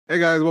Hey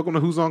guys, welcome to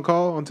Who's on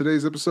Call. On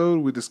today's episode,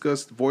 we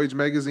discussed Voyage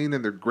Magazine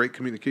and their great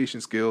communication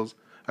skills.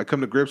 I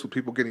come to grips with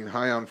people getting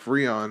high on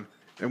Freon,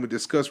 and we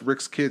discuss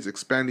Rick's kids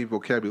expanding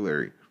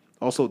vocabulary.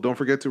 Also, don't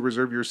forget to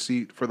reserve your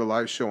seat for the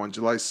live show on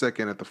July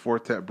 2nd at the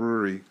Fourth Tap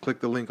Brewery.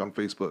 Click the link on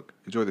Facebook.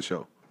 Enjoy the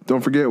show.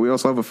 Don't forget, we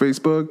also have a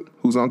Facebook,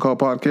 Who's on Call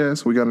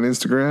Podcast. We got an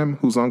Instagram,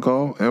 Who's on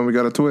Call, and we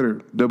got a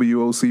Twitter,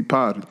 WOC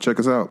Pod.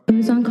 Check us out.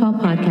 Who's on Call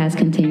podcast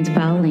contains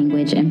foul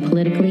language and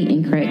politically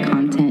incorrect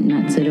content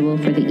not suitable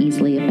for the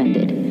easily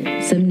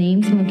offended. Some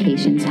names and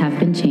locations have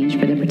been changed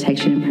for the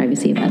protection and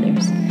privacy of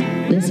others.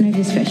 Listener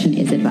discretion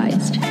is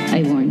advised.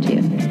 I warned you.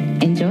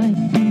 Enjoy.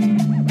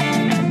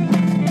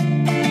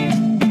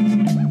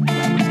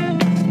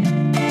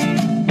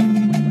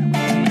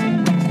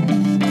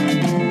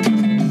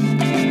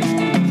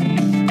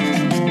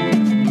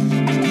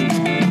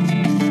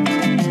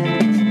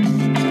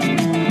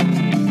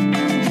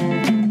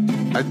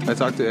 I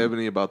talked to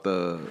Ebony about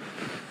the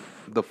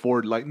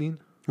Ford Lightning.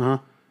 Uh-huh.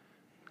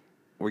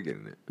 We're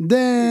getting it.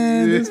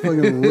 Damn, this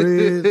fucking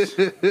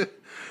rich.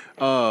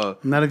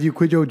 Not if you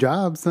quit your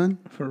job, son.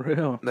 For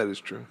real. That is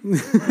true.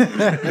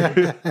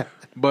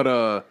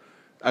 But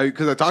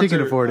because I talked She to can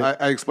her, afford it.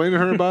 I explained to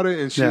her about it,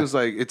 and she Yeah. was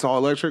like, "It's all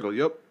electric."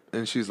 Yep.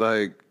 And she's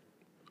like,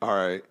 "All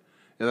right."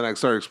 And then I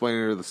started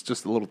explaining to her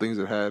just the little things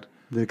it had.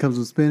 That comes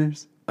with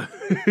spinners.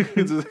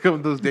 It's just come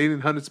with those Dayton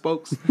 100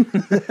 spokes.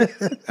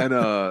 And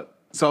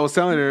so I was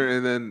telling her,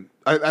 and then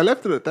I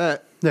left it at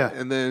that. Yeah.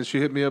 And then she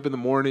hit me up in the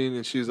morning,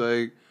 and she's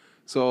like,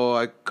 so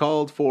I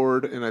called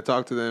Ford, and I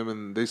talked to them,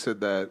 and they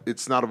said that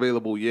it's not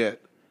available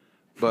yet,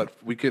 but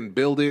we can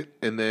build it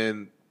and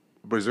then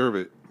reserve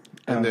it.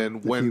 And then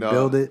If when you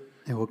build it,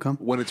 it will come.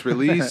 when it's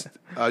released,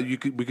 we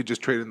could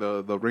just trade in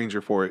the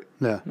Ranger for it.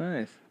 Yeah.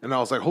 Nice. And I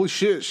was like, holy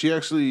shit, she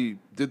actually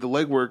did the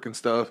legwork and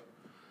stuff.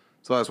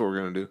 So that's what we're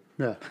gonna do.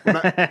 Yeah.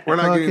 We're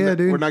not Fuck getting yeah, that,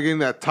 dude. we're not getting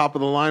that top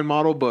of the line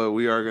model, but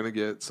we are gonna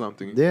get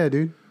something. Yeah,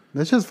 dude.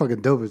 That's just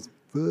fucking dope as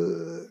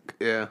fuck.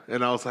 Yeah.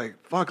 And I was like,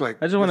 fuck, like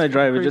I just want to that's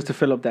drive it crazy. just to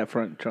fill up that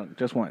front trunk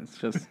just once,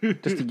 just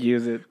to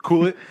use it.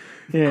 cool it.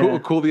 Yeah.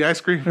 Cool the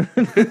ice cream. For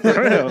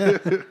real.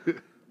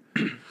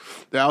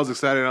 Yeah, I was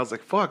excited. I was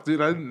like, fuck,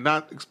 dude, I did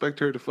not expect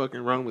her to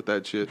fucking run with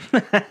that shit.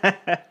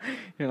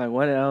 You're like,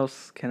 what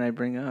else can I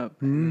bring up?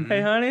 Mm-hmm.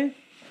 Hey, honey.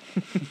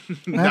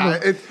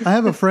 I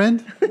have a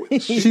friend.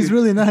 She's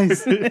really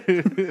nice.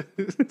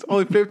 It's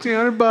only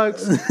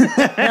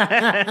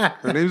 $1,500.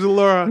 Her name's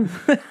Laura.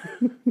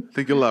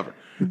 Think you'll love her.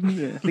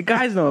 The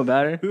guys know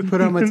about her. Put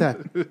her on my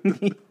tab.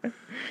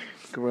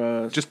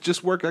 Gross.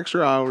 Just work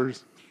extra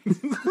hours.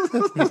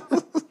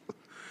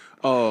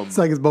 It's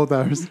like it's both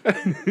ours.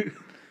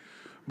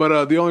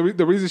 But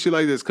the reason she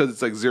liked it is because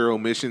it's like zero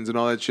emissions and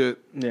all that shit.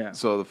 Yeah.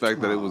 So the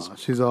fact that it was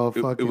She's all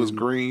it fucking. was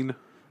green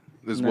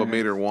is what Nice.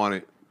 made her want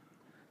it.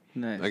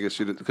 Nice. I guess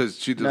she did because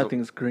she does.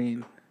 Nothing's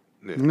green.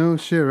 No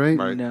shit, right?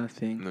 Right.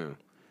 Nothing. No.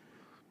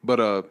 But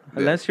yeah.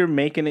 Unless you're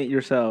making it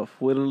yourself,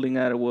 whittling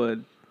out of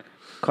wood,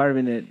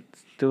 carving it,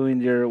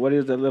 doing your, what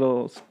is the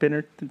little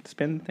spin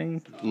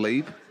thing?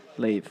 lathe.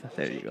 Lathe.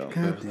 There you go.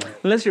 God damn.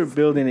 Unless you're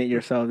building it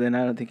yourself, then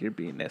I don't think you're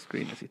being as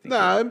green as you think.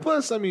 Nah, and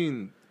plus, I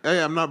mean,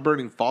 hey, I'm not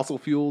burning fossil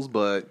fuels,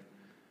 but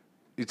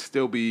it'd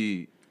still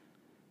be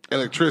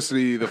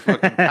electricity. The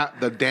fucking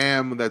the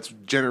dam that's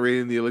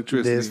generating the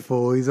electricity. This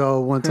fool. He's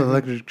all wants an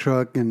electric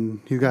truck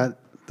and he got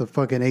the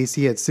fucking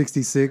AC at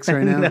 66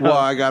 right now. Well,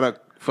 I gotta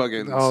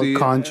fucking All see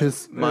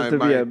conscious. my to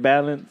be a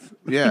balance.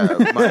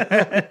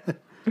 yeah.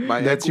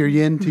 My That's your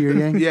yin to your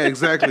yang? yeah,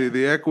 exactly.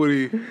 The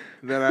equity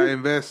that I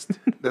invest.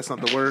 That's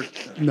not the word.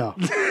 No.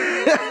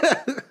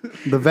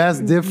 The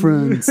vast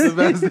difference.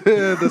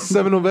 The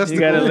seminal You vesticle.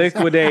 gotta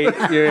liquidate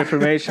your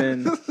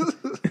information.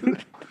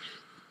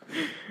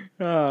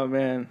 Oh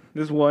man,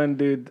 this one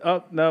dude.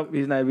 Oh no,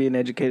 he's not being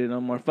educated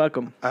no more. Fuck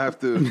him. I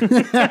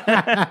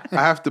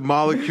have to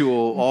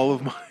molecule all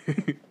of my.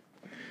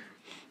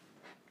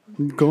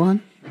 Go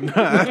on.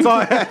 That's all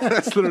I had.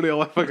 That's literally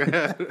all I fucking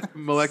had.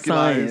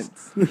 Molecularized.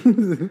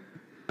 Science.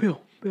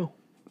 Bill.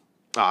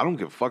 I don't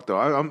give a fuck though.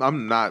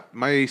 I'm not.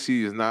 My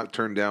AC is not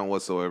turned down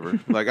whatsoever.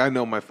 Like I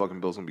know my fucking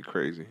bill's gonna be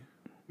crazy.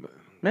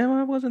 Man,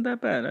 mine wasn't that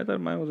bad. I thought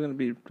mine was gonna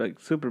be like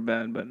super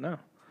bad, but no.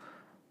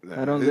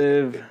 I don't It-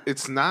 live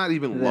It's not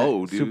even that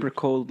low, dude. super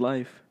cold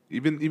life.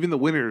 Even the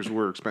winters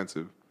were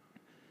expensive.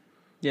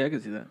 Yeah, I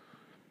can see that.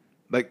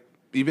 Like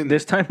even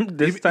This time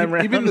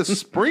around. even the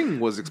spring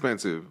was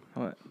expensive.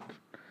 What?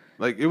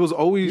 Like it was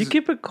always. You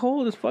keep it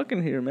cold as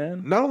fucking here,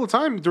 man. Not all the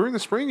time. During the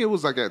spring, it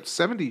was like at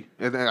 70,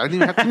 and I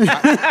didn't even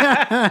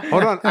have to.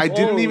 Hold on, I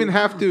didn't even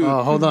have to.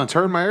 hold on.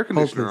 Turn my air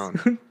conditioner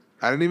Hopeless. on.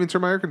 I didn't even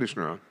turn my air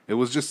conditioner on. It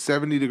was just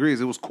 70 degrees.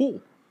 It was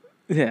cool,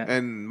 Yeah.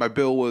 and my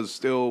bill was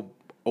still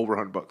over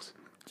 $100.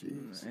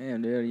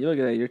 Damn, dude, you look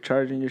at that. You're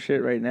charging your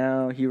shit right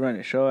now. He running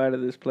a show out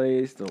of this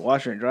place. The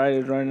washer and dryer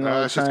is running all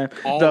the it's just time.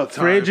 all The the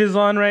time. fridge is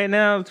on right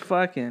now. It's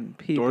fucking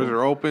people. Doors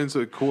are open,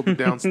 so it cooled it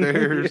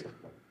downstairs.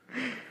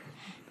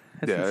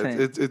 That's Yeah,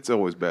 insane. it's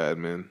always bad,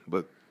 man.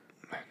 But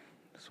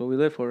That's what we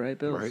live for, right,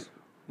 Bills? right,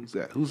 who's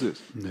that? Who's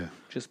this? Yeah.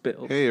 Just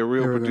Bills. Hey, a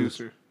real Here we go.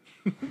 producer.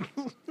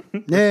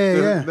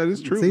 Yeah. That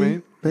is true, See?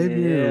 man.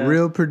 Baby, you're Yeah. a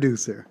real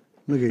producer.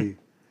 Look at you.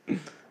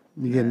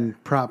 You're getting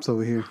props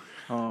over here.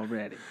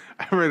 Already.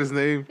 I read his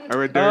name. I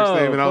read Derek's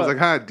name, and I was fuck.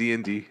 like,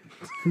 D&D.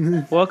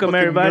 Welcome Fucking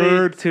everybody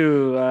nerd.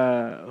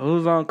 to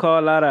Who's on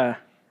Call Lara.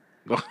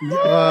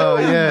 Oh,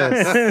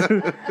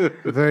 yes.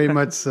 Very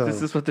much so.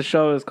 This is what the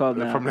show is called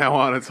now. From now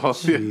on, it's all.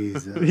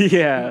 Jesus.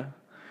 Yeah.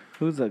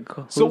 Who's So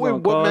on wait, Call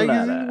what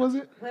magazine Lara? was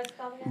it?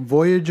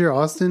 Voyager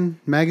Austin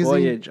magazine.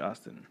 Voyage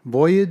Austin.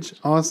 Voyage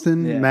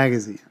Austin Yeah.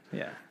 magazine.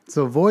 Yeah.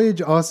 So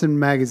Voyage Austin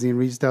magazine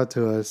reached out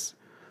to us,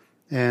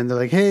 and they're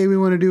like, "Hey, we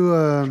want to do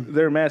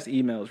Their mass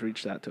emails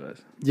reached out to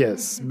us.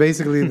 yes,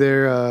 basically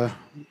their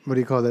what do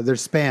you call that? Their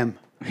spam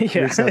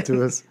Yeah. reached out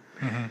to us,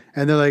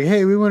 and they're like,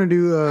 "Hey, we want to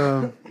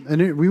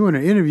do we want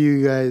to interview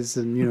you guys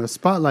and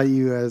spotlight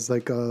you as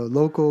like a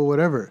local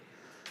whatever."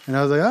 And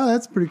I was like, "Oh,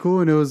 that's pretty cool."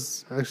 And it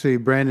was actually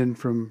Brandon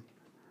from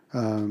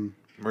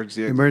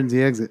Emergency Exit.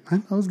 Emergency Exit.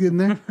 I was getting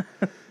there.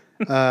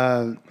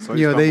 So he's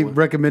They fumbling.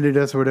 recommended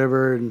us or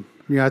whatever, and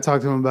I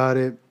talked to him about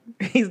it.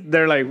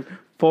 They're like,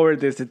 forward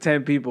this to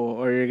 10 people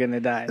or you're going to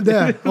die.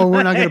 Yeah. Oh,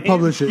 we're not going to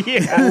publish it.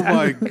 Oh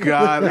my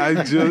god!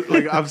 I just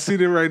I've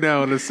seen it right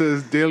now, and it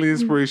says daily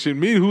inspiration.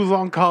 Me, who's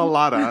on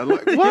Colorado? I'm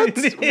like, what?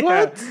 Yeah.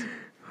 What?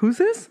 Who's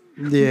this?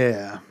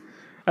 Yeah.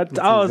 I was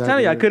telling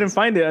exactly you, I what it couldn't is.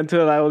 find it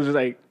until I was just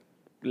like,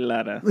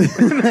 Lara.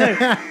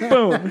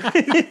 Boom.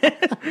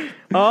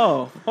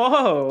 Oh,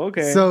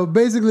 okay. So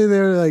basically,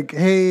 they're like,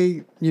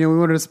 "Hey, we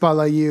wanted to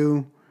spotlight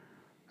you.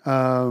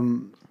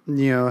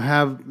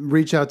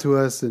 Reach out to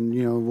us, and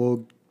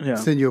we'll Yeah.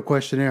 send you a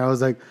questionnaire." I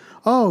was like,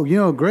 "Oh,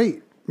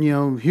 great.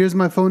 Here's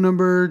my phone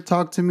number.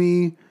 Talk to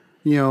me.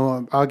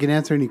 I can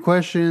answer any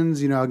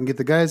questions. I can get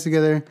the guys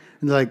together."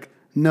 And they're like,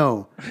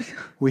 "No,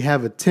 we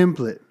have a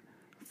template.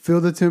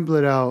 Fill the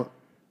template out,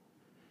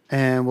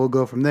 and we'll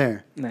go from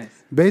there."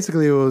 Nice.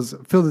 Basically, it was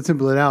fill the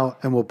template out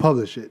and we'll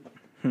publish it.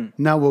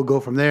 Now we'll go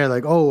from there.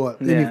 Like,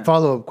 any Yeah.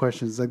 follow up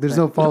questions? Like, there's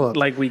no follow up.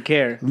 Like we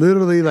care.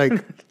 Literally,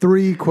 like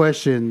 3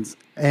 questions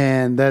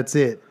and that's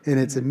it. And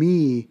it's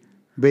me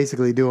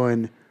basically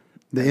doing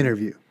the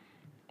interview.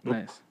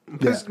 Nice.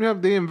 Pissed me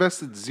off. They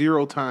invested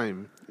 0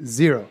 time.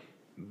 0.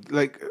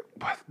 Like,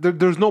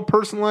 there's no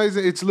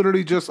personalizing. It's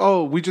literally just,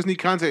 we just need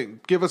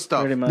content. Give us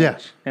stuff. Pretty much. Yeah.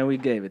 And we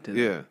gave it to them.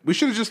 Yeah, we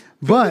should have just.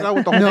 filled it But out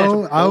with a whole no,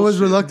 bunch of I was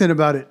bullshit. reluctant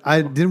about it.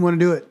 I didn't want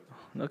to do it.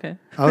 Okay.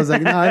 I was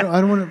like, no, I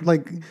don't want to.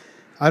 Like,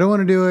 I don't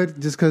want to do it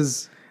just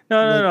because. No.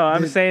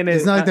 I'm saying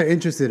it's it- not like they're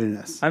interested in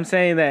us. I'm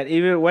saying that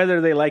even whether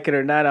they like it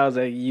or not, I was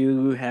like,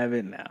 you have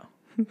it now.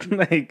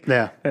 Like,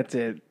 Yeah. that's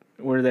it.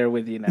 We're there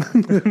with you now.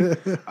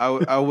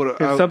 I would If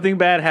have. something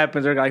bad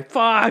happens, they're like,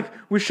 fuck,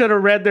 we should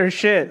have read their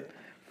shit.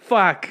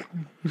 Fuck.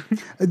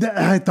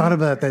 I thought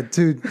about that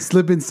too.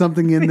 Slipping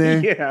something in there.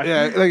 Yeah.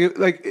 Yeah,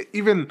 like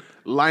even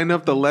line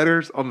up the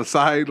letters on the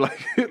side, like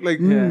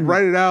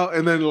write it out,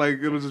 and then like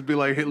it'll just be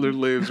like Hitler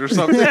lives or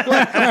something.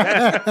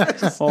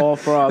 All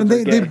frauds. And are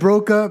they gay.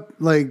 broke up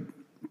like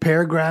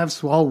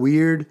paragraphs all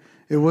weird.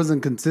 It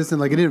wasn't consistent.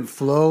 Like it didn't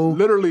flow.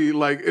 Literally,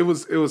 like it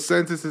was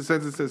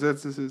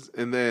sentences,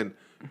 and then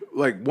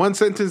like one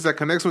sentence that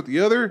connects with the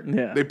other.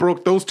 Yeah. They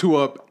broke those 2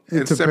 up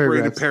and Into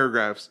separated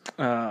paragraphs.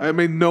 It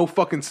made no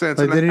fucking sense.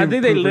 Like, And they I- didn't I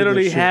think they proofread their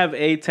literally shit. have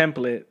a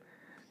template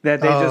that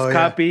they Oh, just yeah.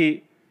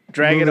 copy,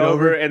 drag Move it it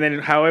over, over. and then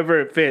however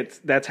it fits,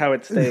 that's how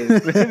it stays.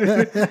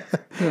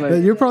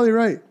 You're probably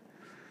right.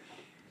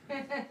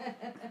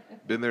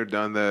 been there,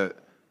 done that.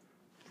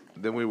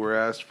 Then we were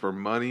asked for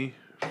money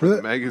for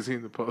the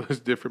magazine to publish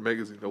different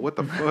magazines. What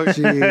the fuck?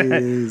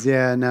 Jeez,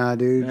 yeah, nah,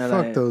 dude. Yeah,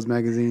 Fuck like- those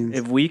magazines.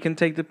 If we can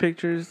take the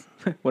pictures,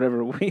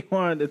 whatever we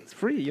want, it's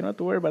free. You don't have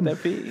to worry about that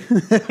fee.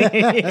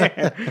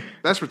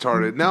 That's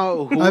retarded.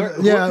 Now,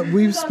 yeah,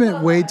 we've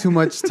spent way too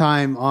much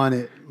time on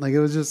it. Like it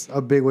was just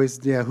a big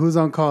waste. Yeah, who's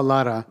on call,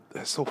 Lara?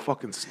 that's so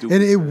fucking stupid.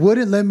 And it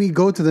wouldn't let me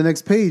go to the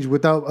next page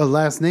without a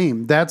last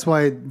name. That's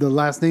why the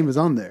last name is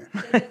on there.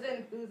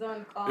 Who's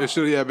on call? It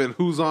should have been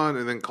who's on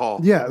and then call.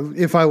 Yeah,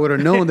 if I would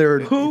have known they were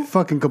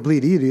fucking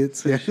complete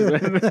idiots. Yeah.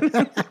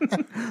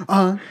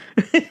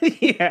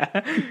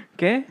 Yeah.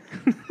 Okay.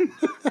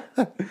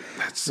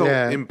 That's so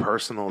Yeah.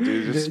 impersonal,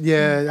 dude. Just,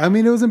 Yeah, I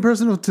mean, it was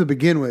impersonal to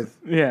begin with.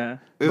 Yeah.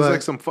 it was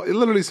but- like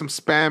literally some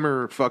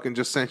spammer fucking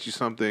just sent you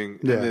something,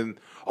 Yeah. and then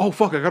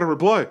fuck, I gotta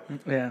reply.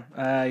 Yeah.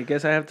 I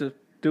guess I have to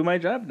do my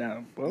job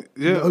now. Well,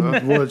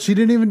 Yeah, Well, she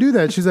didn't even do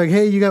that. She's like,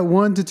 hey, you got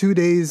 1 to 2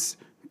 days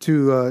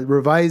to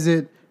revise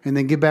it and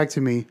then get back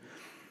to me.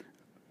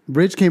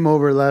 Rich came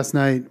over last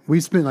night. We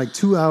spent like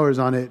 2 hours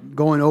on it,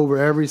 going over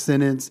every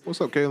sentence, what's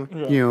up,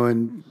 Kaylin?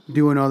 and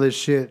doing all this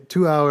shit.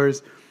 2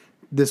 hours.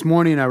 This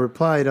morning I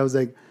replied. I was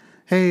like,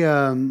 hey,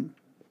 I'm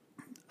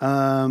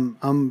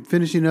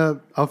finishing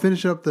up. I'll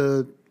finish up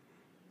the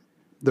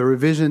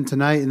revision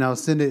tonight and I'll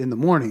send it in the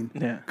morning.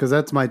 Yeah. Because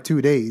that's my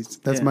 2 days.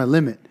 That's Yeah. my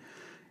limit.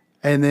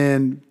 And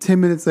then 10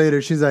 minutes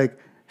later, she's like,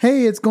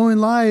 hey, it's going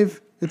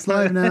live. It's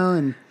live now.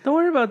 And don't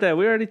worry about that.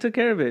 We already took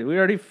care of it. We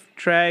already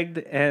dragged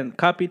and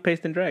copied,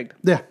 pasted, and dragged.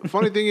 yeah, The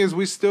funny thing is,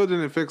 we still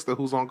didn't fix the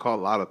who's on call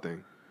Lotta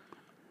thing.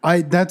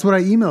 that's what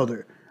I emailed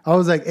her. I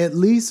was like, at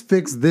least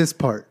fix this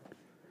part.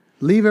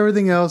 leave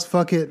everything else.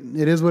 Fuck it.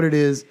 It is what it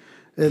is.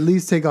 At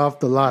least take off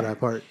the Lada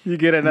part. You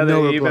get another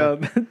No email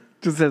that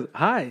just says,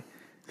 hi.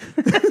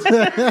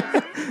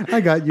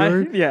 I got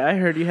your. I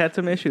heard you had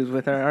some issues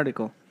with our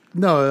article.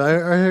 No,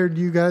 I heard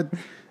you got.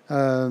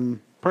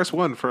 Press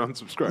 1 for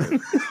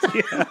unsubscribe.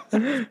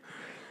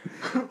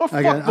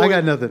 I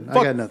got nothing. I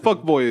got nothing.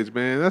 Fuck Voyage,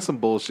 man. That's some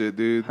bullshit,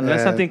 dude.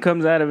 Unless something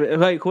comes out of it.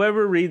 Like,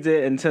 whoever reads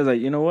it and says,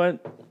 like, you know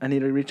what? I need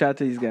to reach out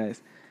to these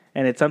guys.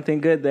 And it's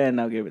something good, then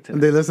I'll give it to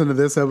them. They listen to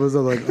this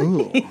episode like,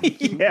 ooh.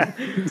 Yeah.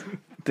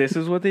 This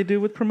is what they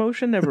do with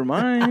promotion. Never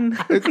mind.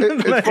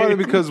 It's funny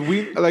because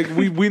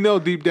we know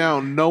deep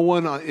down no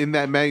one in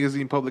that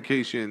magazine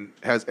publication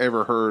has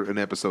ever heard an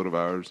episode of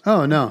ours.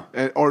 Oh, no.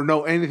 Or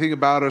know anything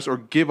about us or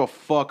give a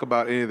fuck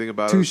about anything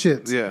about Two us.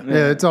 shits. Yeah.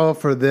 Yeah, it's all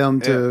for them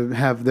to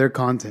have their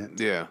content.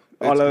 Yeah.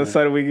 All of a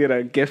sudden, we get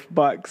a gift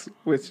box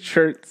with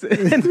shirts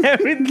and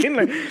everything.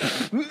 Like,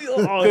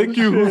 oh, Thank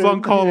you, who's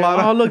on call,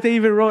 Lada. Oh, look, they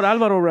even wrote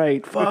Alvaro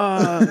right.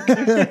 Fuck.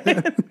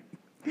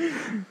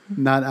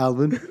 Not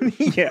Alvin.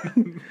 Yeah.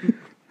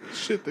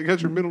 Shit, they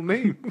got your middle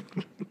name.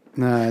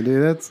 Nah,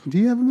 dude, do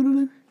you have a middle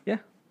name? Yeah.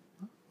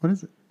 What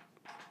is it?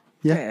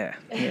 Yeah.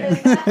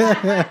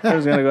 I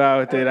was going to go out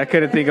with it. I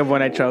couldn't think of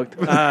when I choked.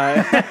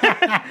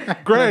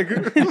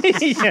 Greg.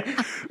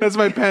 Yeah. That's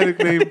my panic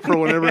name for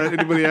whenever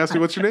anybody asks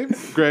me, what's your name?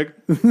 Greg.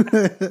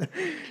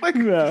 Like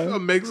a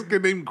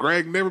Mexican named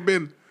Greg, never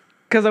been.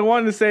 Because I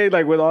wanted to say,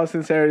 like, with all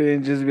sincerity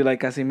and just be like,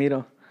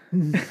 Casimiro.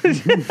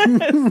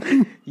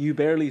 You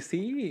barely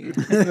see.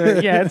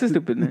 Yeah, it's a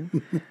stupid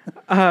name.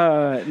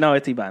 No,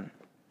 it's Ivan.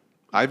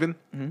 Ivan?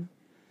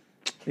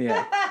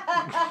 Yeah.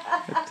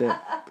 That's it.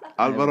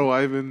 Alvaro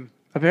Ivan.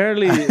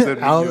 Apparently,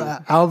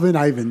 Alvin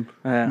Ivan.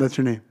 Yeah. That's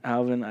your name.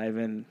 Alvin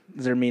Ivan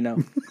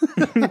Zermino.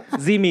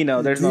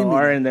 Zimino. There's no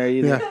R in there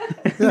either.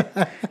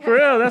 Yeah. For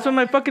real, that's what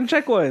my fucking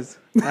check was.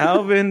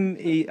 Alvin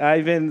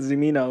Ivan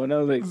Zimino. And I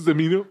was like,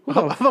 Zamino?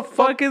 what the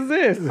fuck is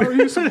this? How are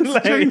you supposed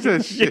to change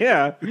that shit?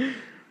 Yeah.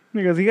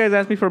 Because you guys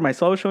asked me for my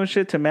social and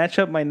shit to match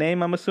up my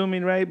name, I'm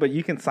assuming, right? But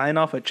you can sign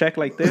off a check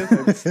like this?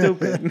 It's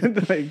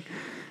stupid. Like,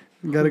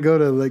 You got to go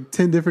to like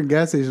 10 different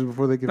gas stations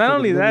before they can. not fucking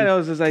only that, I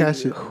was just like,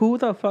 cash it. who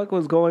the fuck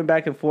was going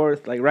back and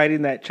forth, like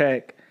writing that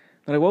check?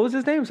 They're like, what was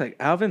his name? It's like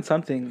Alvin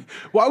something.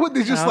 Why would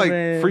they just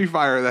Alvin. like free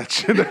fire that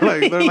shit? They're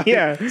like,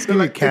 Yeah. Just give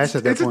me cash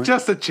at that it's point.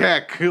 just a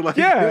check. Like,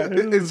 Yeah.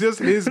 it's just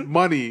his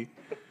money.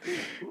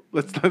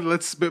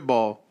 Let's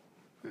spitball.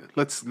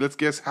 Let's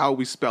guess how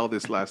we spell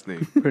this last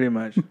name. Pretty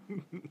much.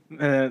 And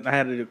then I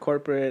had to do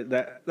corporate.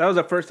 That was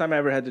the first time I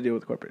ever had to deal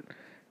with corporate.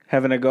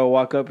 Having to go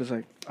walk up, it's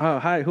like, oh,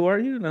 hi, who are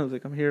you? And I was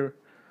like, I'm here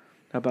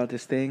about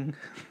this thing.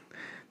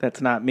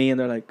 That's not me. And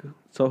they're like,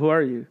 so who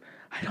are you?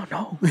 I don't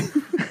know.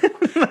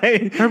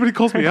 Like, Everybody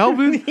calls me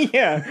Alvin.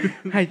 yeah,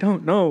 I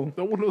don't know.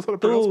 No one knows how to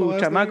pronounce my Tú,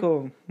 last name.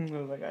 chamaco. I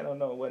was like, I don't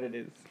know what it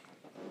is.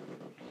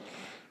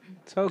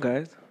 So,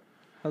 guys,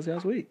 how's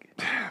y'all's week?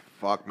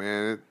 Fuck,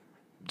 man.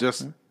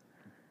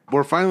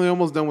 We're finally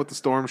almost done with the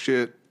storm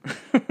shit.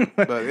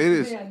 But it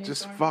is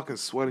just fucking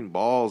sweating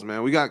balls,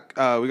 man. We got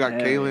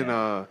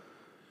Kaylin.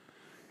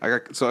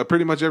 So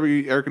pretty much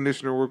every air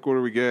conditioner work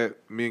order we get,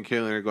 me and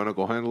Kaylin are gonna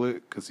go handle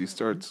it because he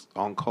starts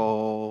on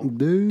call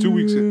Dude.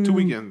 2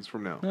 weekends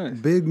from now. Nice.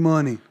 Big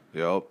money.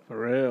 Yep, For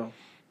real.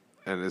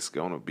 and it's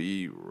gonna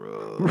be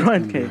rough.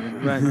 Run,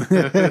 Kaden, run.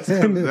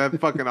 That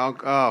fucking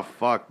oh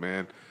fuck,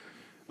 man.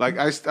 Like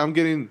I'm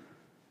getting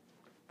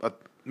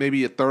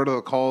maybe a third of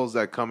the calls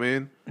that come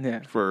in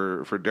Yeah.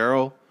 for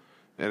Daryl.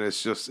 And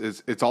it's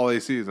all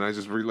ACs, and I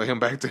just relay them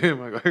back to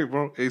him. I go, hey,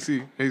 bro,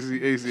 AC, and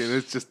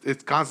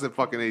it's constant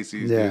fucking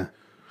ACs. Yeah. Dude.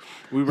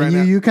 We And ran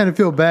out. you kind of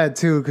feel bad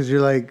too because you're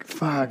like,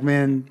 fuck,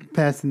 man,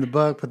 passing the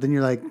buck. But then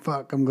you're like,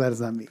 fuck, I'm glad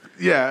it's not me.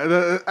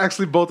 Yeah,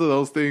 actually, both of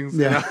those things.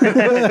 Yeah. You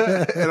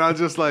know? And I'm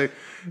just like,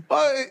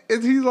 well,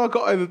 he's on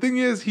call. And the thing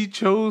is, he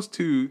chose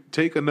to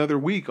take another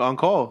week on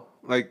call.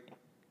 Like,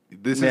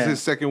 this is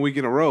his second week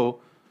in a row.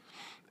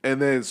 And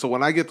then, so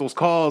when I get those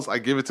calls, I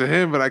give it to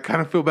him, but I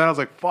kind of feel bad. I was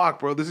like, fuck,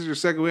 bro, this is your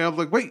second week. I was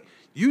like, wait,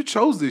 you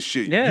chose this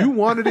shit. Yeah. You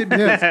wanted it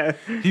because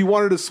he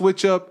wanted to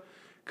switch up.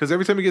 Because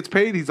every time he gets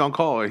paid, he's on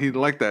call. And he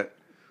didn't like that.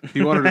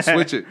 He wanted to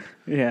switch it.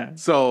 Yeah.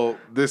 So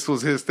this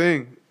was his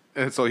thing.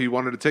 And so he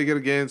wanted to take it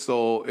again.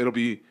 So it'll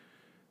be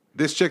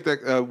this check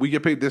that we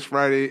get paid this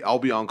Friday. I'll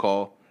be on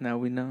call. Now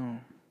we know.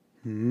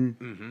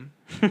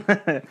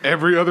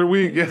 Every other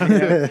week.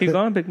 Yeah. Keep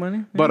going, big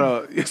money.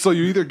 But so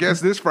you either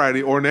guess this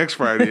Friday or next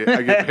Friday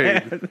I get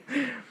paid.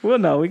 Well,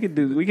 no, we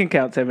can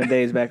count 7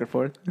 days back and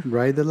forth.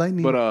 Ride the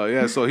lightning. But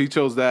yeah, so he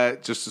chose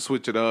that just to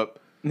switch it up.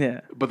 Yeah.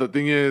 But the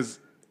thing is,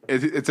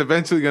 it's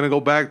eventually gonna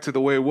go back to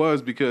the way it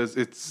was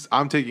because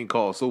I'm taking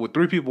calls. So with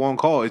 3 people on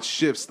call, it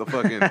shifts the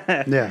fucking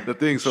the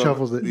thing. So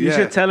Shuffles it. You Yeah.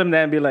 should tell him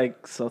that and be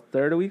like, so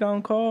third week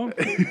on call?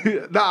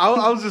 No,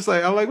 I was just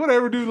like, I'm like,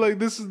 whatever, dude. Like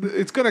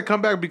it's gonna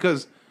come back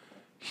because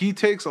he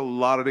takes a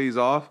lot of days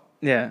off,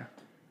 Yeah.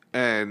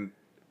 and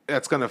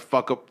that's gonna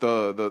fuck up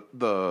the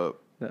The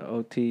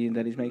OT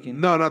that he's making.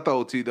 no, not the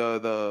OT,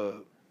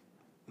 the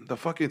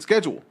fucking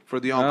schedule for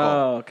the on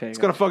call. Oh, okay. It's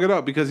gonna fuck it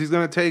up because he's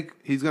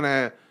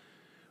gonna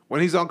when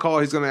he's on call,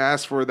 he's going to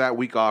ask for that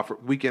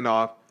weekend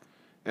off,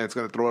 and it's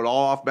going to throw it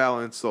all off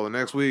balance. So the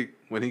next week,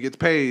 when he gets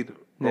paid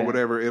or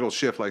whatever, it'll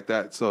shift like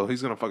that. So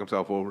he's going to fuck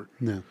himself over.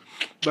 Yeah.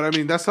 But I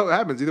mean, that's how it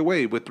happens. Either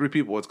way, with 3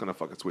 people, it's going to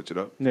fucking switch it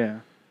up. Yeah.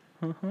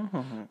 But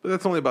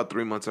that's only about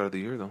 3 months out of the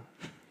year, though.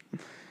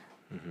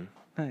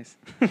 Nice.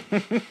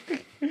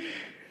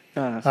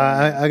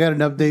 I got an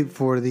update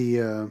for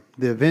the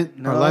event,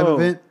 our live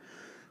event.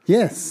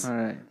 Yes. All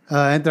right.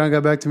 Anthony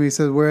got back to me. He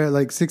said we're at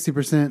like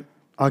 60%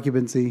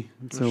 occupancy,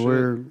 so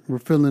we're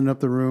filling up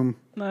the room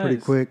pretty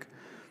Nice. quick.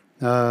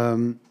 You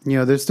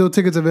know, there's still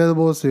tickets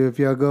available, so if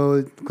y'all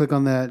go click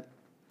on that,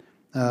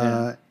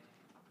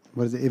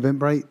 what is it,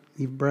 Eventbrite,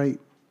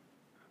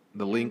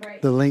 The link.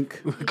 the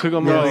link. Click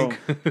on the Yeah. link.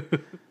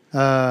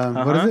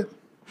 What is it?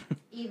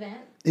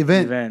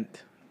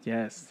 Event.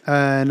 Yes.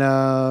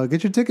 And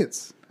get your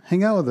tickets.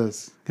 Hang out with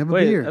us. Have a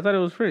Wait, beer. I thought it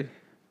was free.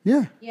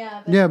 Yeah.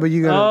 Yeah, But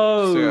you gotta,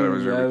 Oh, So you gotta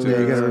reserve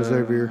your you gotta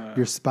reserve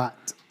your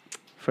spot.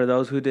 For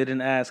those who didn't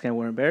ask and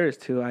were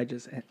embarrassed to,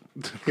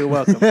 you're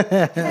welcome.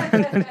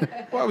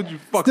 Why would you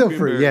fucking Still be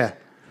free, embarrassed?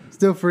 yeah.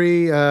 Still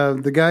free.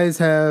 The guys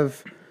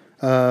have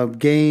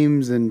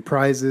games and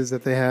prizes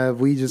that they have.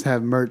 We just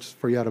have merch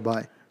for y'all to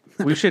buy.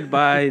 We should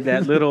buy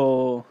that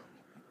little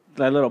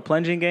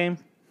plunging game.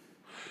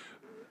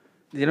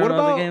 You don't What know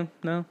about- the game?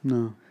 No.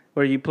 No.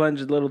 Where you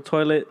plunge a little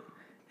toilet,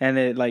 and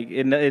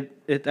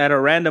it at a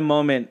random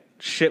moment,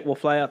 shit will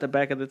fly out the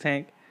back of the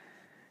tank,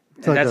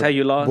 It's and like that's a how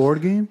you lost.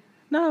 Board game?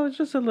 No, it's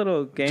just a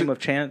little game of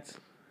chance,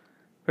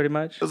 pretty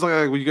much. It's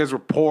like when you guys were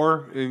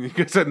poor and you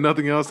guys had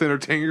nothing else to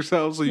entertain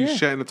yourselves, so you Yeah.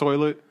 shat in the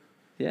toilet.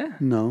 Yeah.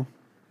 No.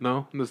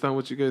 No, that's not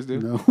what you guys do.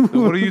 No.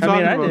 Then what are you I talking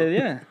mean, I about? did.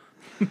 Yeah.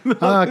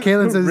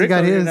 Kalen says he Rick got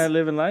over here his. not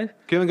living life.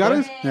 Kalen got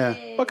his? Yeah.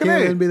 Fucking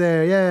Kalen A. be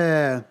there.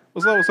 Yeah.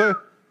 What's up? What's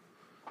up?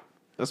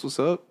 That's what's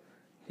up.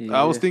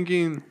 I was Yeah.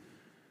 thinking,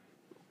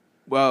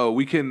 well,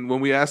 we can, when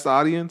we ask the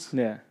audience,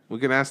 Yeah. we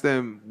can ask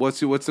them, what's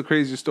the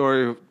craziest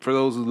story for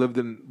those who lived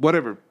in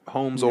whatever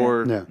homes,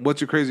 or Yeah.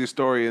 what's your craziest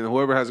story? And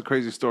whoever has a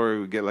crazy story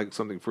would get like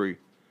something free.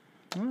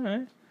 All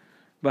right.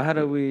 But how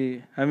do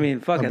we? I mean,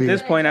 fuck. A At beer.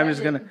 this point, I'm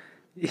just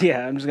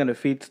gonna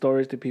feed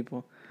stories to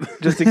people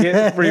just to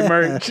get free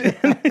merch.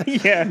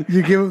 Yeah.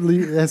 You give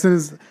as soon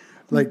as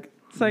like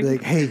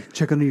like- hey,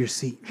 check under your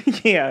seat.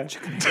 Yeah.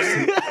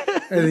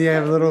 And then you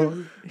have a little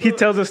He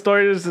tells a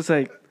story. It's just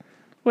like,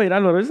 wait, I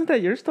don't know. Isn't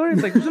that your story?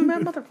 It's like,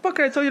 man,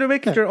 motherfucker, I told you to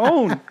make it your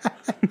own.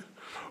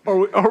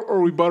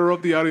 Or we butter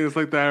up the audience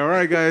like that. All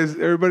right, guys,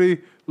 everybody,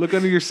 look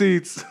under your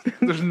seats.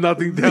 There's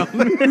nothing down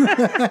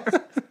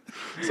there.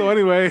 So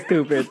anyway,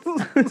 Stupid.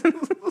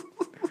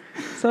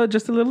 So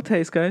just a little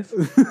taste, guys.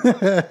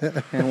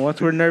 And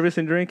once we're nervous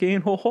and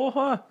drinking, ho ho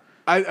ha.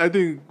 I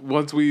think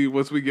once we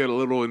get a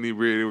little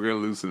inebriated, we're gonna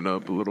loosen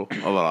up a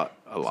lot.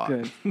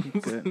 Good.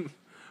 Good.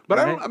 But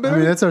Right. I I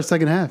mean that's our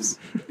second halves.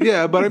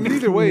 yeah. But I mean,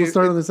 either way, We'll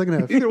start on the second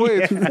half. either way,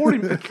 it's 40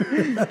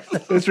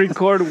 minutes. Let's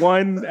record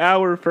 1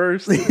 hour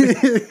first.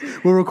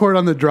 We'll record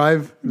on the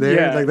drive there.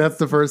 Yeah. Like that's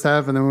the first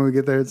half, and then when we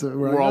get there,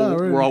 We're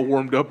all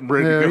warmed up and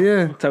ready to yeah, go.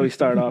 yeah. That's how we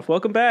start off.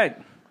 Welcome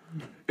back.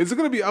 Is it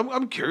gonna be?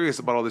 I'm curious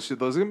about all this shit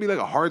though. Is it gonna be like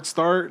a hard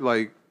start?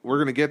 Like we're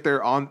gonna get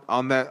there on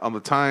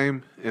the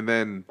time, and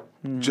then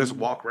just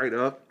walk right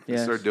up and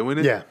Yes. start doing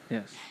it. Yeah.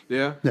 Yes.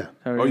 Yeah. Yeah.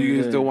 Or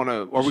you still want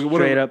to? Or we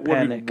Straight up we're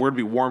panic. to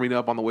be warming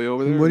up on the way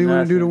over there. What do you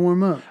want to do to Nothing.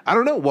 warm up? I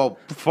don't know. Well,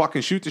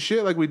 fucking shoot the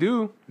shit like we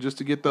do, just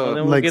to get the Well,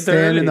 then we'll Like get there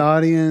stand in early. the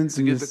audience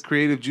and get the just.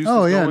 creative juices.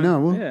 Oh yeah, going. no.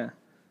 We'll, Yeah.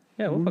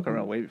 Yeah, we'll fuck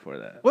around way before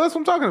that. Well, that's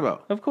what I'm talking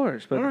about. Of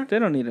course, but Alright. they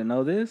don't need to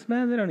know this,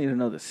 man. They don't need to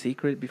know the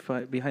secret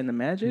behind the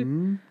magic.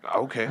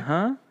 Okay.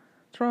 Huh?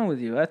 What's wrong with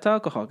you? That's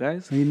alcohol,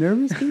 guys. Are you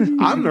nervous?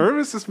 Dude? I'm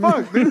nervous as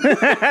fuck, dude.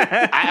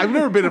 I've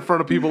never been in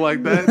front of people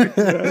like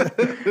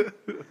that.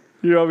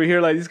 You're over here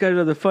like, these guys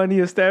are the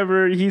funniest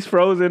ever. He's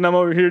frozen. I'm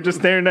over here just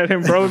staring at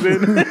him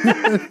frozen.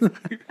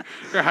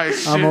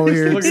 I'm over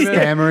here Looking at-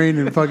 stammering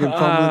and fucking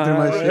fumbling through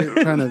my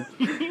shit, trying to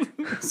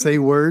say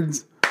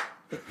words.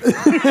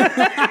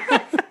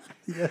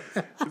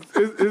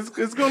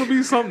 It's gonna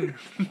be something.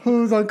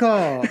 Who's on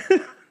call?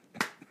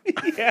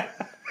 Yeah.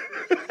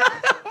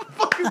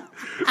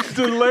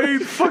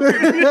 Delayed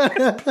fucking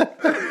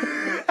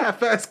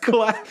half-ass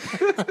clap.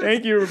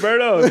 Thank you,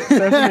 Roberto.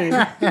 Stephanie.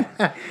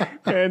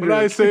 Andrew. When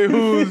I say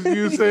who's,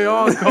 you say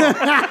on call.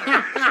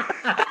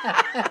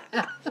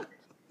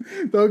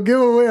 Don't give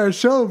away our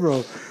show,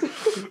 bro.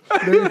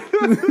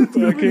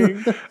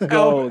 Fucking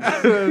gold.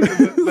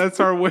 That's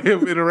our way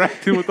of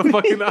interacting with the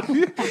fucking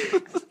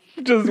audience.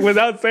 Just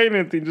without saying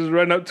anything, just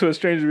run up to a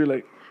stranger and be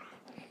like,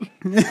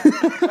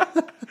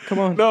 come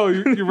on. No,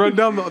 you run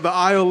down the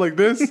aisle like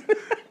this,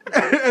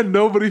 and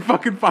nobody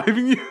fucking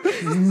fiving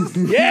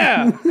you.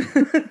 Yeah.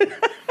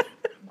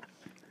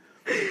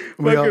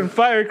 We all- Fucking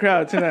fire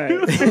crowd tonight.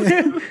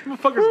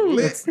 Motherfuckers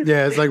lit.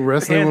 yeah, it's like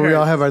wrestling where we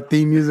all have our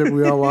theme music.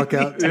 We all walk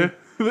out. To. Yeah,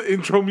 the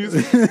intro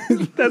music.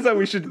 That's how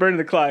we should burn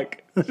the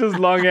clock. Just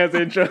long ass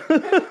intro.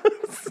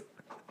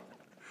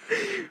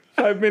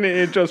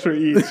 5-minute intros for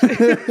each.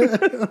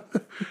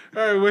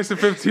 All right, wasted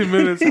 15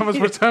 minutes. How much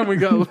more time we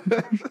got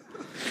left?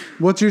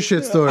 What's your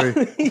shit story?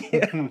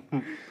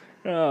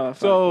 Oh, fuck,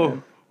 So,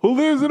 man. who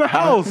lives in a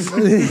house? Who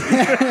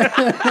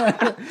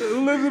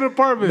lives in an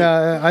apartment?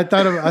 Nah, I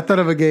thought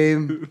of a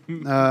game.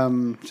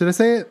 Should I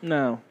say it?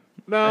 No.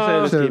 No. I say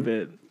let's Sure. keep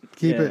it.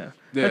 Keep Yeah. it.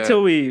 Yeah.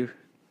 Until we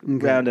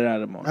round it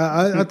out more.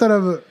 I thought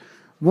of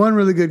one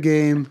really good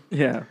game.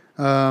 Yeah.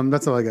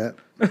 That's all I got.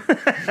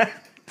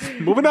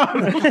 Moving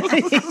on.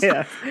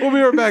 Yeah. We'll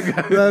be right back,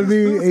 guys. That'd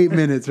be 8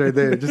 minutes right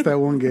there. Just that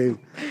one game.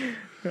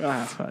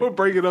 Ah, fuck. We'll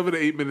break it up into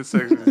 8-minute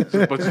sections. Just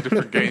a bunch of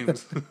different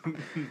games.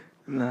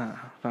 Nah.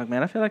 Fuck,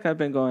 man. I feel like I've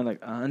been going like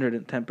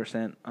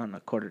 110% on a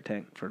quarter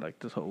tank for like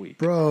this whole week.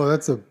 Bro,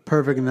 that's a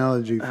perfect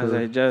analogy As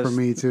I just- for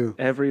me too.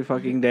 Every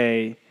fucking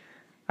day.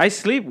 I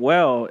sleep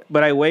well,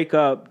 but I wake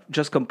up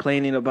just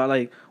complaining about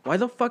like, why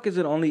the fuck is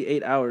it only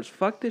 8 hours?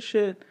 Fuck this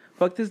shit.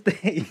 Fuck this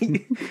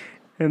day.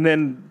 And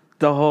then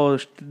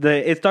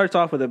it starts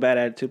off with a bad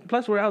attitude.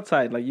 Plus, we're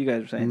outside, like you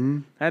guys were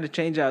saying. I had to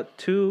change out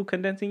 2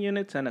 condensing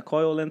units and a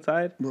coil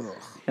inside,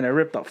 and I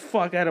ripped the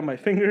fuck out of my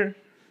finger.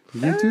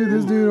 You too,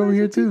 this dude over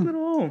here too.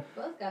 Little-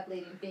 Both got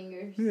bleeding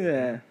fingers.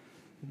 Yeah,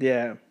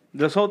 yeah.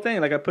 This whole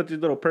thing, like I put these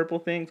little purple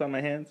things on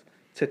my hands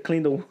to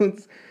clean the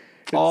wounds.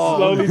 It's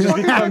slowly just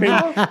becoming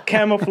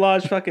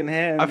camouflage fucking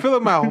hands. I feel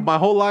like my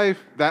whole life,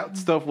 that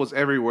stuff was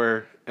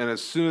everywhere. And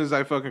as soon as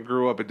I fucking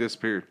grew up, it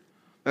disappeared.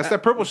 That's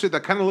that purple shit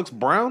that kind of looks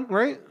brown,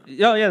 right?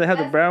 Oh yeah, they have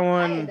the brown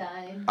one.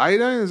 Iodine.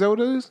 Iodine, is that what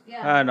it is?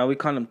 Yeah. I don't know. We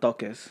call them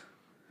toques.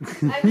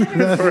 I've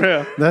never For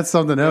real. That's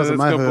something else in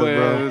my Let's go hood, play,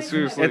 bro.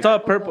 seriously. It's all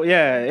purple.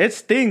 Yeah, it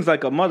stings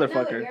like a No, but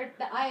motherfucker.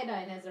 the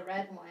iodine has a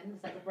red one.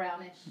 It's like a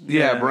brownish.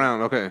 Yeah, Yeah.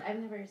 brown, okay. I've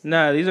never seen.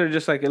 Nah, these are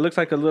just like, it looks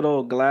like a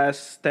little glass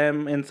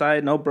stem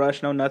inside. No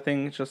brush, no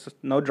nothing. It's just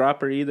no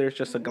dropper either. It's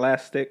just a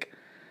glass stick.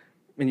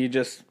 And you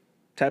just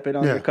tap it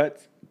on Yeah. your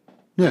cuts.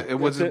 Yeah, It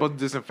was That's it. supposed to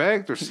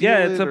disinfect or seal Yeah,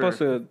 it, it's supposed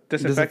to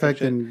disinfect and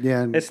shit. disinfectant.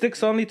 Yeah, It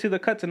sticks only to the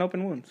cuts and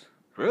open wounds.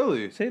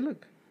 Really? Say,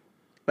 look.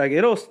 Like,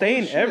 it'll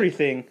stain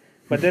everything,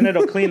 but then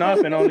it'll clean off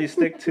and only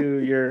stick to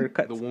your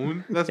cuts. The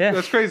wound? That's Yeah.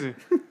 that's crazy.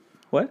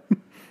 What? What are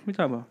you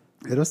talking about?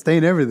 it'll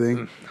stain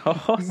everything. Oh,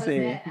 What's see.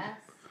 that?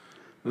 Ask.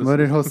 What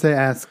did Jose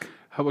ask?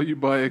 How about you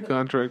buy a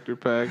contractor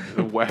pack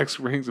and wax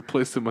rings and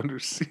place them under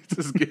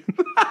seats again?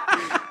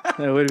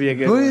 That would be a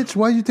good one. Bitch,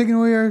 why you taking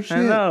away our shit?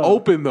 I know.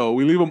 Open though.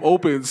 We leave them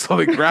open so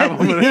they grab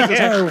them. And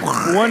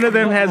Yeah. One of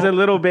them has a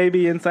little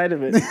baby inside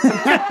of it.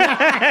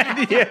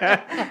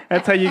 Yeah,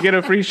 that's how you get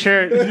a free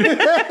shirt.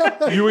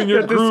 you and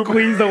your Just group,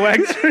 squeeze the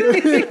wax.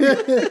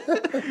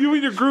 you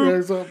and your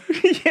group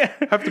Yeah.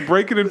 have to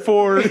break it in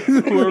 4.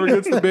 Whoever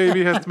gets the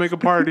baby has to make a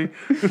party.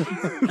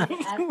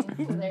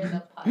 Asking so there's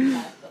a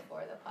podcast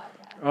before the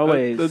podcast.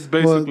 Always. That's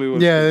Well, basically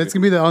what. yeah, it's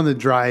gonna be on the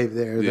drive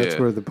there. That's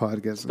Yeah. where the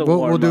podcast. the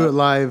We'll do warm-up. it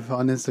live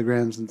on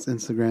Instagram since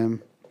Instagram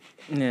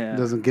Yeah.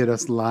 doesn't get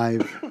us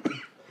live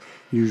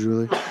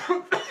usually.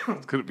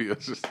 It's gonna be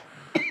us just.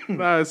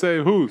 I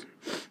say who's.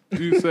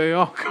 You say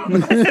oh. 30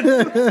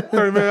 minutes. All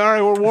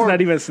right, we're It's warm.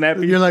 not even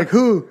snappy. You're like,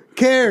 who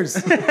cares?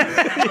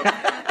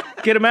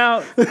 Get him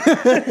out.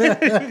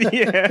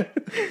 Yeah.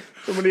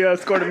 Somebody else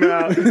escort him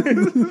out.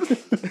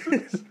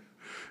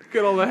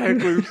 Get all the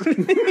hecklers.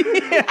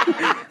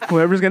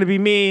 Whoever's gonna be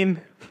mean.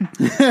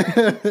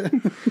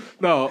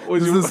 No, what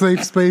This you, is a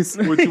safe space.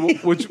 with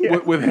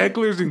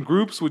hecklers in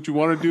groups, what you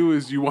want to do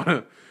is you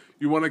want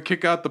to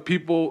kick out the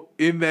people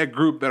in that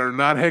group that are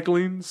not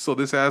heckling. So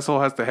this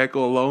asshole has to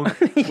heckle alone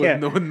Yeah.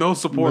 with no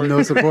support. With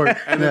no support.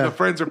 And then Yeah. the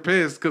friends are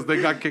pissed because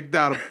they got kicked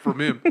out from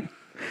him,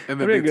 and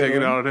then Pretty they take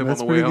good it one. out on him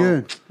That's on the way pretty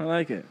home. good. I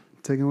like it.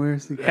 Taking away our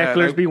secret. Yeah,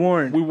 Hecklers like, be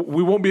warned.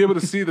 We won't be able to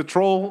see the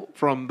troll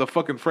from the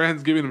fucking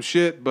friends giving him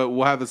shit, but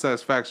we'll have the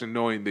satisfaction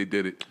knowing they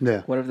did it.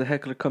 Yeah. What if the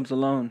heckler comes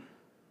alone?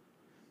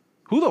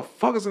 Who the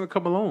fuck is gonna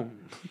come alone?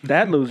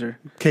 That loser.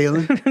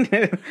 Kaylin.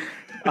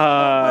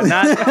 Not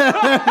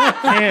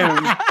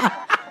him.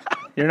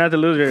 You're not the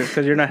loser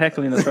because you're not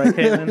heckling us, right,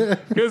 Caitlin?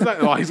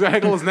 He's gonna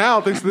heckle us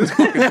now thanks to this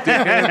fucking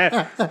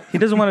dickhead. He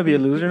doesn't want to be a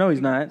loser. No, he's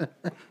not.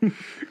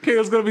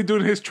 Kale's gonna be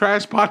doing his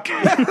trash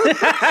podcast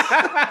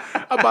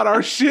about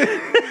our shit.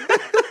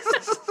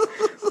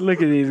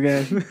 Look at these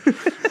guys.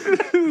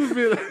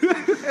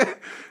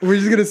 We're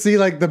just gonna see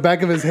like the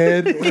back of his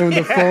head on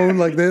the phone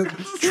like this.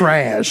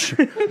 Trash.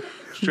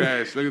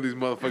 Trash. Look at these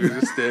motherfuckers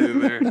just standing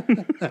there.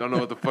 Don't know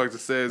what the fuck to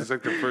say. It's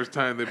like the first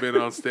time they've been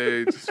on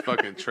stage. It's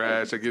fucking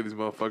trash. I give these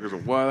motherfuckers a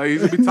one. Like,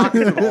 he's gonna be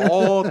talking to the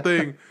whole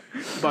thing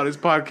about his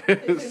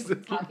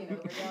podcast. Talking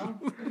over y'all.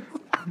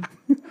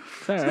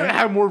 It's all He's gonna right.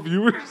 have more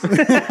viewers.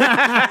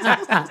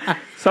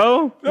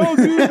 So, No,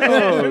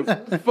 dude.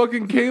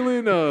 Fucking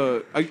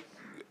Kaylin.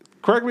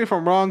 Correct me if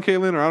I'm wrong,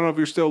 Kaylin, or I don't know if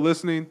you're still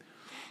listening.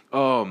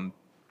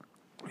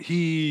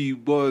 He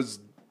was,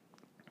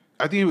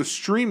 I think he was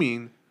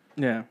streaming,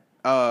 yeah.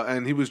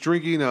 and he was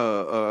drinking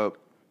one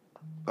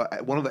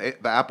of the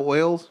apple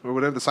ales or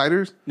whatever, the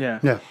ciders. Yeah.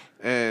 Yeah.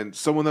 And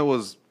someone that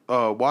was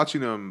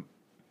watching him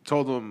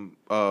told him,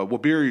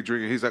 what beer are you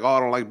drinking? He's like, oh, I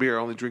don't like beer.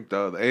 I only drink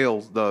the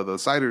ales, the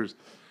ciders.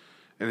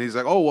 And he's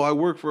like, oh, well, I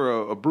work for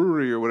a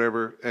brewery or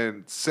whatever,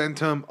 and sent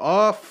him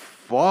a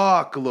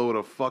fuckload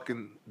of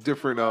fucking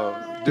different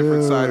Dude,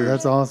 ciders.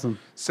 that's awesome.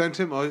 Sent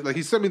him, like,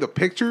 he sent me the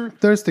picture.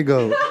 Thirsty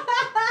goat.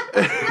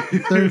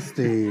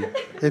 Thirsty.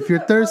 If you're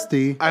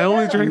thirsty, I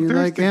only and drink you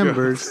like Thirsty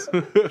Goats.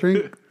 ambers,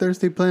 drink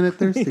Thirsty Planet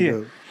Thirsty Yeah.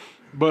 Goat.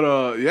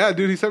 But yeah,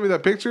 dude, he sent me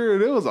that picture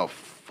and it was a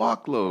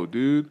fuckload,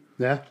 dude.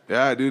 Yeah.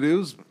 Yeah, dude,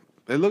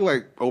 it looked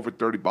like over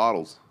 30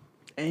 bottles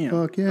Damn.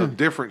 Fuck yeah. of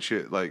different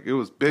shit. Like it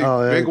was big,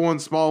 Oh, yeah. big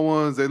ones, small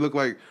ones. They look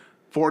like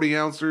 40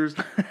 ounces,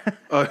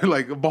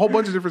 like a whole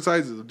bunch of different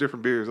sizes of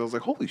different beers. I was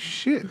like, holy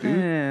shit, dude.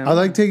 Damn. I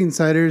like taking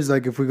ciders,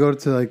 like if we go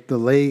to like the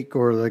lake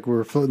or like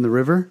we're floating the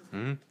river.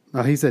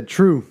 He said,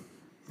 true.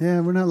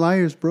 Yeah, we're not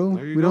liars, bro. Mm-hmm.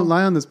 There you We don't go.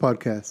 lie on this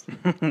podcast.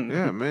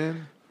 Yeah,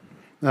 man.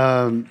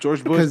 Um,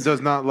 George Bush 'Cause- does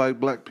not like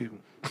black people.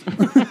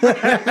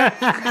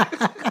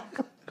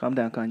 Calm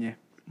down, Kanye.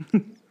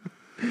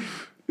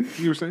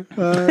 You were saying?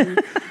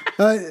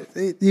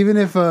 even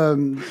if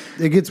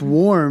it gets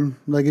warm,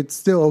 like it's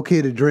still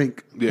okay to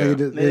drink. Yeah.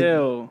 Like,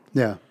 Ew.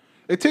 yeah.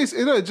 It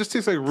just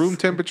tastes like room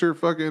temperature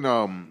fucking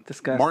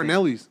Disgusting.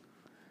 Martinelli's,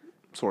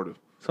 sort of.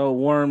 So a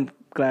warm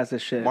glass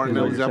of shit.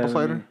 Martinelli's is what apple you're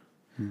telling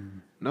cider? me.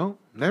 No,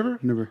 never.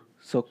 Never.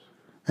 So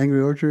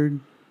Angry Orchard.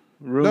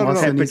 room No, no,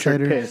 no. temperature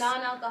Cider. piss.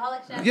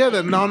 Non-alcoholic champagne. Yeah,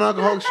 the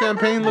non-alcoholic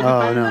champagne looking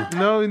Oh, thing. no.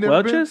 No, you never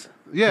Welch's?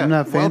 been? Yeah, I'm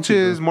not fancy,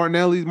 Welch's, bro.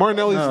 Martinelli's.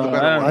 Martinelli's is No, the I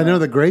better don't one. I know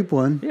the grape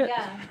one. Yeah.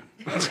 Yeah.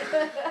 Who's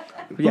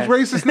Yes.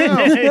 racist now?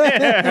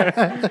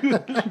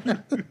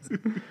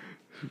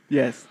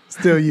 Yes.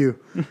 Still you.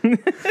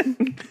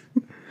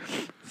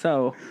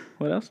 So,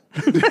 what else?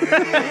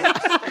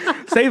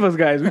 Save us,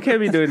 guys. We can't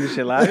be doing this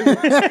shit live.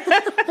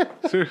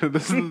 Seriously,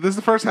 this is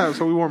the first time,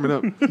 so we warming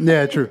up.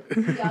 Yeah, true.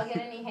 Y'all get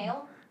any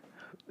hail?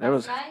 There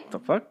was Night? the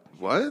fuck.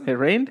 What? It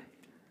rained.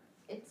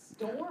 It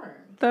stormed.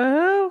 The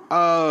hell?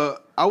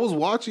 I was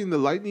watching the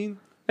lightning,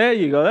 There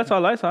you go. That's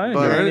all I saw. I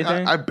didn't but hear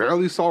anything. I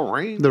barely saw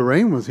rain. The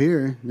rain was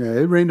here. Yeah,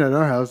 it rained at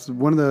our house.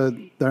 One of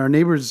our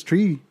neighbor's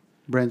tree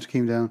branch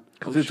came down.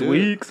 Because it's shit.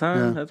 weak, son.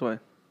 Yeah. That's why.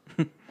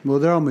 Well,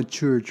 they're all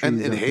mature trees. And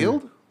out it there.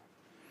 hailed?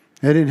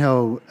 It didn't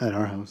hail at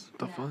our house.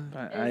 The fuck?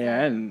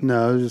 Yeah, and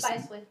No, it was just.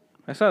 Spicewood.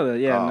 I saw the.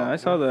 Yeah, no, Oh. I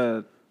saw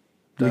the.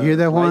 You hear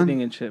that, Juan?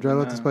 lightning and shit, Drive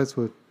but out to no.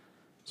 Spicewood.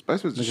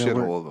 Spice was a Like I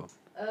shithole, though.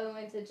 Oh, we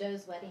went to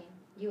Joe's wedding.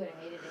 You would have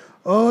hated it.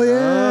 Oh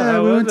yeah,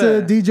 how we was went to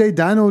that? DJ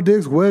Dino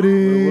Dick's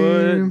wedding.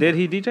 What? Did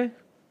he DJ?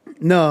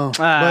 No,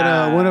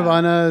 but one of Ah.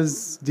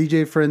 Anna's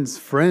DJ friend's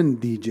friend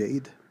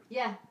DJ'd.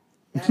 Yeah.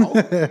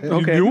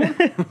 Okay. No,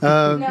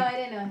 I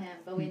didn't know him,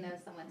 but we know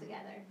someone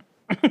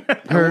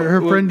together.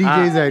 Her friend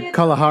DJ's at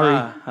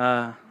Kalahari.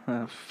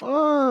 Fuck.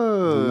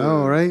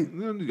 No, right?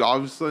 All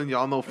of a sudden,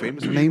 y'all know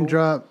famous Name people.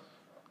 drop.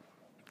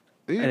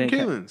 Even And it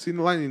Kaylin, seen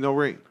the lightning, no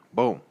rain.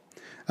 Boom.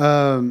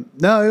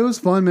 No, it was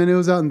fun, man. It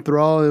was out in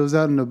Thrall. It was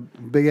out in a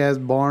big ass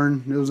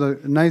barn. It was a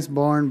nice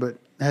barn, but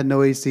had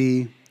no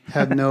AC,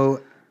 had no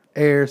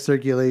air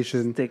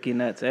circulation. Sticky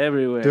nuts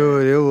everywhere.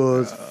 Dude, it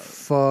was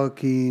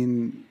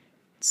fucking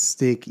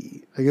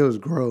sticky. Like it was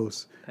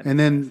gross. And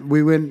then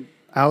we went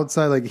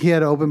outside. Like he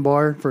had an open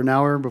bar for an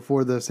hour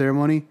before the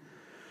ceremony,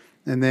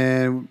 and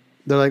then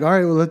they're like, "All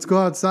right, well, let's go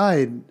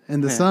outside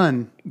in the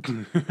sun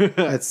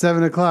at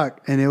 7:00."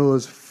 And it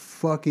was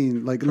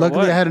fucking like. Luckily,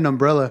 what? I had an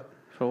umbrella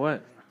For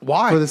what?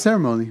 Why? for the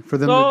ceremony for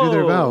them to do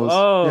their vows.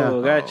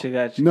 Oh, Yeah.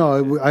 gotcha.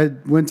 No, I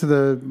went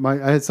to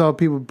I saw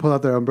people pull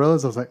out their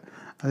umbrellas. I was like,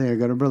 I think I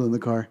got an umbrella in the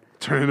car.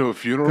 Turn into a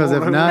funeral? Because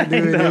if or not,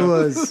 whatever?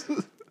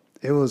 dude,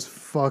 it was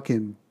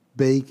fucking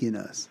baking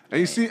us. And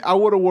you see, I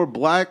would have wore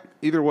black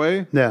either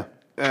way. Yeah,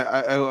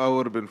 I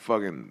would have been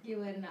fucking. You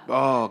would not. be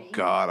Oh happy.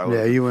 God! I yeah,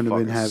 would've you been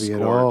wouldn't have been fucking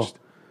happy at all.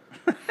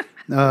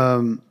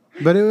 scorched.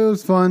 But it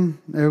was fun.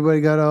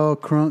 Everybody got all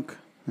crunk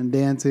and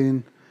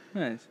dancing.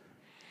 Nice.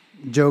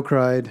 Joe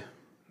cried.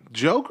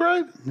 Joe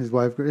cried. His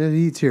wife,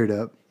 he teared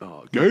up.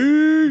 Oh,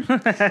 gay.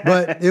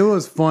 But it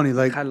was funny.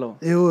 Like Hello.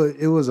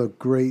 it was a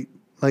great.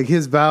 Like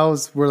his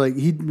vows were like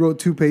he wrote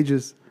 2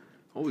 pages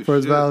Holy for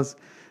his shit. vows.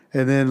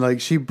 And then like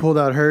she pulled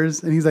out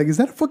hers and he's like, "Is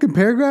that a fucking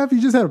paragraph? You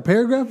just had a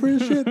paragraph for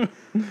this shit?"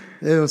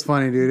 It was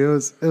funny, dude. It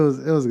was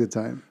a good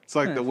time. It's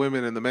like the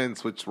women and the men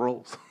switched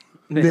roles.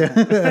 Yeah.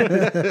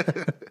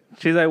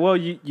 She's like, well,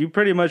 you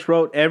pretty much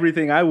wrote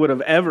everything I would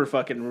have ever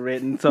fucking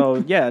written.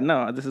 So yeah,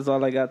 no, this is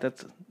all I got.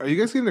 That's Are you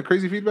guys getting the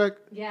crazy feedback?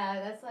 Yeah,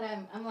 that's what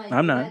I'm like.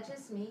 I'm is not. that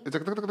just me? It's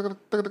like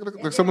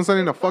Is it someone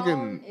sending your a fucking.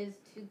 phone is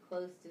too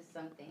close to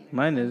something. or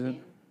Mine something?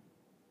 isn't.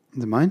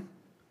 Is it mine?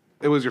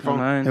 It was your phone.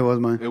 mine. It was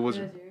mine. It was.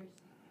 It was yours.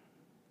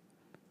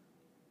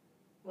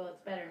 Well, it's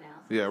better now.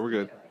 Yeah, we're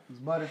good. It's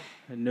butter.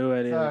 I knew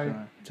it. Sorry.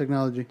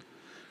 Technology.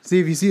 See,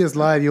 if you see us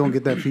live, you won't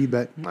get that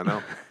feedback. I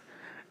know.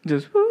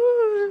 Just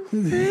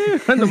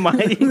on the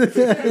mic.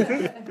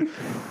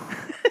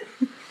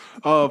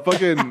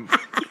 Fucking.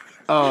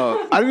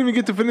 I didn't even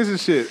get to finish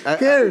this shit. Who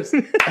cares?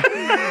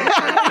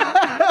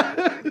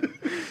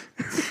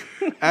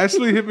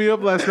 Ashley hit me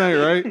up last night,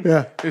 right?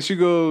 Yeah. And she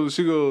goes,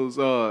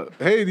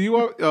 hey,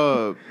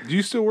 do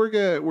you still work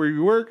at where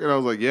you work? And I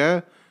was like,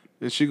 yeah.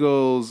 And she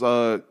goes,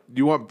 do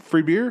you want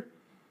free beer?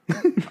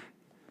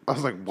 I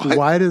was like, what?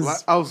 Why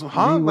does I was,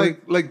 huh? you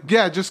work- Like,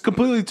 yeah, just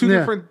completely two Yeah.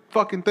 different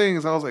fucking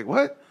things. I was like,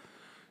 what?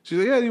 She's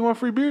like, yeah, do you want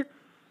free beer?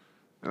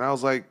 And I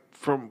was like,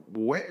 from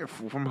where?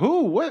 From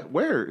who? What?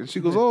 Where? And she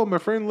goes, oh, my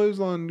friend lives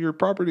on your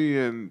property,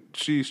 and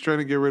she's trying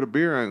to get rid of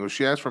beer. And I go,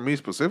 she asked for me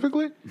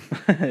specifically,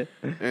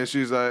 and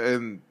she's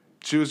and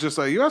she was just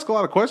like, you ask a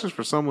lot of questions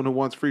for someone who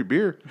wants free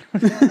beer.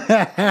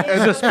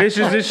 It's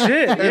suspicious as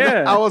shit. And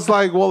Yeah. I was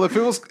like, well, if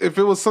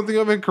it was something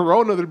other than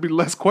Corona, there'd be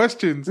less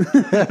questions.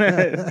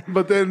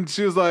 But then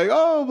she was like,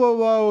 oh, blah,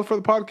 blah, for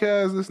the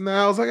podcast, this and that.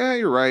 I was like,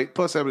 you're right.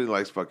 Plus, everybody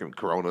likes fucking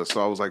Corona.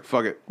 So I was like,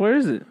 fuck it. Where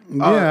is it?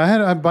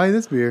 Yeah, I buy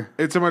this beer.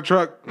 It's in my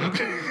truck.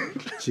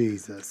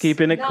 Jesus.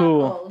 Keeping it Not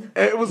cool. cold.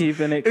 It was,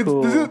 Keeping it it's-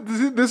 cool.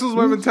 This was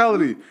my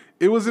mentality.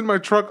 It was in my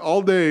truck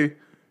all day.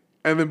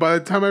 And then by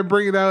the time I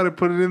bring it out and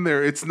put it in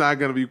there, it's not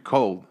going to be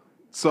cold.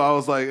 So I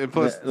was like, and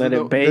plus, Let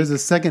it bake. There's a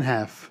second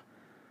half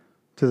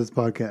to this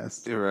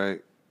podcast. You're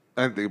right.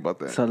 I didn't think about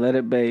that. So let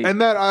it bake. And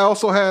that I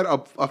also had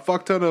a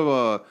fuck ton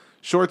of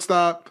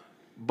shortstop,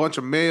 bunch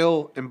of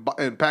mail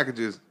and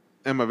packages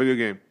in my video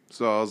game.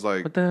 So I was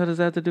like, What the hell does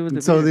that have to do with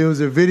the So beer? there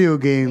was a video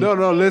game. no,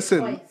 listen.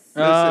 Twice.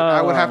 Listen,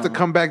 I would have to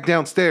come back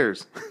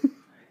downstairs.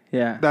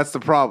 Yeah. That's the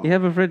problem. You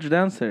have a fridge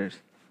downstairs.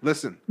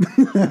 Listen,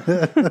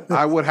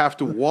 I would have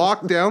to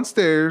walk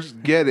downstairs,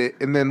 get it,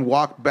 and then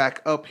walk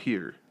back up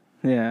here.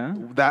 Yeah.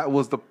 That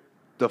was the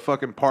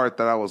fucking part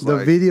that I was The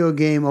like, video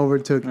game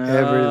overtook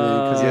everything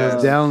because he yes.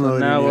 was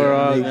downloading So now we're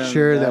all it. Make gonna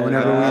sure that die.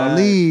 whenever we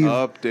leave,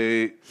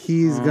 update.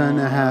 he's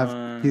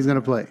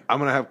gonna play. I'm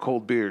gonna have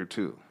cold beer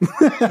too.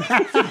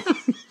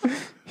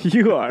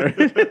 You are.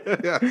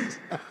 Yeah.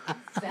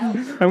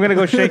 I'm going to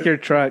go shake your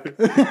truck.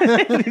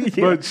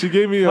 But she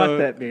gave me Fuck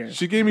that beer.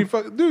 She gave me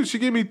She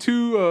gave me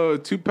two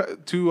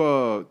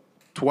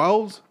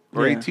 12s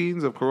or Yeah.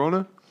 18s of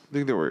Corona. I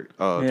think they were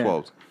Yeah.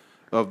 12s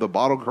of the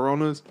bottled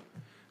Coronas.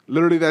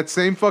 Literally that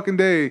same fucking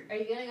day. Are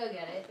you gonna go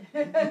get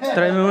it?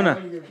 Tráeme una.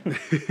 Put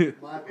it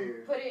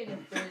in the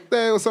fridge.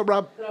 Hey, what's up,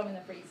 Rob? Throw them in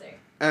the freezer.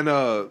 And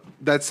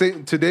that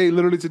same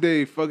literally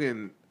today,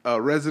 fucking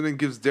resident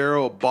gives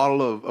Daryl a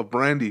bottle of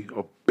brandy,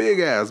 a big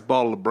ass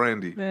bottle of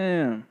brandy.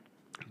 Damn.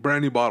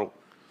 Brandy bottle.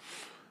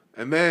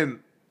 And then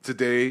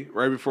today,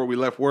 right before we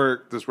left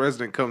work, this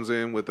resident comes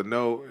in with a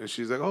note and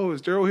she's like, oh,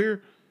 is Daryl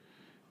here?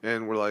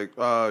 And we're like,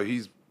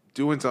 he's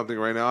doing something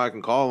right now. I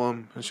can call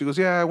him. And she goes,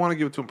 yeah, I want to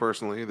give it to him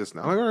personally. This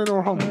now. I'm like, all right,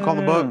 no problem. Call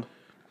him up.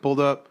 Pulled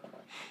up.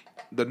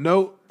 The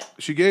note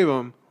she gave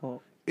him,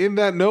 in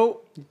that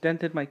note You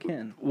dented my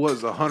can.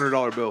 was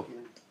 $100 bill.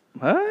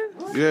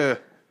 What? Yeah.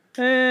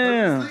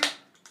 Damn.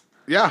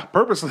 Yeah,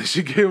 purposely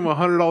she gave him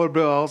 $100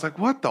 bill. I was like,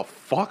 what the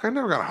fuck? I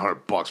never got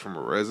 $100 from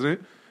a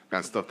resident.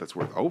 Got stuff that's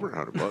worth over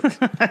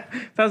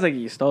 $100. Sounds like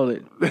you stole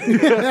it.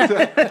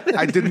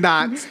 I did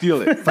not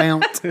steal it.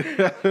 Fount.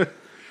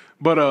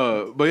 But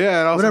yeah,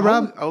 and I was, What up, like,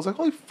 Rob? I was like,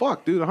 holy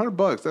fuck, dude,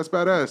 $100. That's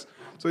badass.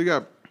 So you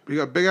got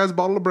a big ass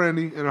bottle of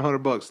brandy and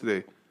 $100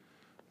 today.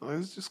 Like,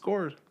 it's just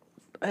scored.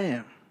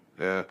 Damn.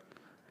 Yeah.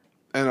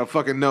 And a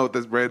fucking note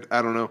that's read,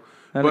 I don't know.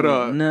 I But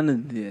don't know none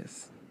of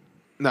this.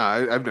 nah,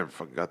 I've never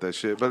fucking got that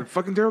shit. But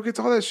fucking Daryl gets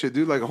all that shit,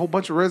 dude. Like a whole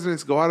bunch of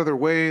residents go out of their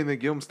way and they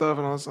give him stuff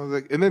and all this stuff.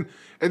 Like, and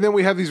then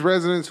we have these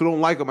residents who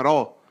don't like him at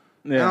all.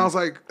 And Yeah. I was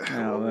like,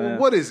 man.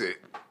 what is it?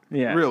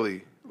 Yeah.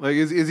 Really? Like,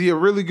 is he a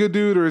really good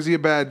dude or is he a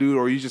bad dude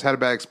or you just had a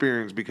bad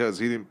experience because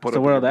he didn't put It's the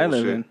up world with I your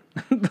live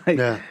bullshit? in. Like,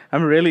 Yeah.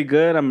 I'm really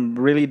good. I'm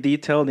really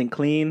detailed and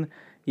clean.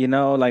 You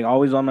know, like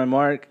always on my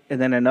mark. And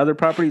then in other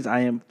properties, I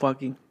am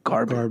fucking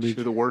garbage.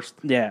 You're the worst.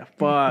 Yeah.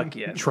 Fuck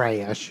yeah.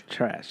 Trash.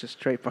 Trash. Just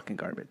straight fucking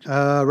garbage.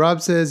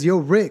 Rob says, yo,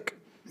 Rick,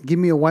 give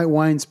me a white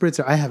wine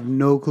spritzer. I have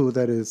no clue what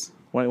that is.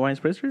 White wine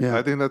spritzer? Yeah.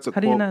 I think that's a How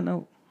quote. do you not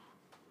know?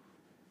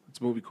 It's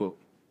a movie quote.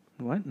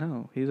 What?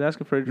 No. He was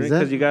asking for a drink that-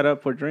 because you got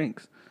up for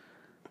drinks.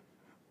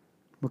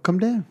 Well, come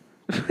down.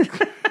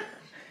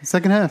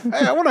 Second half.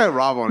 Hey, I want to have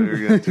Rob on here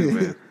again too,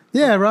 man.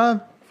 Yeah,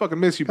 Rob, Fucking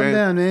miss you, come man.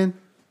 down, man.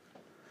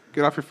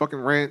 Get off your fucking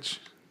ranch.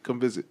 Come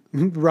visit.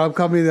 Rob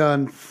called me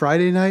on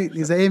Friday night.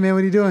 He's like, hey, man,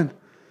 what are you doing?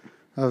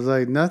 I was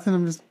like, nothing.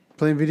 I'm just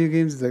playing video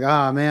games. He's like,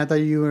 man, I thought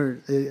you were.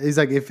 He's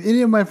like, if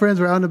any of my friends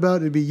were out and about,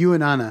 it'd be you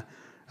and Anna.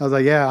 I was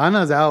like, yeah,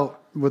 Anna's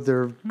out with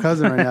her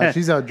cousin right now.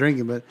 She's out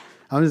drinking, but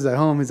I'm just at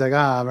home. He's like,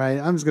 right.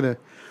 I'm just gonna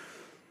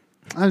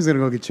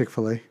go get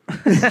Chick-fil-A.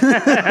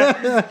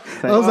 I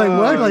was like,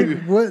 what?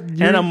 Like, what?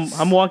 And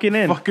I'm walking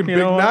in. Fucking you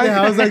big know what? night.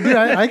 Yeah, I was like, dude,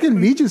 I can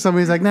meet you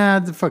somewhere. He's like,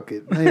 nah, fuck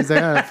it. And he's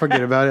like,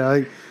 forget about it.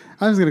 Like,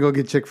 I'm just gonna go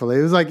get Chick-fil-A.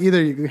 It was like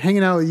either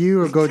hanging out with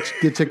you or go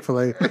get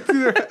Chick-fil-A. Have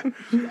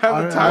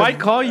the time. Why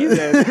call you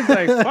then? It's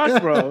like,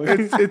 fuck, bro.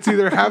 It's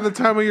either have the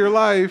time of your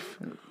life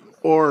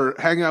or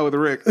hang out with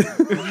Rick.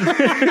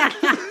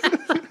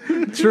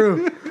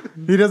 True.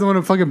 He doesn't want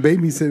to fucking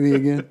babysit me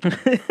again.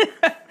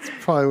 That's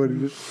probably what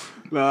it is.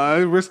 Nah, I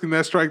ain't risking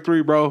that strike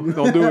 3, bro.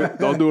 Don't do it.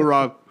 Don't do it,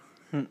 Rob.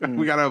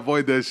 We gotta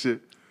avoid that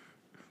shit.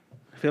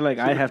 I feel like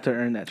I have to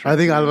earn that. I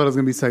think Alvaro's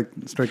gonna be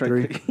strike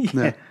three.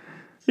 Yeah.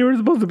 You were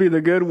supposed to be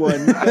the good one.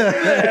 You're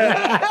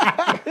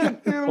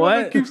the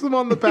one that keeps them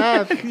on the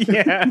path.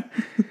 Yeah.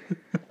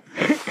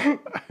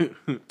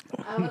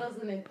 I was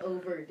gonna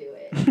overdo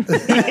it.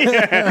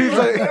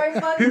 Very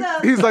fucked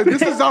up. He's like,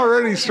 this is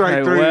already strike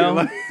Like, three. well,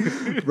 Like,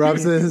 Rob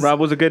says, Rob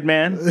was a good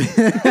man. it's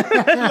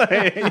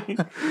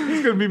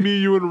gonna be me,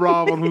 you, and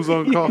Rob on Who's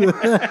on Call.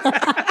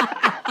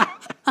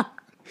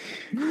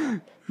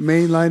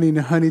 mainlining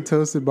honey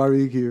toasted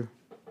barbecue.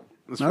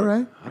 That's All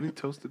right. Honey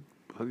toasted.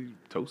 I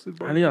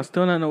know y'all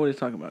still not know what he's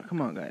talking about.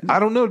 Come on, guys. I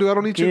don't know, dude. I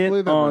don't eat Get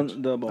Chick-fil-A that on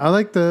much. the ball. I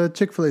like the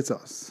Chick-fil-A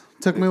sauce.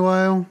 Took me a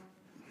while.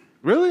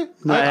 Really?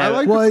 I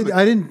like. Well,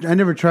 I didn't. I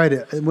never tried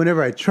it.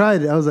 Whenever I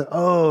tried it, I was like,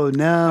 "Oh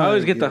no!" I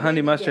always get the I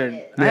honey mustard.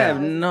 I have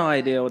no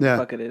idea what Yeah.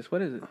 the fuck it is.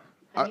 What is it?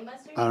 Honey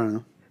mustard? don't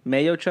know.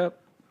 Mayo chup?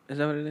 Is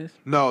that what it is?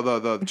 No,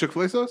 the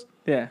Chick-fil-A sauce.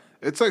 Yeah.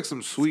 It's like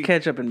some sweet.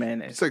 Ketchup and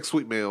mayonnaise. It's like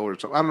sweet mayo or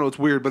something. I don't know. It's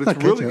weird, but It's it's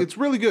not really ketchup. it's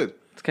really good.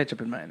 It's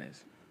ketchup and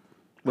mayonnaise.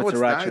 No, With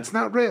it's not. sriracha. It's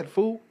not red,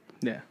 fool.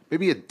 Yeah.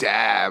 Maybe a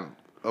dab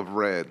of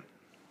red.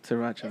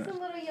 Sriracha. It's a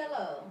little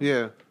yellow.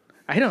 Yeah.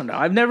 I don't know.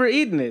 I've never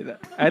eaten it.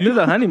 I do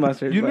the honey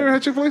mustard. You but- never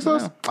had Chick-fil-A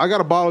sauce? I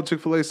got a bottle of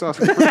Chick-fil-A sauce.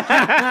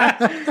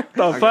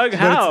 The fuck?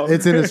 How?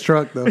 It's in his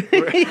truck though.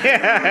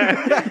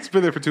 It's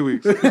been there for 2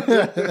 weeks.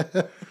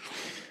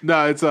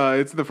 No, it's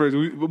the first.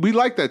 We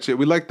like that shit.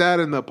 We like that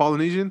and the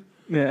Polynesian.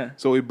 Yeah.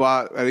 So we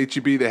bought at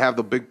HEB. They have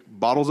the big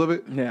bottles of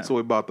it. Yeah. So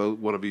we bought the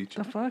one of each.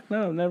 The fuck?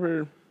 No, never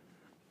had.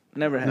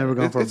 Never it.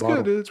 gone for a It's bottle.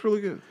 good. Dude. It's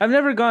really good. I've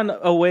never gone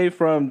away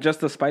from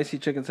just a spicy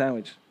chicken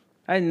sandwich.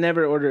 I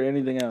never order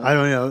anything else. I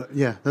don't know.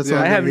 Yeah, that's Yeah,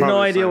 all I have Probably no the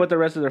idea same. what the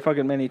rest of their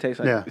fucking menu tastes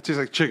like. Yeah. It tastes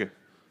like chicken.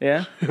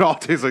 Yeah? It all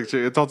tastes like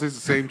chicken. It all tastes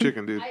the same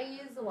chicken, dude. I use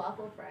the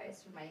waffle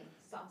fries for my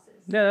sauces.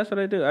 Yeah, that's what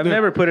I do. I've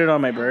never put it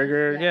on my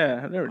burger. Yeah,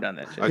 I've never done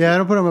that shit. Yeah, I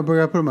don't put it on my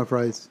burger. I put it on my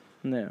fries.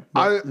 No.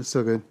 It's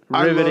so good.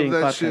 I love Riveting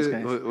that podcast, shit.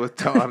 guys.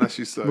 With Anna,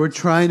 she sucks. We're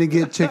trying to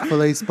get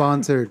Chick-fil-A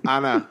sponsored.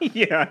 Anna,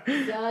 Yeah.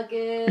 Suck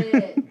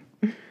it.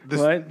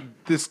 What?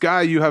 this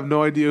guy, you have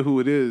no idea who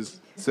it is,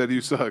 said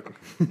you suck.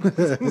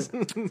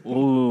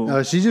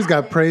 Ooh. She just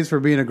got praised for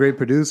being a great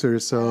producer.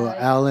 So,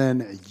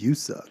 Alan, you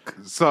suck.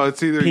 So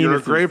it's either you're a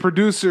Penises. great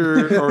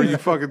producer or you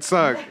fucking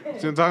suck. See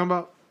what I'm talking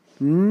about?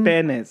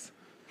 Penis.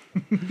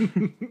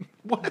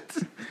 What?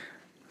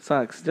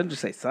 Sucks. Don't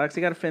just say sucks.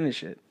 You gotta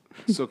finish it.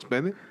 Sucks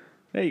Bennett?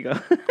 There you go.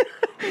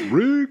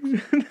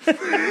 Riggs?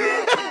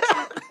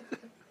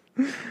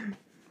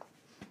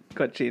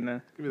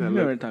 Cochina. Give me that You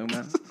know what look. I'm talking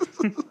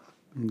about.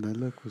 That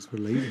look was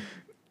related.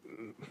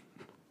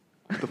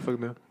 What the fuck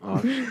now?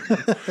 Oh,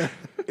 shit.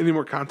 Any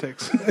more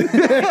context?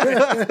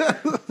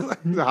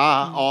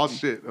 Oh,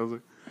 shit. I was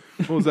like,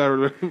 what was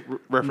that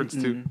reference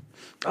to?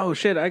 Oh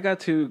shit! I got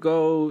to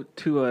go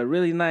to a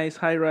really nice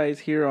high rise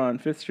here on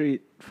 5th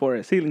Street for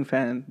a ceiling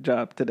fan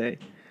job today.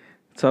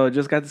 So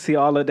just got to see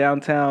all of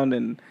downtown,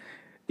 and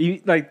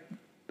you like.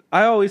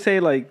 I always say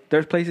like,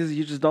 there's places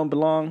you just don't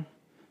belong.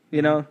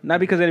 You know, not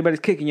because anybody's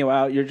kicking you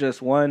out. You're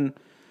just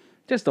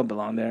just don't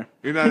belong there.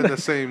 You're not in the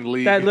same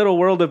league. That little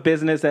world of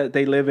business that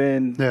they live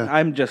in. Yeah.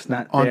 I'm just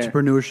not there.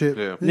 Entrepreneurship.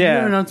 Yeah. Yeah.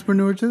 You're an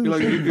entrepreneur too. You're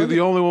like, you're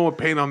the only one with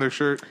paint on their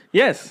shirt.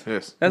 Yes.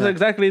 Yes. That's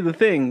exactly the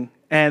thing.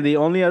 And the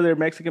only other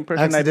Mexican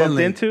person I bumped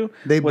Accidentally, into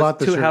they was bought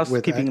the two shirt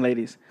housekeeping with-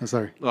 ladies. I'm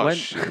sorry. Oh, What?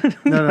 shit.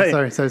 No, Wait.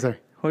 sorry.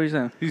 What are you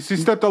saying? You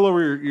stepped all over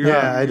your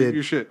Yeah, I did.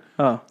 Your shit.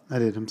 Oh, I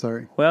did. I'm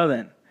sorry. well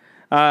then.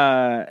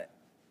 Yeah,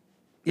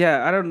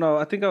 I don't know.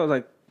 I think I don't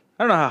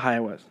know how high I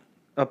was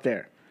up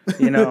there.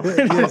 You know,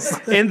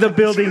 in the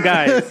building,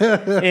 guys.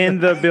 In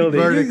the building.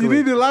 You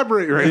need to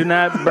elaborate, Do right?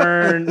 not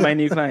burn my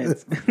new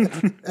clients.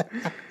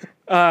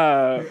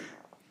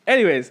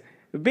 Anyways,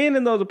 being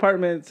in those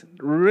apartments,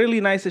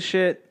 really nice as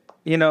shit.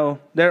 You know,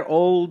 they're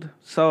old,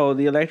 so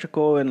the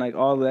electrical and like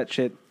all of that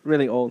shit,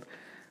 really old.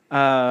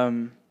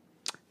 Not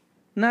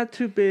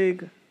too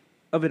big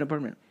of an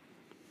apartment.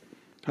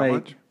 How Like,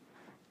 much?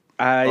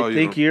 I Oh, you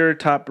think don't- your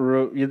top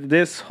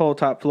this whole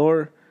top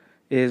floor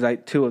is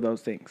like two of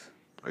those things.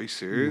 Are you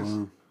serious?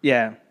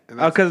 Yeah, And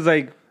that's- because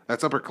like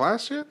That's upper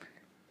class shit?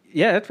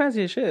 yeah, it's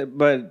fancy as shit.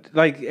 But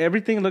like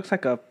everything looks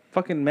like a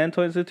fucking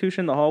mental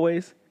institution. The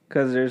hallways,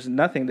 because there's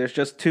nothing. There's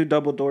just two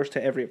double doors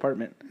to every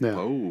apartment. Yeah.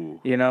 Oh.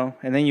 You know,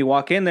 and then you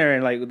walk in there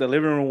and like the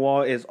living room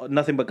wall is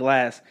nothing but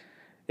glass.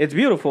 It's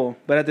beautiful,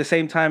 but at the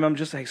same time, I'm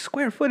just like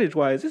square footage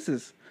wise, this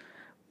is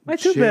my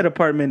two bed Shit.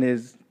 apartment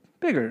is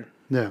bigger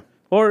Yeah.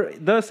 or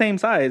the same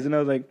size, and I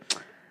was like,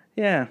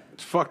 yeah.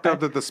 It's fucked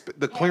up that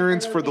the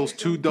clearance for those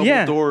two double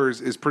Yeah.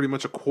 doors is pretty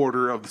much a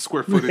quarter of the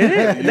square footage.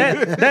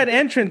 that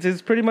entrance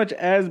is pretty much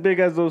as big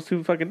as those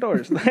two fucking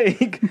doors.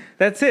 Like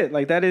that's it.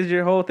 Like that is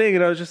your whole thing.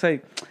 And I was just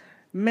like,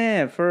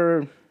 man,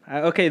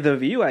 okay, the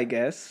view, I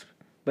guess,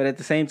 but at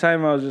the same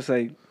time, I was just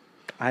like,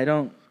 I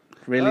don't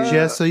really.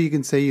 Just so you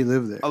can say you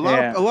live there. A lot,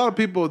 Yeah. a lot of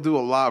people do a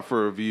lot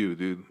for a view,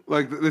 dude.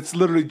 Like it's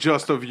literally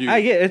just a view.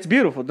 I get it's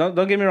beautiful. Don't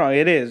get me wrong,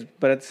 it is.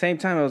 But at the same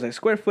time, I was like,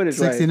 square footage,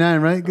 right?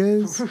 69, right,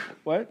 guys?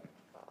 What?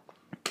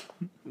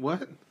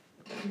 What?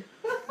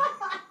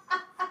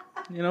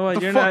 You know what?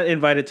 The You're fuck? not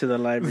invited to the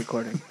live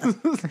recording.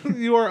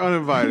 You are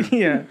uninvited.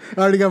 Yeah,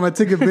 I already got my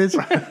ticket, bitch.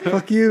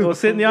 Fuck you. we'll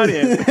sit in the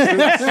audience.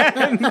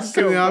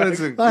 Sit in the audience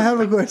and I have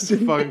a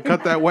question. fucking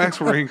cut that wax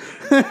ring.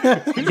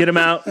 Get him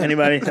out.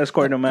 Anybody?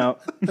 Escort him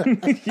out.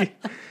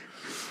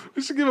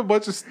 We should give a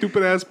bunch of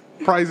stupid ass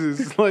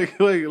prizes, like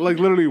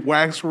literally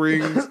wax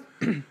rings,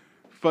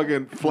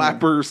 fucking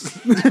flappers.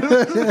 Just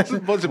a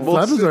bunch of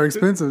Flappers bullshit. are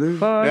expensive,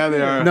 dude. Yeah,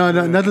 they are. No,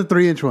 not the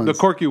 3-inch ones. The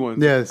corky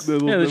ones. Yes. Yeah,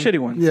 the shitty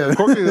ones. Yeah.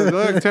 Corky, they're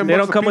like 10 They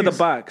bucks don't come with a piece.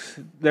 box.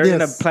 They're in a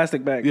Yes.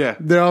 plastic bag. Yeah.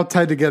 They're all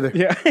tied together.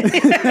 Yeah.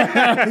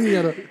 You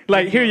gotta-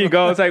 Like, here you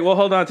go. It's like, well,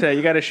 hold on to that.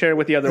 You got to share it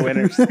with the other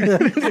winners.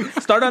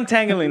 Start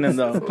untangling them,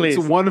 though, please.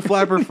 It's one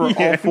flapper for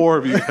all four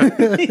of you.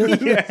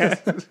 Yeah.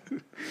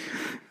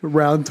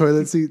 round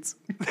toilet seats.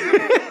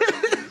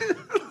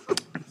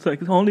 It's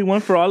like, only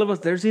one for all of us.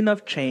 There's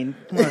enough chain.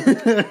 Come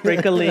on.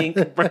 Break a link.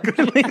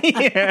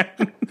 Yeah.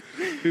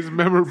 His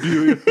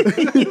memorabilia.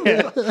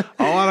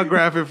 I'll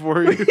autograph it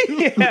for you.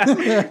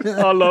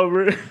 Yeah. All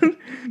over.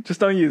 Just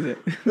don't use it.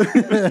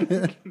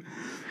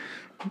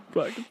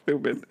 Fucking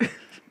stupid.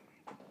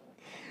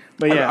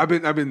 But yeah. I've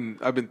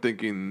been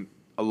thinking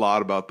a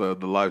lot about the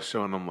live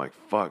show, and I'm like,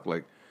 fuck,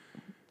 like,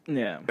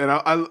 Yeah. and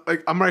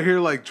I'm right here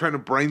like trying to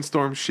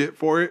brainstorm shit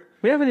for it.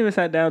 We haven't even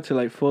sat down to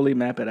like fully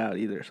map it out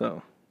either.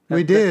 So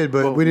We did,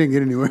 but we didn't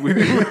get anywhere.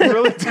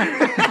 Really? Because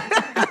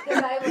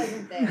I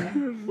wasn't there.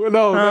 Well,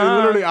 no,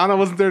 literally, Anna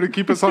wasn't there to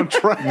keep us on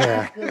track.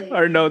 Yeah. Exactly.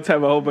 our notes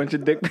have a whole bunch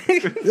of dick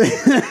pics.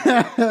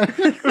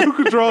 Who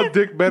could draw a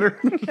dick better?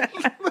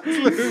 Let's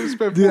literally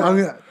spend Dude, 4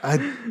 hours.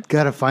 I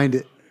gotta find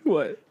it.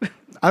 What?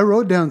 I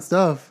wrote down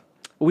stuff.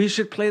 We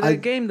should play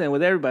that game then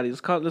with everybody.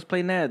 Let's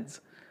play Neds.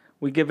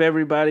 We give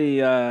everybody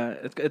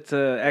it's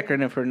a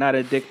acronym for not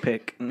a dick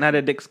pic, not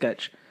a dick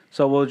sketch.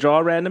 So we'll draw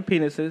random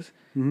penises,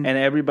 and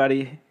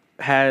everybody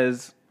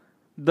has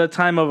the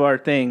time of our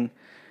thing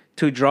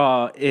to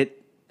draw it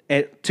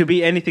to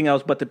be anything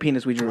else but the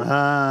penis we drew.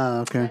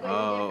 Ah, okay.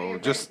 Oh,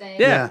 just Yeah.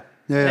 Yeah.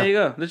 There you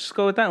go. Let's just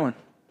go with that one.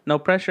 No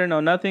pressure, no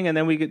nothing, and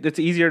then it's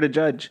easier to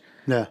judge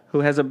Yeah. who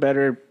has a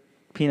better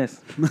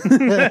penis.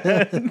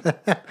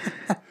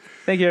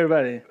 Thank you,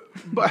 everybody.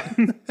 but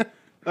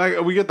like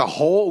we get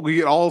all.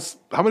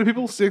 How many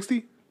people?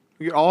 60.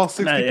 We get all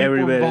 60 Not people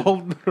everybody.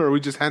 involved, or we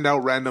just hand out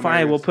random. Fine,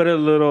 areas? we'll put a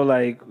little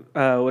like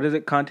what is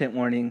it? Content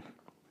warning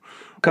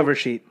cover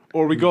sheet.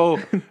 Or we go,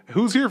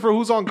 who's here for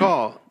who's on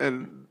call?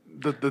 And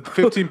the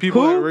 15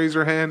 people Who? that raise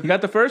their hand. You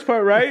got the first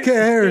part right. Who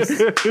cares?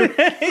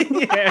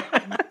 Yeah.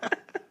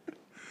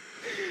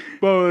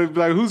 Well,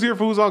 like, who's here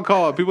for who's on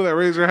call? People that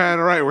raise their hand.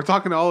 All right, we're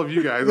talking to all of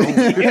you guys.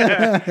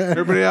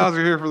 Everybody else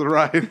are here for the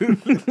ride.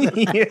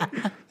 Yeah.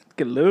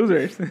 Good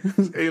losers.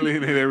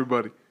 Alienate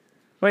everybody.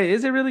 Wait,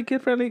 is it really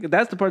kid friendly?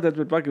 That's the part that's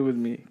been fucking with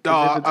me. 'Cause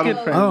No, if it's I kid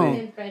don't- friendly.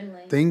 Kid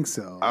friendly. Think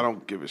so. I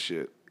don't give a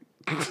shit.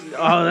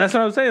 Oh, that's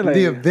what I'm saying. Like,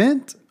 The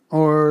event,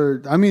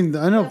 or I mean,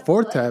 I know That's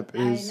Fourth what- Tap I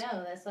is.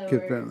 know. That's why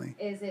kid we're. friendly.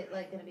 Is it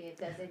like going to be a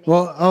designated?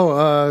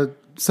 Well,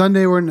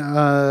 Sunday they're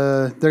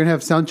gonna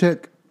have sound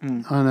check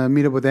on a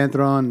meetup with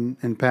Anthron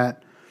and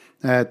Pat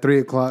at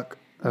 3:00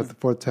 at the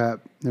Fourth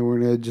Tap, and we're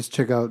gonna just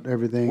check out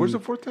everything. Where's the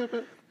 4th tap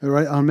at?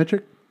 right on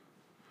Metric?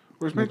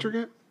 Where's Metric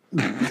at?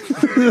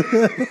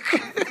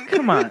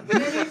 come on.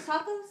 Junior's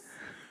Tacos?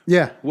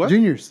 Yeah, What?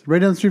 Juniors, right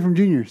down the street from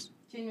Juniors,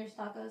 Junior's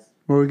Tacos?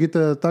 where we get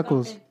the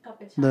tacos,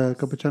 the Capuchinos.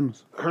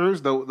 capuchinos.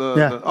 Hers?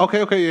 Yeah. Okay,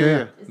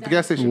 yeah. Is The that-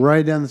 gas station.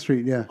 Right down the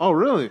street, yeah. Oh,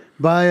 really?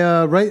 By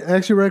right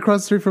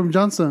across the street from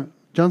Johnstone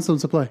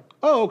Supply.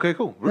 Oh, okay,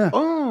 cool. Yeah.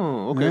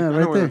 Oh, okay. Yeah, I know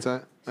right where there. that's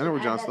at. I know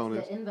where Johnstone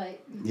is. The invite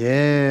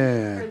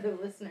Yeah. for the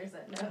listeners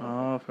that know.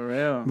 Oh, for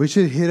real. We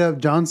should hit up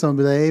Johnstone and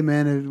be like, hey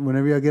man,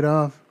 whenever y'all get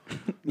off,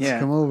 Yeah.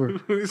 come over.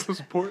 We need some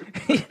support.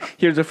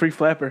 Here's a free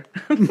flapper.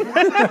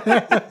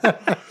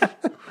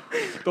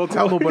 Don't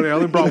tell nobody. I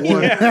only brought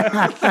one.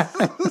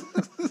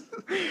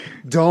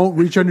 Don't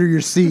reach under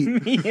your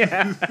seat.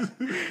 Yeah.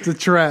 It's a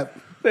trap.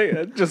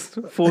 They just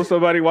fool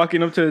somebody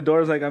walking up to the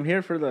door. Is like, I'm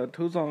here for the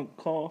who's on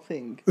call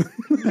thing.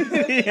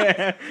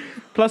 Yeah.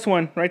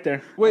 +1 right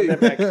there. Wait, On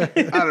that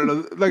back. I don't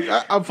know. Like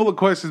I'm full of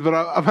questions, but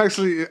I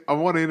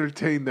want to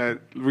entertain that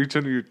reach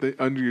under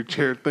your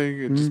chair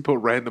thing and just put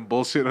random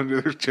bullshit under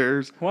their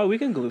chairs. Well, we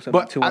can glue something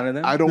But to one of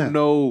them. I don't Yeah.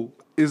 know.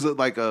 Is it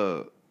like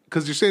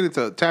because you're saying it's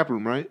a tap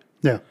room, right?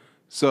 Yeah.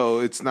 So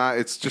it's not.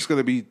 It's just going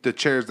to be the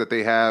chairs that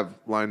they have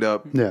lined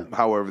up. Yeah.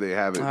 However they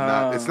have it.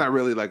 It's not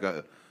really like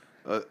a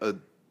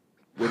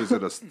what is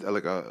it?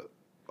 Like a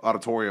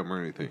auditorium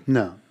or anything.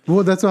 No.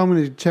 Well, that's what I'm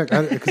going to check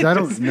because I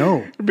don't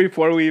know.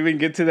 Before we even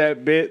get to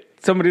that bit,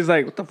 somebody's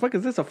like, "What the fuck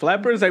is this? A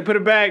flapper?" It's like, put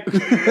it back.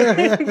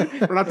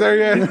 We're not there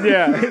yet.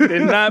 Yeah, it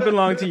did not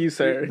belong to you,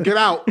 sir. Get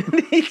out.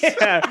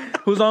 Yeah,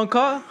 who's on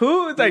call?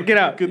 Who? It's like, get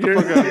out. Get the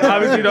You're- fuck out. You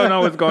obviously don't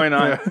know what's going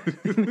on.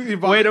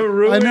 Way to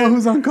ruin I know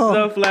who's on call.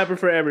 the flapper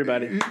for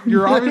everybody.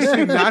 You're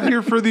obviously not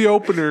here for the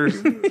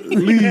openers.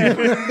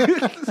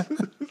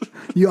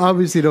 You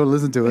obviously don't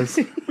listen to us.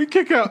 We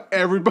kick out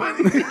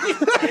everybody.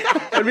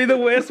 That'd be the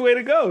best way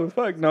to go.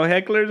 Fuck, no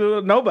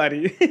hecklers,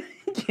 nobody.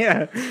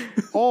 Yeah,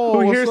 Oh,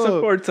 who what's here up?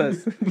 supports us?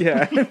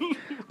 Yeah,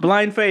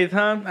 blind faith,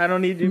 huh? I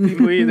don't need you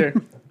people either.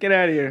 Get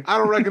out of here. I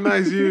don't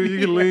recognize you. You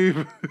can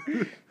leave.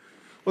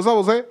 What's up,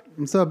 Jose?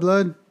 What's up,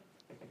 blood?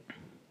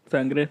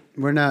 Sangre.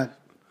 We're not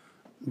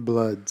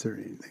bloods or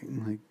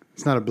anything. Like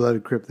it's not a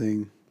blood crip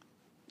thing.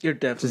 You're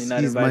definitely Just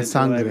not use my invited to the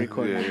live sangre.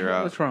 recording. Yeah, you're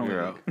out. What's wrong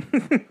You're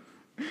with out.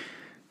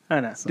 I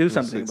know. Do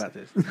something about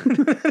this.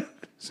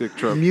 Sick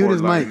truck. Mute Ford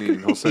his mic. Lightning.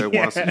 Jose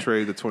wants to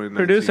trade the 2019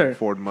 Producer.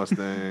 Ford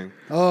Mustang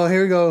Oh,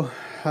 here we go.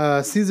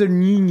 Cesar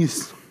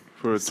Nunez.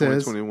 for a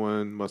Says-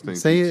 2021 Mustang.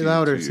 Say GT it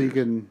louder 2 so you years.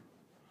 can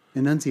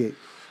enunciate.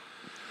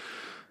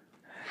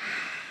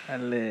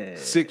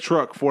 Sick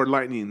truck. Ford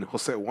Lightning.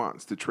 Jose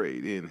wants to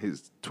trade in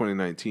his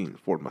 2019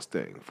 Ford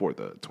Mustang for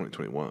the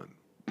 2021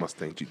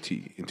 Mustang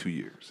GT in 2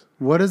 years.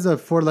 What does the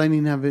Ford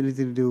Lightning have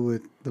anything to do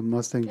with the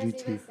Mustang Because he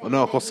GT? was Oh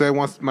no, saying Jose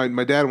wants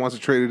my dad wants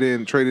to trade it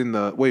in. Trade in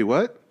the wait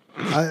what?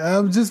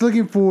 I'm just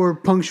looking for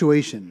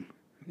punctuation.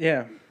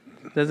 Yeah.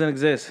 Doesn't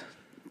exist.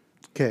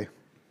 Okay.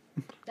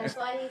 That's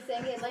why he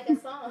sang it like a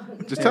song.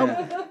 Just tell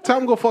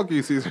him go fuck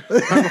you, Caesar. Tell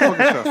him go fuck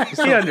himself. Just He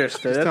tell him.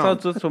 understood. That's tell all him.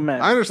 that's what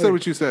matters. I understood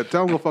what you said.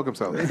 Tell him go fuck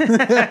himself.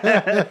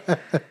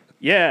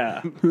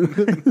 Yeah.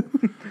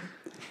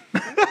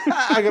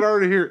 I can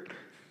already hear it.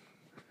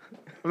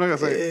 I'm not gonna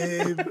say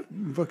it.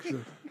 Fuck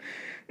you.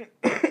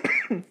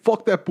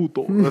 Fuck that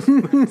puto. That's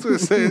what it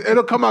says.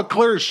 It'll come out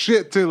clear as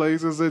shit too. Like,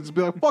 just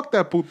be like, fuck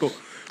that puto.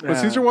 When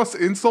Yeah. Caesar wants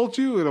to insult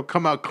you, it'll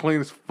come out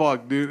clean as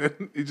fuck, dude.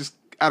 And it just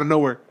out of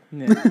nowhere.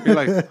 Yeah. You're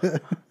like,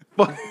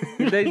 fuck.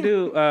 They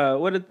do.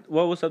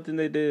 What was something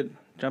they did?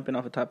 Jumping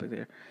off a topic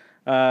there.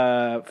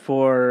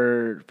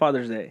 For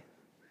Father's Day,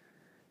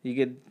 you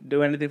could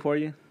do anything for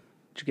you?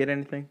 Did you get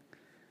anything?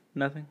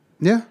 Nothing.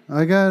 Yeah,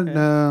 I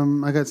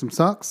got some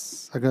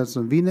socks. I got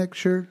some V-neck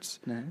shirts.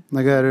 No.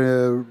 I got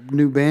a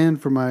new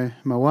band for my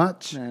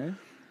watch. No.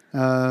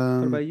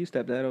 What about Um, you,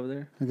 stepdad, over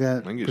there? I got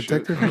I can get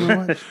protector shit. for my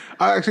watch.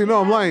 I actually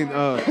no, I'm lying.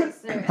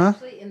 They're Huh?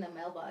 actually in the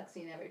mailbox.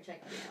 You never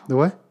check the mail. The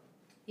what?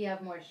 You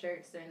have more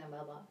shirts. They're in the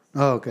mailbox.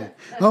 Oh, okay.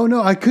 Oh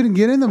no, I couldn't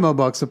get in the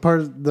mailbox. The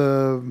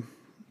Parcel.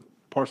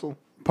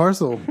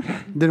 parcel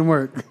didn't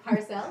work.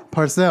 Parcel?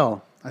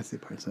 Parcel. I say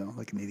parcel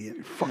like an idiot.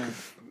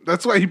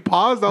 That's why he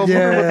paused. I was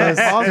wondering what Yes,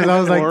 that pausing because I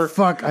was for. like,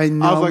 "Fuck! I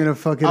know I I'm was like, gonna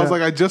fuck it I up." was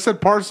like, I just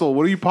said parcel.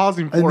 What are you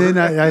pausing for? and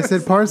then I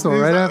said parcel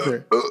right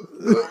after.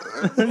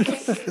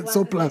 It's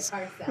so plus.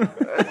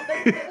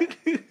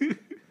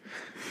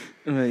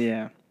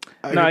 Yeah.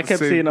 I No, got I the kept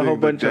same seeing a whole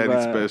thing, but bunch of,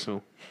 Daddy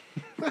special.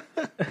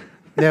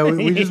 Yeah,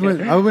 we just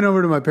went. I went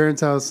over to my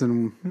parents' house,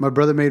 and my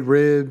brother made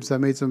ribs. I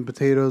made some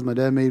potatoes. My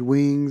dad made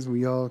wings.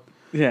 We all,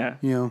 Yeah.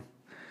 you know,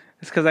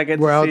 It's because I get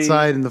we're to see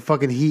outside in the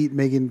fucking heat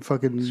making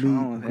fucking what's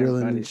wrong meat, with grilling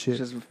everybody. and shit.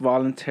 Just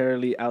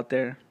voluntarily out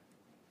there.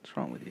 What's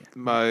wrong with you?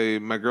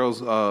 My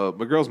girl's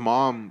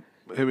mom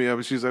hit me up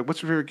and she's like,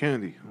 "What's your favorite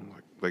candy?" I'm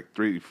like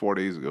 3-4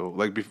 days ago,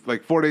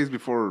 like 4 days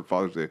before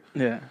Father's Day,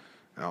 Yeah.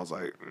 and I was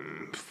like,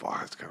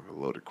 "Fuck, it's kind of a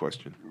loaded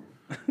question."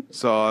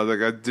 So like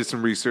I did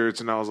some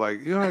research and I was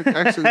like, "You know, I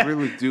actually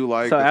really do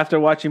like." So after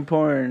watching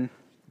porn,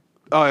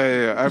 oh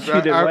yeah.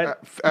 You did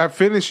what? At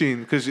finishing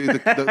because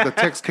the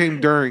text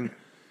came during,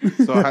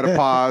 so I had to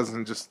pause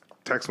and just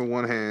text with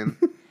one hand.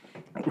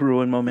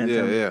 ruin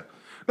momentum. Yeah.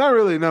 Not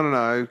really. No.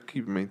 I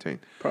keep it maintained.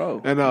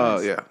 Bro, And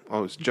nice. yeah,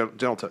 always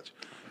gentle touch.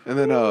 And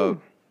then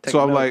Take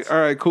so I'm notes. like, all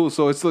right, cool.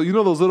 So it's you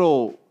know those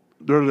little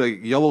they're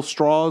like yellow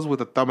straws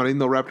with a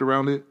tamarindo wrapped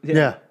around it.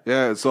 Yeah.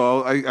 Yeah.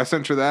 So I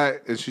sent her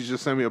that, and she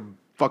just sent me a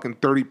fucking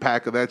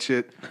 30-pack of that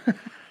shit.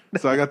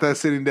 So I got that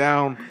sitting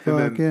down. And Fuck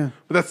then, yeah.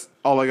 But that's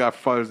all I got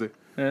for Father's Day.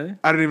 Really?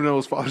 I didn't even know it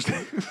was Father's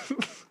Day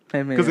I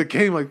mean, because it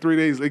came like 3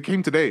 days. It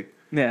came today.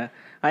 yeah.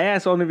 I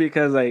asked only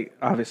because, like,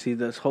 obviously,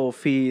 this whole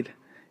feed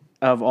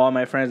of all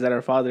my friends that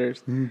are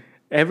fathers,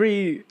 I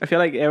feel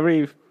like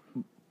every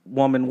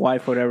woman,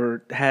 wife,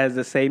 whatever, has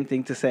the same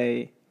thing to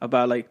say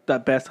about, like, the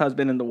best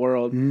husband in the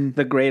world,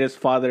 the greatest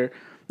father.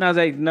 And I was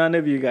like, none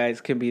of you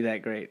guys can be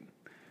that great.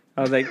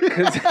 I was like,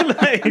 'cause,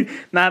 like,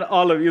 not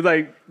all of you.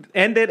 Like,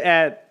 ended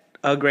at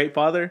a great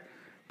father,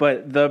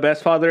 but the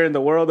best father in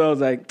the world, I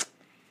was like,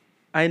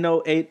 I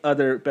know 8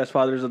 other best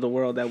fathers of the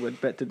world that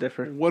would bet to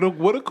differ. What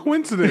a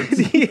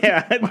coincidence.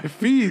 Yeah. My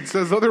feed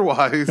says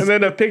otherwise. And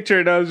then a picture,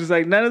 and I was just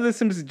like, none of this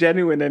seems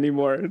genuine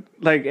anymore.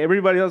 Like,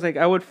 everybody else, like,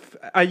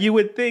 you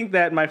would think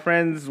that my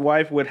friend's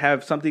wife would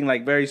have something,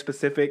 like, very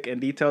specific and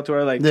detailed to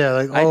her. Like, Yeah,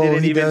 like, I oh,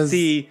 didn't he even does-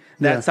 see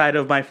that yeah. side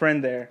of my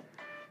friend there.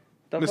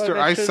 The Mr. fuck,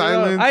 Ice shit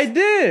Silence? I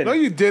did. No,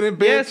 you didn't,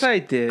 bitch. Yes, I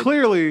did.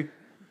 Clearly,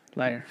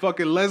 Liar.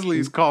 fucking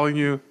Leslie's calling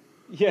you.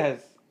 Yes.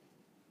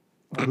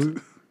 I don't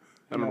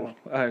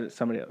know.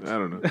 Somebody else. I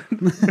don't know.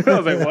 I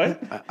was like,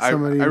 what? I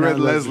Somebody read not Leslie,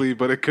 Leslie.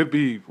 but it could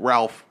be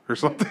Ralph or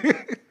something.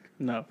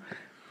 No.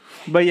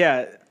 But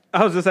yeah,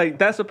 I was just like,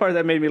 that's the part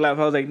that made me laugh.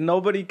 I was like,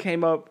 nobody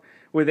came up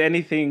with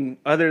anything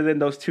other than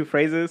those 2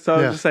 phrases. So I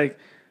was Yeah. just like,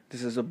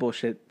 this is a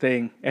bullshit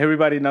thing.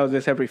 Everybody knows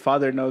this. Every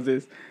father knows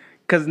this.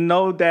 Because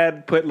no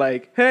dad put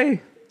like,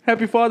 hey,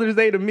 happy Father's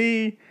Day to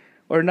me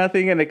or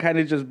nothing. And it kind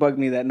of just bugged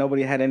me that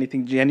nobody had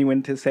anything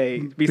genuine to say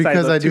besides Because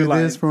those I 2 do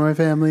lines. this for my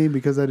family.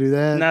 Because I do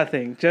that.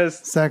 Nothing.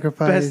 Just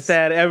Sacrifice. best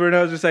dad ever. And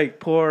I was just like,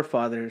 poor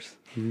fathers.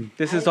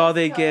 This is all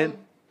they get.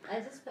 I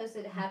just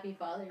posted Happy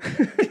Father's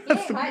Day. He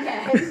ain't my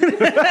dad.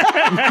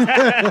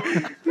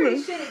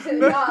 Pretty shitty to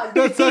the dog.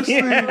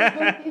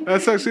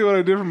 That's actually what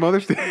I did for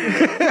Mother's Day.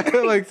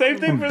 Like Same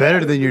thing for Better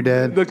them. than your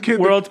dad. the kid.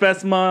 World's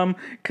best mom.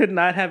 Could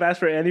not have asked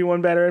for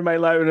anyone better in my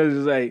life. And I was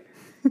just like,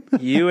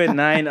 you and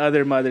 9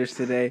 other mothers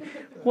today.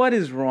 What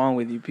is wrong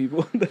with you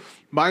people?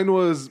 Mine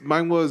was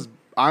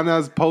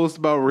Anna's post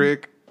about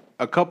Rick,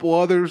 a couple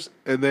others,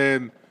 and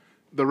then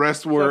the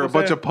rest were a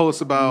bunch of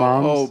posts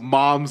about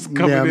moms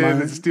coming in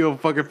and steal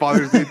fucking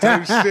Father's Day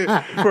type shit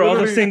For all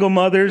the single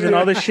mothers and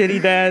all the shitty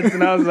dads,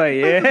 and I was like,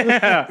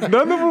 yeah.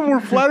 None of them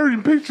were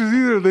flattering pictures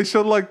either. They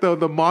showed like the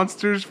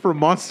monsters from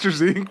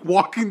Monsters Inc.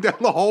 walking down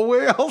the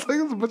hallway. I was like,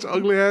 it's a bunch of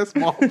ugly ass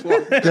moms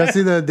walking. Did you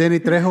see the Danny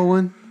Trejo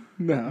one?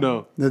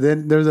 No.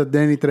 There's a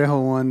Danny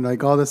Trejo one,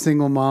 like all the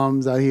single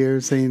moms out here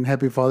saying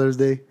Happy Father's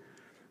Day.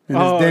 And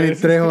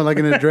it's Danny Trejo like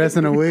in a dress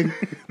and a wig.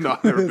 No,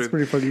 I've never That's been.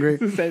 pretty fucking great.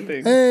 Same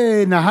thing.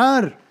 Hey,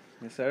 Nahar.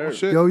 Yes, sir. Oh,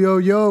 shit.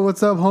 Yo,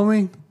 what's up,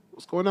 homie?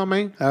 What's going on,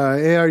 man?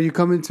 Hey, are you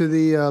coming to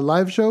the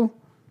live show?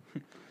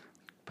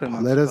 Put him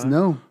on Let the us spot.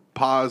 know.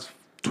 Pause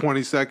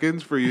 20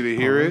 seconds for you to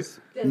hear it,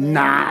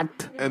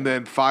 Not. and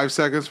then 5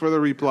 seconds for the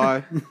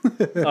reply.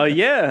 Oh,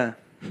 yeah.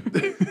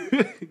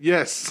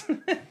 Yes.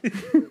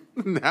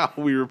 Now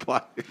we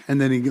reply.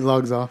 And then he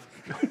logs off.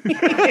 5.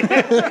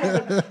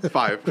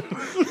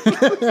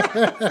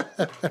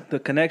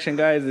 The connection,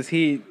 guys, is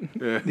heat.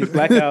 Yeah. These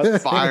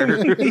blackouts.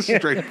 Fire.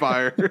 Straight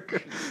fire.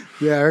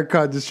 Yeah,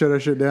 ERCOT just shut our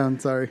shit down.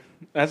 Sorry.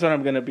 That's what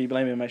I'm going to be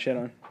blaming my shit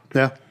on.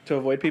 Yeah. To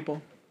avoid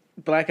people.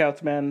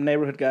 Blackouts, man.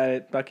 Neighborhood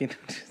guy. Fucking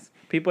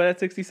people at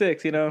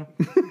 66, you know.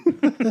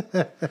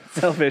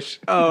 Selfish.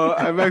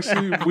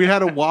 We had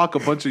to walk a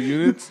bunch of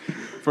units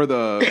for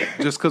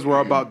just because we're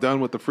about done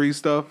with the free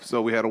stuff.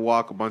 So we had to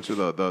walk a bunch of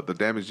the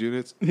damaged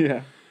units.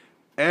 Yeah.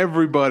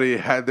 Everybody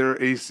had their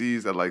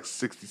ACs at like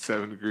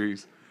 67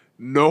 degrees.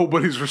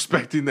 Nobody's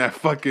respecting that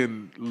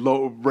fucking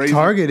low rate.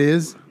 Target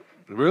is.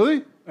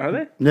 Really? Are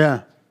they?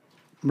 Yeah.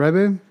 Right,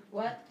 babe?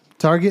 What?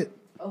 Target.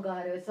 Oh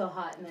god, it was so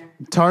hot in there.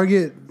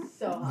 Target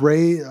So hot.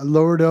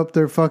 lowered up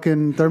their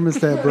fucking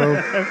thermostat,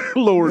 bro.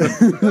 Lord.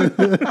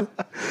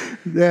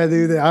 Yeah,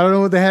 dude. I don't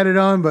know what they had it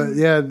on, but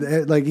yeah,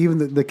 like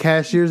even the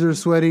cashiers are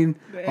sweating.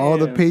 All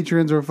the Damn.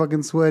 patrons were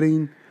fucking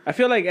sweating. I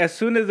feel like as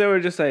soon as they were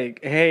just like,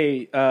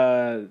 hey,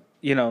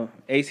 you know,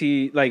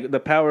 AC, like the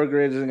power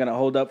grid isn't going to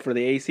hold up for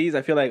the ACs,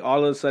 I feel like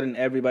all of a sudden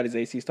everybody's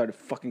AC started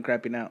fucking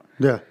crapping out.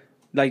 Yeah.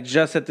 Like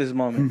just at this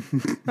moment.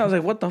 I was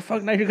like, what the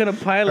fuck? Now you're going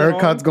to pile it on?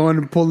 ERCOT's going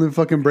and pulling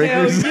fucking Hell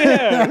breakers.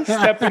 yeah.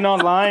 Stepping on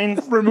lines,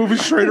 Removing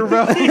Schrader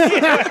valve.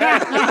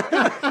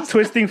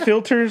 twisting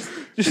filters.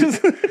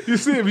 Just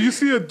If you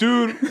see a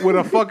dude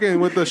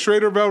with a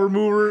Schrader valve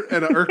remover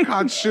and an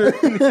ERCOT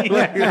shit,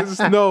 like, just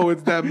know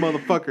it's that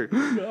motherfucker.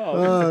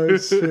 Oh,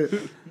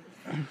 shit.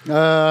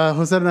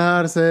 Jose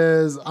Nahar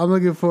says, I'm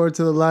looking forward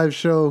to the live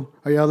show.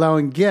 Are you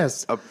allowing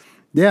guests?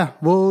 Yeah.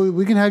 Well,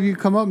 we can have you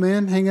come up,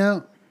 man. Hang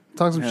out.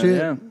 Talk some Hell shit.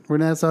 yeah. We're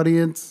an ass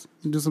audience.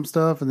 Do some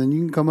stuff. And then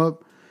you can come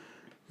up.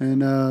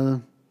 And,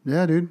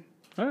 yeah, dude.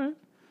 all right.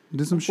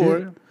 Do some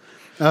For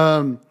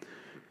shit.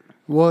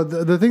 Well,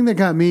 the thing that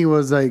got me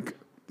was like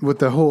with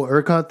the whole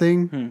ERCOT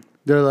thing,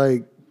 they're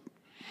like,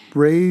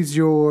 raise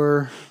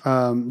your,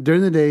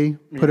 during the day,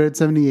 put it at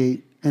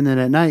 78, and then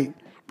at night,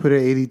 put it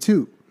at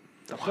 82.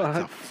 What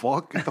the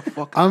fuck? Get the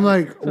fuck I'm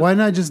like, why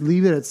not just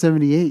leave it at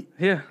 78?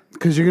 Yeah.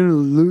 Because you're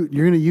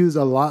gonna use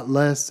a lot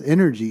less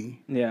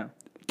energy Yeah.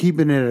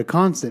 keeping it at a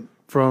constant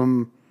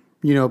from,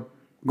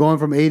 going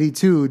from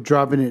 82,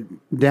 dropping it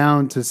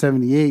down to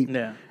 78,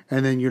 Yeah.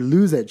 and then you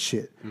lose that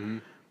shit.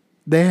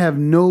 They have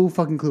no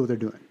fucking clue what they're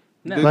doing.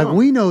 No. They Like don't.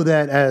 we know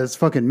that as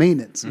fucking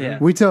maintenance. Yeah.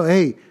 We tell,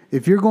 hey,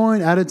 if you're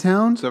going out of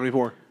town,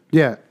 74.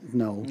 yeah,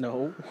 no,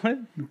 No. What?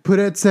 put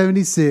it at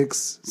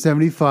 76,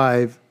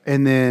 75,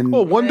 and then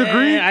Oh, 1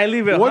 degree? I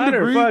leave it 1 hotter.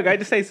 degree? Fuck. I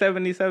just say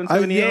 77,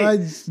 78. I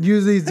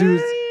usually do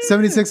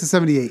 76 to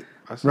 78,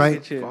 I said,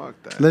 right?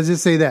 Fuck that. Let's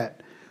just say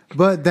that.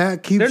 But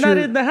that keeps They're your... not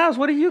in the house.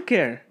 What do you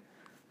care?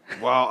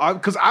 Well,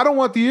 because I don't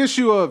want the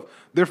issue of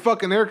their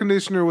fucking air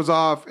conditioner was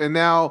off, and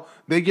now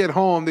they get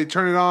home, they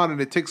turn it on,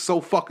 and it takes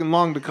so fucking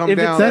long to come If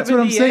it's down. That's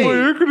what I'm saying. My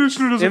air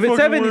conditioner doesn't If it's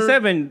fucking work.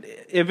 77,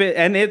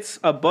 and it's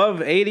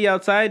above 80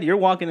 outside, you're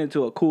walking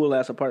into a cool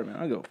ass apartment.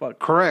 I don't give a fuck.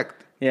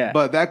 Correct. Yeah.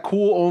 But that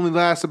cool only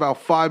lasts about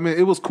 5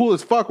 minutes. It was cool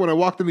as fuck when I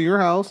walked into your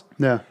house.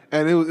 Yeah.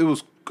 And it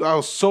was I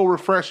was so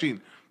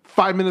refreshing.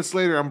 5 minutes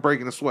later, I'm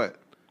breaking a sweat.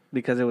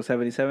 Because it was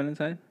 77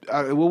 inside?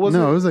 What was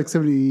No, it it? was like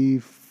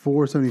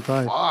 74,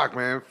 75. Fuck,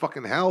 man.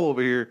 Fucking hell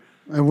over here.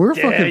 And we're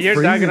Yeah, fucking you're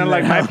freezing not gonna in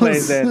like that my house.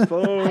 place then.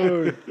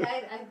 Fuck.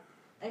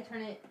 I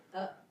turn it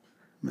up.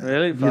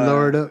 Really? You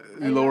lower it up.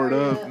 You lowered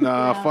up.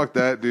 Nah, fuck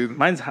that, dude.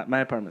 Mine's hot. My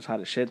apartment's hot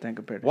as shit then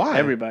compared to Why?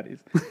 everybody's.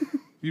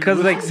 You Because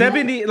like really-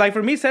 70, like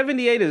for me,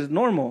 78 is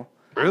normal.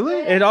 Really?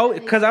 It all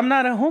because I'm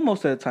not at home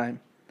most of the time,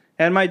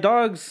 and my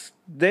dogs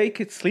they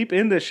could sleep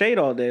in the shade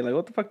all day. Like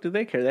what the fuck do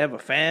they care? They have a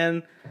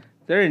fan.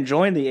 They're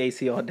enjoying the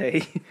AC all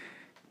day,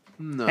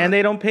 No. and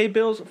they don't pay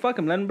bills. Fuck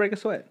them. Let them break a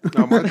sweat.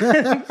 No,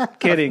 my-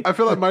 Kidding. I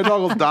feel like my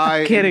dog will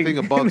die Kidding. anything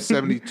above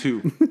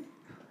 72.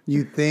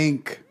 You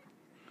think?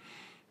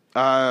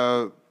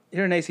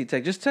 You're an AC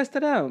tech. Just test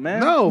it out, man.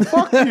 No,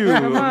 fuck you.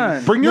 Come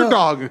on. Bring your No,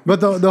 dog. But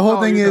the whole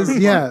Oh, thing you're is,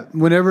 done. yeah,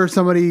 whenever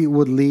somebody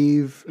would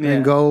leave Yeah.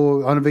 and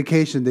go on a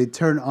vacation, they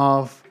turn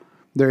off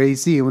their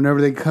AC.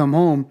 Whenever they come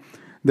home,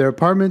 their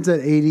apartment's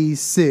at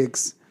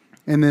 86,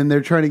 and then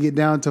they're trying to get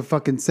down to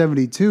fucking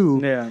 72.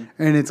 Yeah.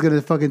 And it's going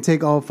to fucking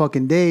take all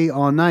fucking day,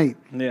 all night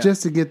Yeah.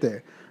 just to get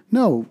there.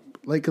 No,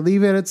 like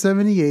leave it at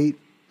 78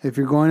 if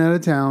you're going out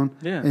of town.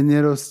 Yeah. And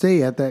it'll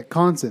stay at that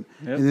constant.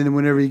 Yep. And then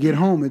whenever you get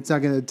home, it's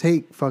not going to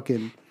take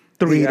fucking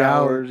 3 8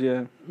 hours.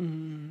 Yeah.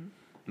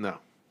 No.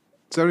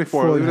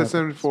 74. 4 Leave it at happens.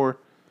 74.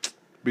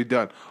 Be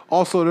done.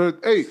 Also,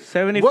 hey,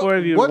 74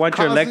 if you what want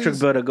your electric causes-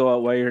 bill to go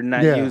out while you're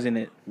not Yeah. using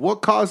it.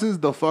 What causes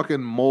the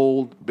fucking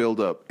mold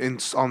buildup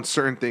on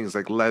certain things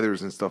like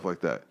leathers and stuff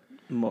like that?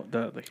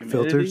 The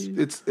Filters?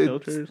 humidity, It's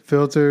filters.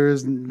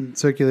 filters,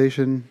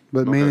 circulation,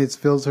 but mainly Okay. it's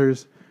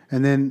filters.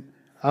 And then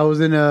I was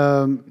in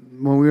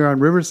when we were on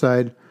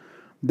Riverside,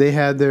 they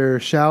had their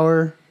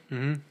shower.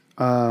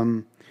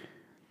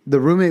 The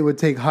roommate would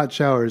take hot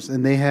showers,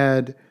 and they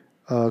had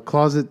a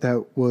closet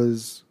that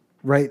was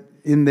right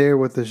in there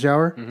with the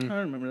shower, I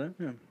remember that.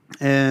 Yeah.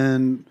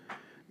 and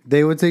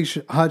they would take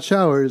hot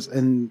showers,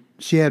 and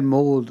she had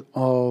mold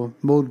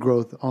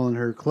growth all in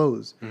her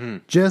clothes,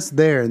 just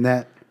there in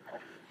that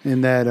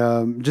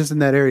just in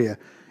that area.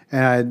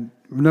 And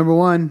I number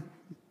one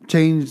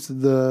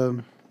changed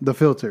the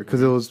filter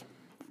because it was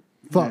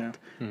fucked.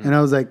 And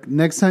I was like,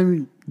 next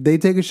time they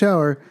take a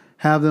shower,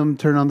 have them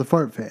turn on the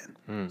fart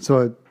fan, so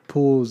it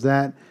pulls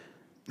that.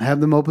 Have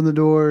them open the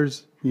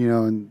doors,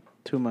 and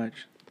Too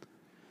much.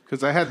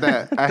 Because I had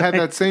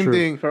that same True.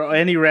 thing. For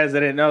any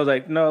resident, I was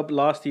like, nope,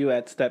 lost you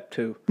at step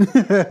 2. Like,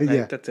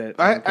 yeah, that's it.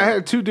 I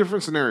had two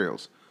different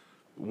scenarios.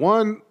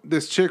 One,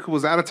 this chick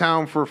was out of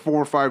town for 4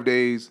 or 5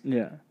 days.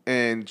 Yeah.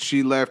 And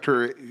she left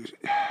her.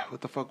 What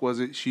the fuck was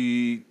it?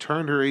 She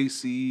turned her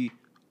AC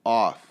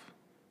off,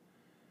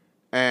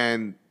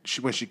 and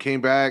when she came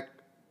back,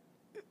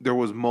 there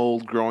was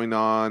mold growing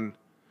on.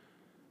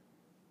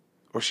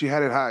 Or she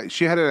had it high.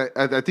 She had it.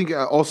 I think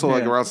also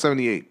like Yeah. around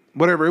 78.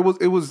 Whatever it was.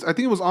 It was. I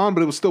think it was on,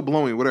 but it was still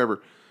blowing.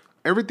 Whatever.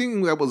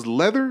 Everything that was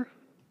leather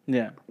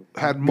Yeah.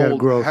 had mold.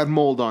 growth. Had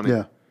mold on it.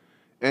 yeah.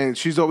 And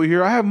she's over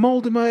here. I have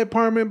mold in my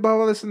apartment. Blah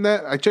blah this and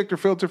that. I checked her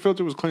filter.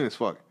 Filter was clean as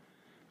fuck.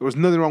 There was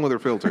nothing wrong with her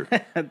filter.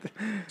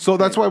 So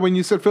that's why when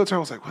you said filter, I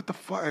was like, what the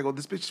fuck? I go,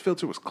 this bitch's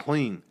filter was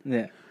clean.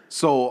 Yeah.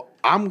 So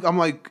I'm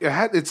like,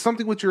 it's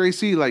something with your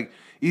AC, like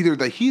either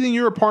the heat in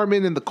your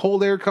apartment and the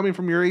cold air coming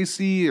from your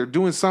AC or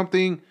doing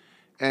something,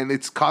 and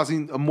it's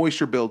causing a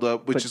moisture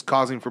buildup, which is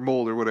causing for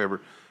mold or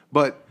whatever.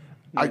 But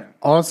I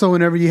Also,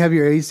 whenever you have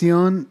your AC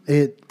on,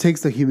 it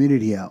takes the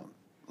humidity out.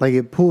 Like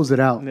it pulls it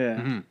out.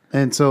 Yeah.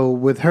 And so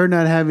with her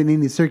not having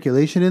any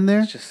circulation in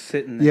there, It's just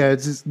sitting there. yeah,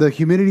 it's just the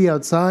humidity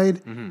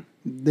outside.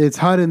 It's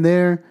hot in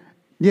there.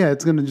 Yeah,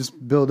 it's gonna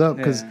just build up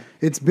because Yeah.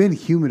 it's been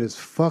humid as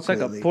fuck It's like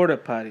lately. a porta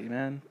potty,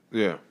 man.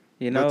 yeah,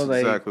 You know, that's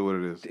like exactly what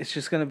it is. it's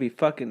just gonna be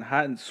fucking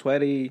hot and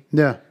sweaty.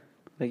 Yeah,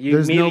 Like you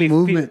There's no immediately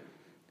movement.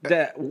 feel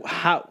that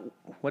hot.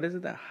 What is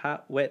it? That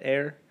hot, wet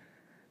air.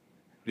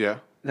 Yeah,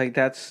 Like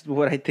that's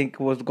what I think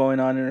was going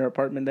on in her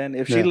apartment. Then,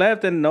 if she Yeah.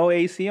 left and no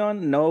AC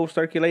on, no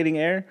circulating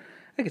air,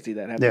 I could see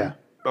that happening. yeah,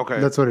 okay.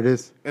 that's what it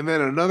is. And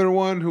then another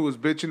one who was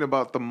bitching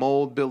about the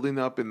mold building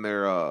up in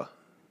their.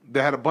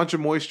 They had a bunch of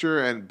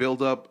moisture and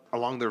build up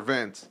along their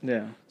vents.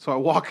 Yeah. So I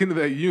walk into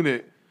that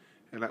unit,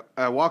 and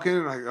I walk in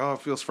and it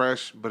feels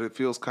fresh, but it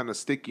feels kind of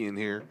sticky in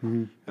here.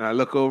 And I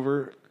look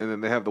over, and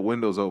then they have the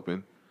windows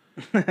open,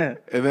 and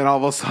then all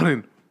of a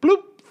sudden,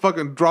 bloop,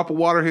 fucking drop of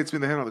water hits me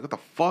in the hand. I'm like, what the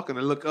fuck? And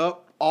I look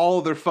up,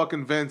 all their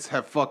fucking vents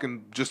have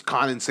fucking just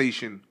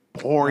condensation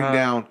pouring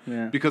down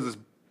yeah. because it's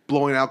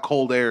blowing out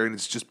cold air and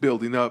it's just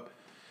building up.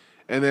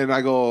 And then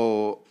I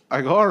go,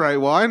 all right,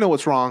 well, I know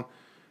what's wrong.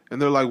 And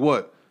they're like,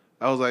 what?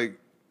 I was like,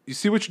 you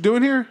see what you're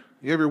doing here?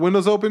 You have your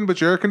windows open, but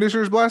your air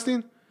conditioner's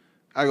blasting?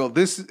 I go,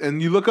 this,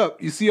 and you look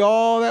up, you see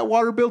all that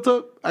water built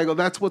up? I go,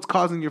 that's what's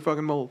causing your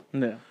fucking mold.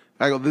 Yeah.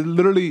 I go,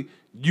 literally,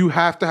 you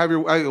have to have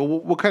your, I go,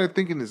 what kind of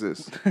thinking is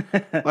this?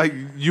 Like,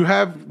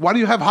 why do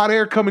you have hot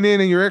air coming in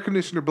and your air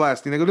conditioner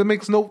blasting? I go, that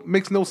makes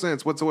no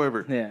sense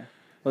whatsoever. Yeah.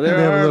 Well, They there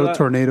have are a little lot-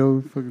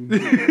 tornado. Fucking,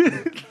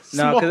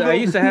 No, because I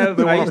used to have,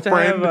 They want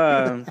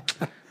a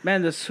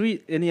man, the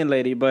sweet Indian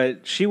lady,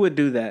 but she would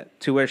do that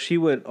to where she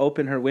would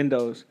open her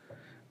windows.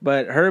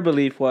 But her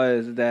belief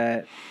was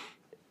that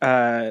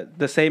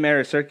the same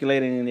air is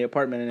circulating in the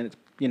apartment,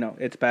 and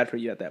it's bad for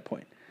you at that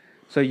point.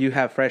 So you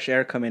have fresh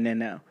air coming in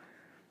now.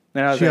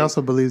 And I was she like,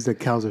 also believes that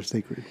cows are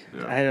sacred.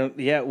 I don't.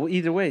 Yeah. Well,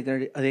 either way,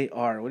 they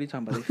are. What are you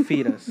talking about? They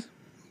feed us.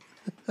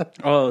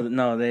 Oh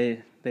no,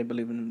 they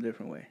believe in them a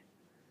different way.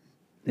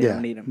 They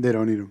don't need them. They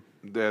don't need them.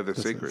 They're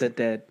sacred. The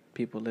dead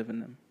people live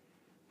in them,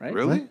 right?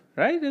 Really?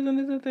 Right? Isn't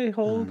it that they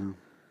hold?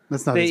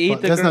 That's not They this,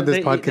 eat the. that's not this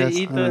they podcast. Eat,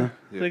 they eat I don't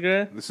know. the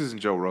grass. This isn't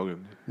Joe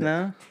Rogan.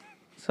 No.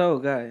 So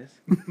guys,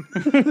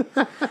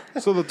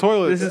 So the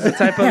toilet. this is the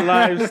type of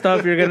live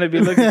stuff you're gonna be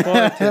looking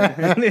forward to.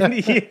 And then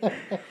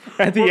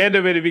at the end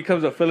of it, it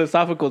becomes a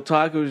philosophical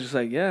talk. It was just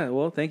like, yeah,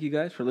 well, thank you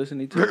guys for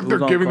listening to. they're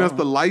Who's on giving Call. us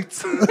the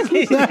lights.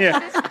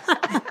 Yeah.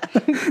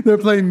 They're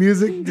playing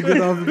music to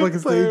get off the fucking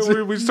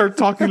stage. we start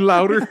talking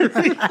louder.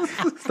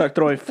 Start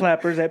throwing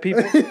flappers at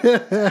people.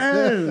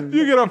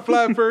 You get a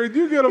flapper.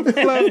 You get a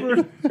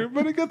flapper.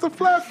 Everybody gets a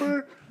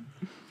flapper.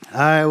 All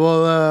right.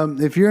 Well,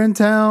 if you're in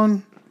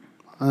town,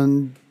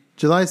 on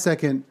July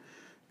 2nd,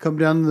 come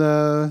down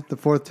the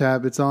 4th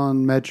tab. It's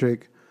on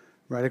Metric,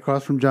 right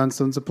across from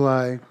Johnstone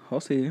Supply. I'll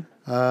see you.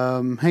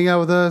 Hang out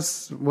with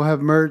us. We'll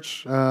have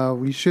merch.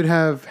 We should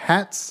have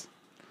hats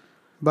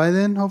by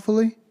then,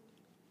 hopefully.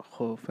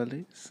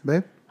 Hopefully.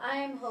 Babe?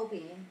 I'm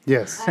hoping.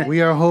 Yes,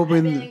 we are hoping.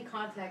 I've been in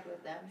contact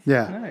with them.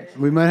 Yeah, Nice.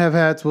 we might have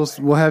hats.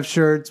 We'll have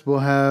shirts. We'll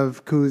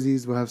have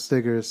koozies. We'll have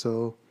stickers.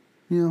 So,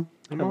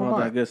 Have all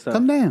that good stuff.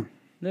 come down.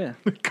 Yeah.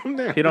 Come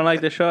there. If you don't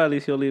like the show, at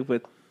least you'll leave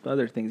with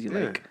other things you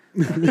like.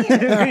 You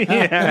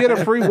get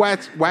a free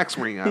wax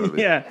ring out of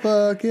it. Yeah.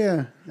 Fuck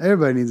yeah!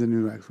 Everybody needs a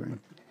new wax ring.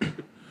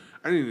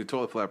 I need a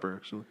toilet flapper,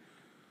 actually.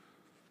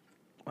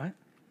 What?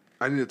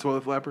 I need a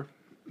toilet flapper.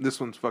 This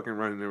one's fucking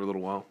running every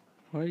little while.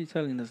 Why are you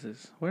telling us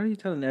this? Why are you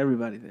telling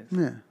everybody this?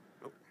 Yeah.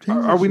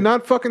 Are we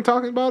not fucking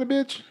talking about it,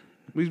 bitch?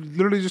 We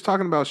literally just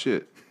talking about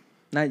shit.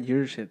 Not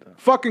your shit, though.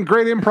 Fucking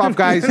great improv,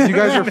 guys. You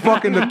guys are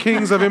fucking the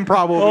kings of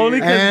improv over Only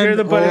here. because you're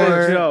the butt of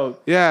or- the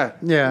joke. Yeah.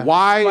 Yeah.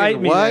 Why Fight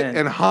and me, what man.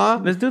 and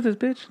huh? Let's do this,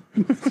 bitch.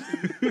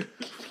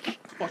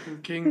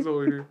 Fucking kings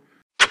over here.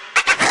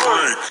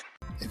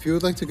 If you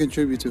would like to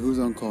contribute to Who's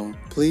on Call,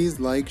 please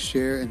like,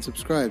 share, and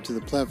subscribe to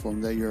the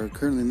platform that you are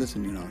currently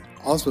listening on.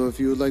 Also, if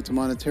you would like to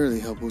monetarily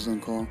help Who's on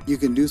Call, you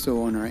can do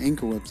so on our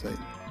Anchor website.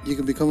 You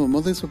can become a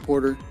monthly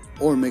supporter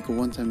or make a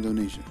one-time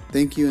donation.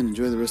 Thank you and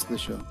enjoy the rest of the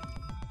show.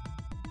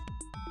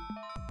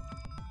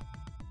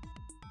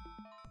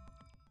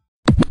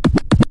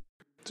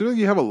 So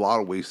you have a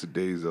lot of wasted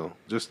days though,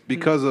 just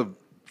because of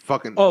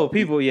fucking. Oh,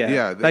 people, yeah.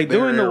 Yeah, like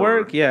doing the their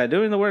work, error.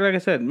 doing the work, like I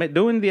said,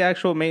 doing the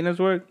actual maintenance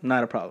work,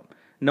 not a problem.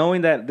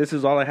 Knowing that this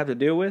is all I have to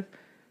deal with,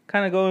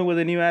 kind of going with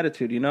a new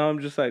attitude, you know? I'm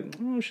just like,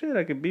 oh shit,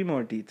 I could be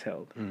more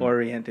detailed,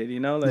 oriented, you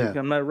know? Like, Yeah.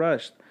 I'm not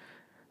rushed.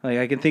 Like,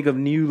 I can think of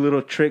new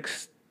little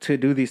tricks to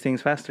do these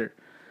things faster.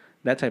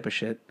 That type of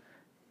shit.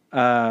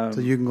 So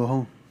you can go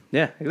home.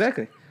 Yeah,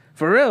 exactly.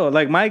 For real.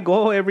 Like, my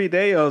goal every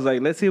day, I was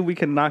like, let's see if we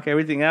can knock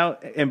everything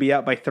out and be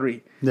out by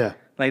 3. Yeah.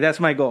 Like, that's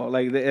my goal.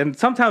 Like, and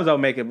sometimes I'll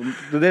make it.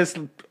 This,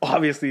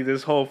 obviously,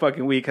 this whole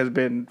fucking week has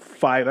been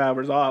 5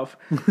 hours off.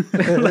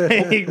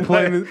 Like,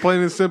 Plain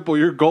and simple,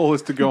 your goal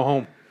is to go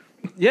home.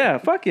 yeah,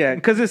 fuck yeah.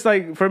 Because it's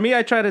like, for me,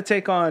 I try to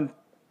take on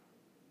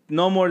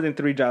no more than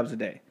 3 jobs a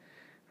day,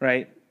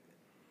 right?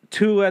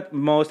 2 at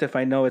most if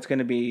I know it's going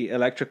to be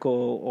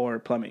electrical or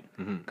plumbing,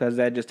 because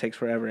that just takes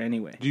forever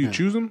anyway. Do you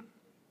choose them?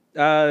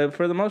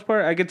 For the most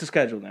part, I get to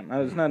schedule them.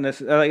 It's not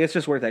necessarily like it's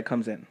just work that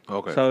comes in.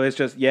 Okay. So it's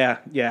just yeah,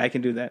 I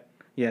can do that.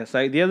 Yes,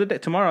 like the other day,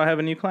 tomorrow I have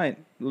a new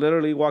client.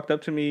 Literally walked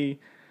up to me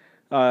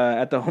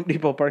at the Home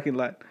Depot parking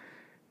lot,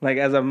 like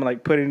as I'm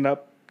like putting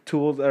up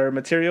tools or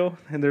material,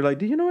 and they're like,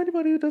 "Do you know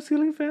anybody who does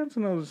ceiling fans?"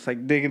 And I was just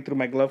like digging through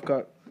my glove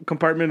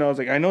compartment. I was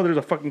like, "I know there's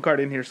a fucking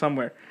card in here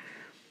somewhere."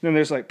 And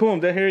there's like,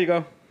 boom, there, here you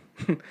go.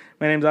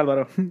 My name's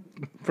Alvaro.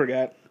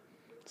 Forgot.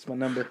 It's my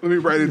number. Let me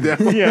write it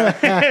down.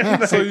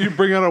 Yeah. So you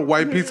bring out a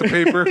white piece of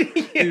paper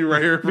and you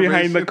write your information.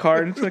 Behind the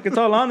card. It's like, it's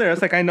all on there.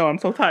 It's like, I know, I'm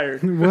so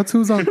tired. What's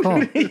Who's on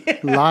Call?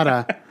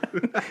 Lara.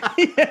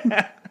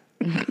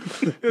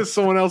 It's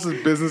someone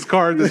else's business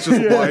card that's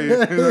just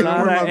white.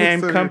 Lara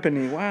and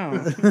Company. Wow.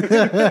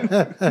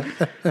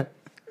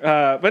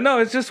 But no,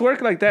 it's just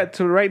work like that.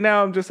 So right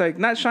now, I'm just like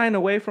not shying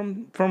away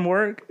from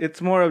work.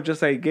 It's more of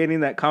just like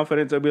gaining that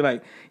confidence of be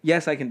like,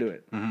 yes, I can do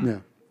it. Yeah.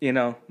 You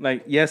know,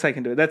 like, yes, I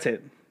can do it. That's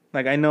it.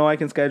 Like, I know I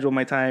can schedule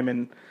my time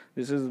and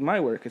this is my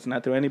work. It's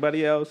not through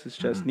anybody else. It's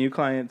just new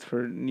clients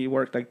for new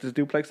work. Like this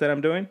duplex that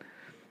I'm doing.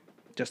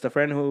 Just a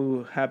friend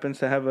who happens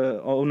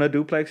to own a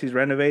duplex. He's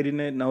renovating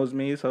it, knows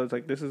me. So it's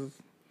like, this is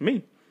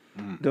me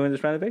doing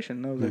this renovation.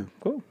 And I was like,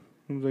 cool.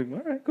 I was like,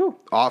 all right, cool.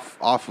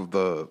 Off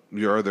of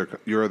your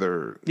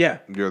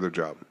other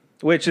job.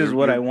 Which is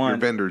what I Your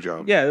want. vendor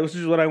job. Yeah, this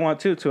is what I want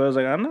too. So I was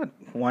like, I'm not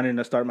wanting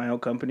to start my own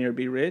company or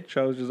be rich.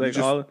 I was just like,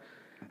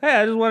 hey,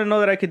 I just want to know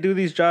that I could do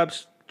these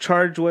jobs,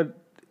 charge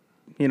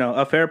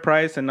a fair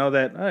price, and know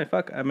that, oh,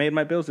 fuck, I made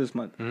my bills this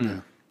month. Yeah.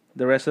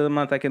 The rest of the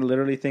month, I can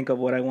literally think of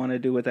what I want to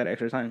do with that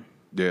extra time.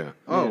 Yeah.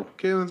 Oh,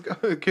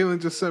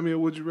 Kaylin just sent me a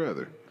would you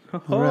rather.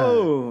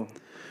 Oh,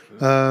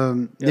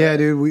 Yeah,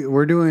 dude,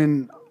 we're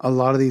doing a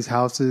lot of these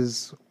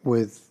houses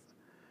with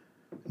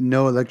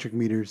no electric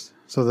meters.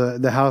 So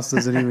the house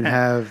doesn't even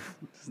have...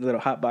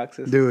 little hot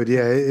boxes. Dude,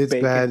 yeah, it's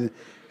Bacon. bad.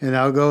 And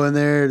I'll go in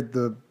there,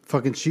 the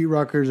fucking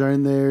sheetrockers are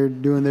in there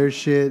doing their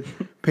shit.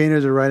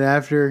 Painters are right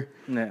after.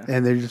 Yeah.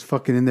 And they're just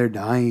fucking in there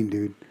dying,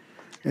 dude.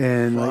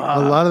 And like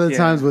a lot of the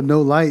times with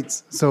no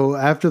lights. So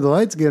after the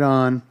lights get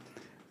on,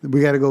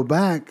 we got to go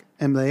back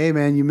and be like, hey,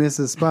 man, you missed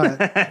a spot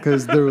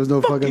because there was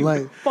no fucking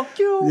light. Fuck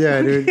you.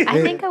 Yeah, dude.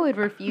 I think I would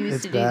refuse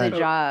it's to bad. do the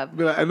job.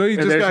 But I know you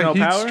If just there's got no heat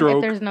power? If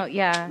stroke. there's no,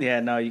 yeah. Yeah,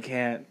 no, you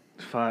can't.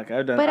 Fuck,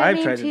 But I've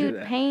I tried to do mean, to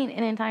that. paint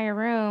an entire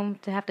room,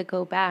 to have to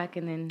go back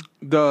and then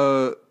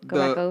The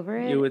go back over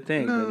it. You would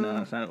think, but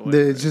no, it's not.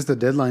 It's just a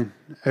deadline.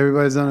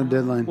 Everybody's on a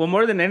deadline. Well,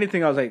 more than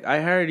anything, I was like,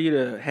 I hired you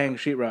to hang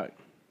sheetrock.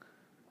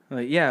 I'm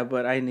like, yeah,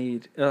 but I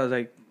was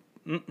like,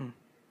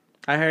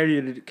 I hired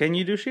you to. Can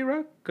you do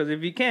sheetrock? Because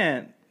if you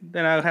can't,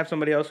 then I'll have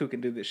somebody else who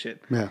can do this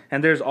shit. Yeah.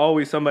 And there's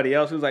always somebody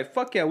else who's like,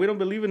 fuck yeah, we don't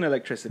believe in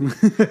electricity.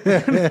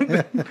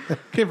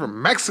 Came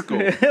from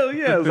Mexico. Hell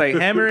yeah. I was like,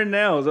 hammer and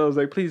nails. I was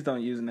like, please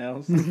don't use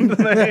nails.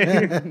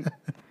 Like,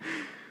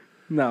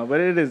 no, but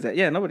it is that.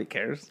 Yeah, nobody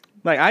cares.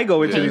 Like, I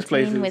go into these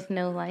places. Painting with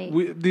no light.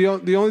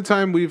 The only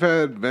time we've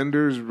had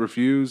vendors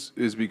refuse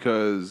is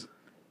because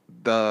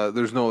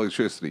there's no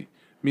electricity.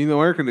 I mean,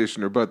 no air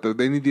conditioner, but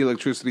they need the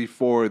electricity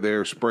for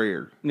their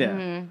sprayer.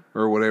 Yeah.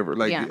 Or whatever.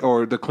 Like, Yeah.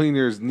 or the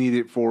cleaners need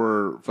it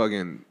for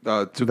fucking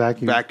to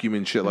Vacuum. vacuum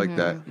and shit like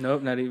that.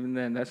 Nope, not even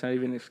then. That's not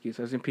even an excuse.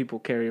 I've seen people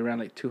carry around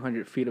like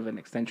 200 feet of an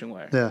extension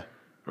wire. Yeah.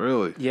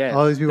 Really? Yeah.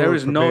 All these people there were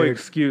is no prepared.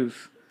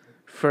 excuse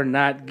for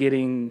not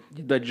getting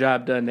the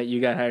job done that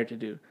you got hired to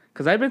do.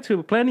 Because I've been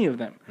to plenty of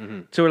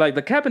them. So like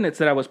the cabinets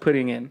that I was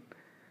putting in,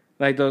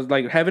 like those,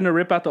 like having to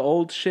rip out the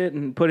old shit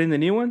and put in the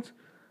new ones,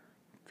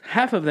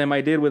 half of them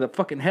I did with a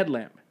fucking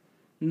headlamp.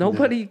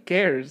 Nobody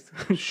cares.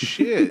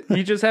 Shit.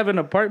 You just have an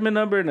apartment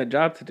number and a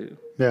job to do.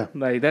 Yeah.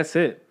 Like, that's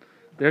it.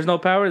 There's no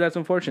power. That's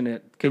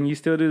unfortunate. Can you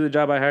still do the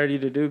job I hired you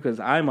to do? Because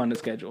I'm on the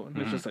schedule. And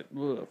it's just like,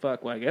 ugh,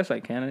 fuck. Well, I guess I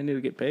can. I need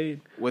to get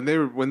paid. When they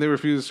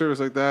refuse a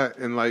service like that,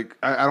 and like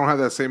I don't have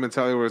that same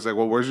mentality where it's like,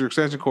 well, where's your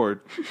extension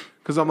cord?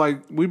 Because I'm like,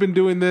 we've been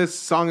doing this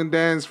song and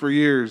dance for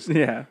years.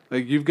 Yeah.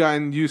 Like you've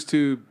gotten used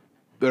to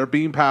there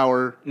being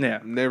power. Yeah.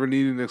 Never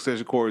needed an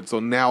extension cord.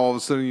 So now all of a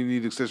sudden you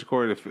need an extension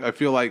cord. I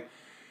feel like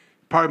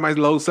part of my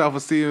low self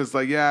esteem is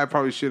like, yeah, I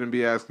probably shouldn't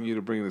be asking you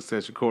to bring an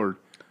extension cord.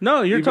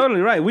 No, you're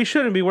totally right. We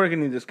shouldn't be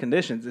working in these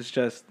conditions. It's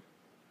just,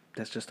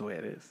 that's just the way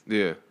it is.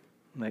 Yeah.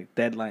 Like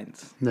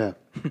deadlines. Yeah.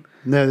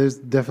 No, there's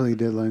definitely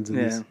deadlines in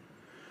this.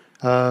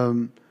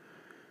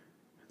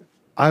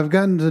 I've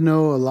gotten to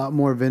know a lot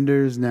more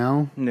vendors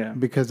now. Yeah.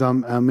 Because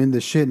I'm in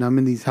the shit and I'm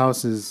in these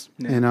houses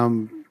and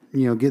I'm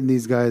getting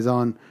these guys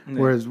on.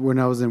 Whereas when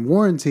I was in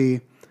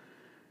warranty,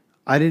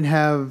 I didn't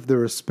have the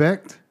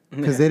respect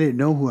because they didn't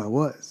know who I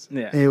was.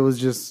 Yeah. And it was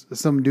just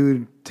some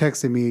dude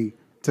texting me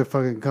to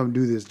fucking come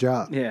do this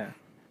job. Yeah.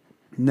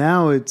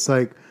 Now it's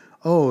like,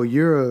 oh,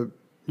 you're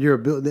a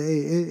builder.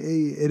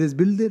 It is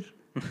builder.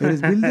 It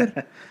is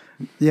builder.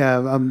 Yeah,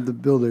 I'm the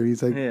builder.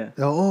 He's like, Yeah.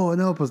 oh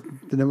no, pues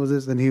tenemos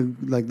this, and he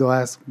like they'll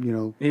ask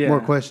Yeah.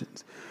 more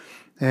questions,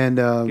 and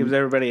Gives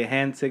everybody a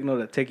hand signal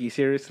to take you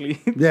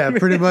seriously. yeah,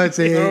 pretty much.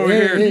 Hey, Over hey,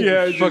 here. hey.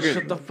 Yeah, just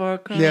shut the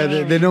fuck up. Yeah,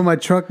 they know my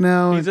truck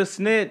now. He's a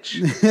snitch.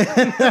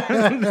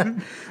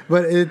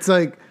 But it's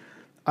like,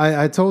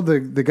 I told the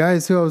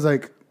guys too, I was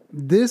like,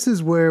 this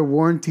is where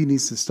warranty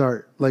needs to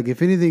start. Like,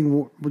 if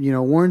anything,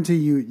 warranty,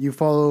 you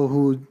follow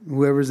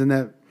whoever's in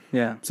that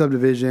Yeah.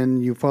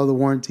 subdivision, you follow the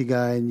warranty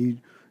guy, and you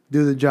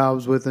do the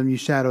jobs with them, you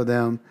shadow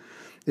them.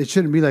 It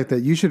shouldn't be like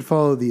that. You should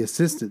follow the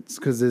assistants,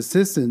 because the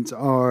assistants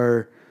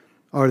are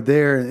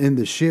there in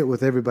the shit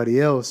with everybody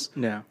else.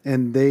 Yeah.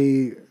 And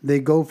they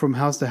go from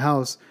house to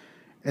house,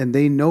 and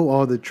they know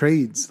all the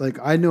trades. Like,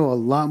 I know a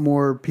lot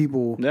more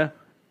people Yeah.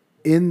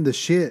 in the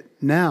shit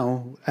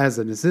now as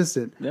an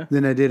assistant Yeah.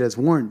 than I did as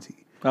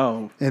warranty.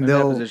 Oh, And in that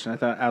they'll- position. I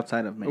thought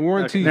outside of me.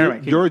 Warranty, Okay, never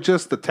mind. you're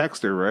just the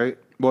texter, right?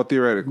 Well,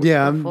 theoretically.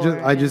 Yeah, Before,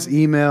 I just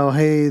email,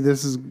 hey,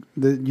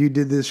 you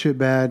did this shit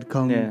bad.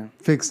 Come Yeah.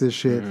 fix this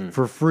shit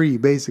for free,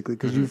 basically,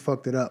 because you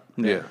fucked it up.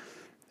 Yeah.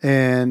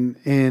 And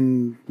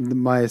in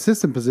my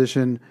assistant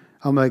position,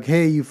 I'm like,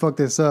 hey, you fucked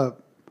this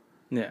up,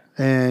 Yeah.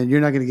 and you're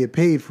not going to get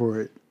paid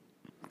for it,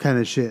 kind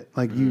of shit.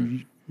 Like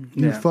you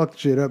Yeah. fucked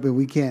shit up, and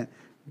we can't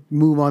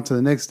move on to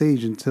the next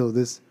stage until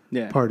this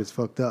Yeah. part is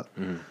fucked up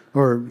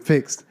or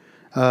fixed.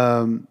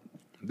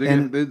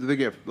 They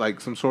get like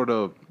some sort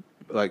of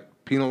like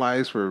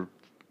penalized for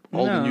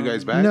holding you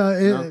guys back.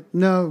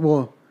 No,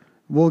 well,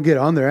 we'll get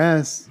on their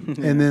ass,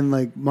 and then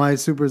like my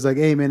super's like,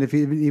 hey man, if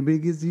anybody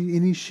gives you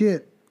any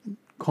shit,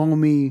 call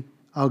me,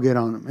 I'll get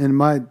on them.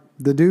 And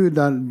the dude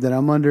that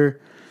I'm under,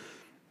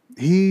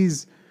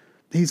 he's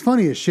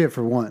funny as shit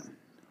for one,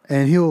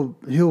 and he'll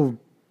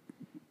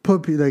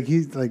put like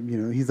he's like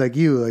he's like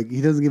you, like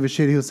he doesn't give a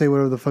shit. He'll say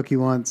whatever the fuck he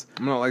wants,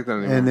 I'm not like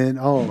that anymore. and then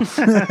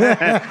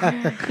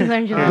You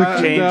learned your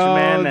lesson. Changed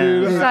man now.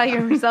 You saw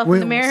yourself in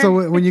the mirror.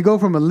 so when you go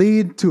from a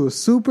lead to a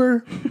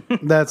super,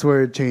 that's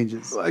where it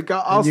changes. Like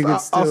And you can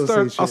still say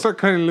I'll shit. start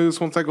cutting loose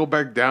once I go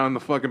back down the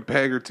fucking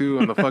peg or two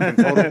on the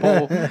fucking totem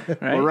pole.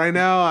 But right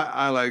now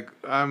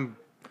I'm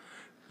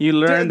You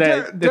learn that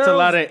it's a Daryl's-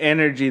 lot of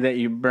energy that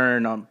you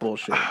burn on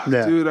bullshit.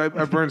 Yeah. dude. I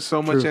burned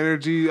so much True.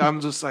 energy. I'm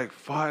just like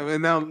fuck.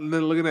 And now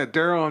then looking at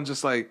Daryl, I'm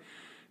just like,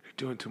 you're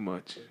doing too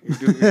much.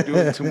 You're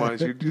doing too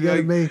much. You're You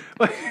gotta make-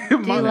 like Do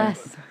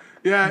less.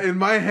 Yeah, in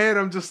my head,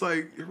 I'm just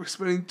like, we're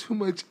spending too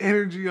much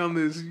energy on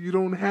this. You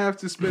don't have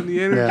to spend the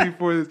energy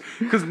for this.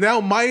 Because now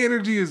my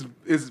energy is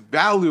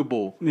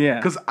valuable. Yeah.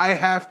 Because I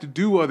have to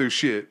do other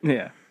shit.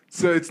 Yeah.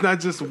 So it's not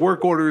just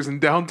work orders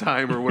and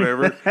downtime or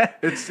whatever.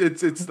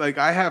 it's like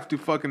I have to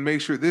fucking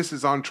make sure this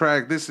is on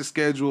track. This is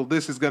scheduled.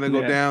 This is gonna go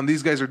Yeah. down.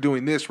 These guys are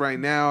doing this right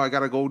now. I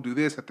gotta go do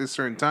this at this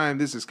certain time.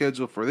 This is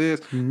scheduled for this.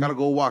 Gotta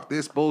go walk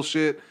this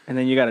bullshit. And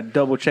then you got to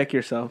double check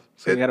yourself.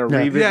 So you got to Yeah.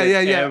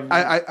 revisit. Yeah. every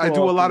I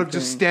do a lot of fucking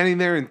just thing. standing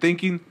there and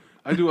thinking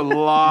I do a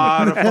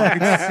lot of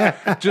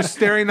fucking just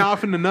staring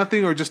off into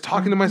nothing or just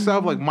talking to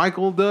myself like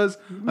Michael does.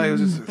 Like, it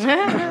was just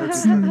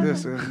it's like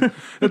this. And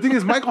the thing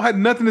is, Michael had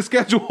nothing to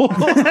schedule.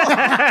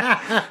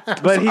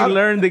 But he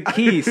learned the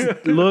keys.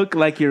 Look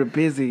like you're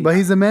busy. But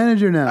he's a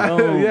manager now.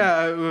 Yeah,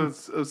 I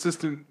was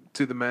assistant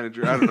to the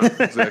manager. I don't know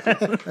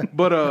exactly,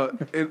 but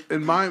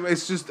in mine,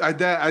 it's just I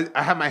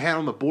have my hand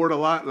on the board a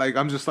lot. Like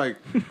I'm just like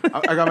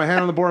I got my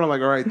hand on the board. I'm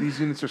like, all right, these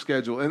units are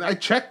scheduled, and I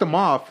check them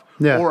off,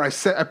 or I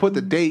put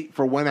the date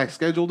for when I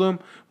scheduled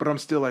them. But I'm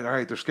still like, all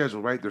right, they're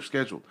scheduled, right? They're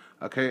scheduled.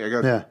 Okay, I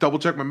got to double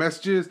check my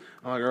messages.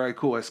 I'm like, all right,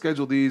 cool. I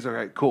scheduled these. All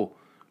right, cool.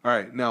 All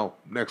right, now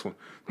next one,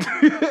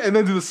 and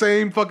then do the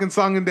same fucking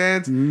song and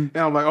dance. And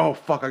I'm like, oh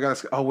fuck, I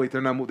gotta. Oh wait,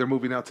 they're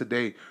moving out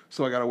today,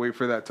 so I gotta wait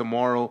for that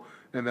tomorrow.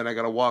 And then I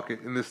gotta walk it,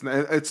 and this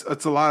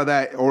it's a lot of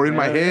that, or in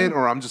my head,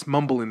 or I'm just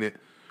mumbling it.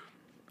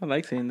 I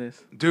like seeing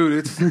this, dude.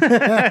 It's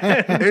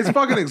it's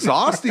fucking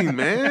exhausting,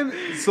 man.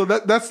 So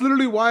that's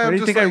literally why I'm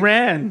just. What do you think I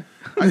ran?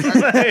 I'm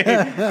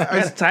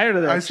tired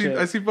of that. I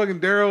see fucking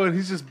Daryl, and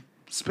he's just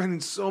spending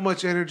so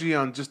much energy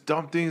on just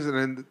dumb things, and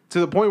then to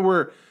the point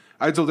where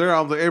I told Daryl,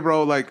 I was like, "Hey,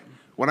 bro, like."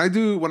 When I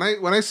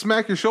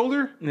smack your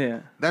shoulder,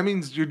 that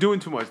means you're doing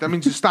too much. That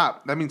means you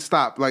stop. That means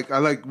stop. Like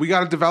we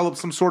got to develop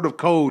some sort of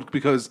code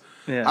because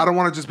I don't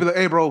want to just be like,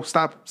 hey, bro,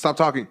 stop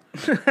talking,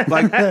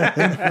 like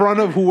in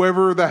front of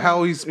whoever the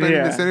hell he's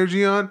spending this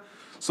energy on.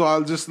 So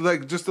I'll just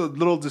just a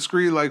little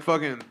discreet, like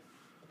fucking,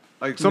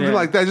 like something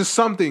like that, just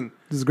something.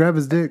 Just grab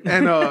his dick.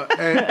 And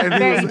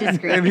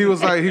he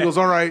was like, he goes,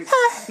 all right.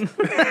 What's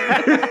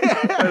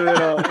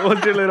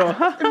your little?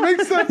 It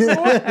makes sense.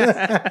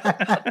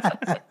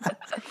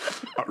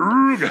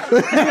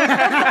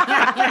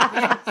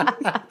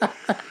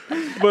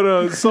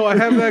 But so I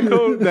have that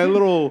code,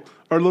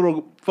 our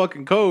little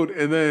fucking code,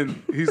 and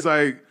then he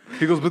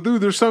goes, but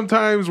dude, there's some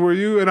times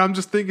where and I'm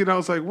just thinking, I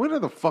was like, what are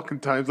the fucking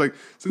times? Like,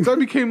 since I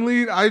became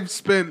lead, I've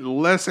spent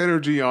less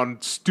energy on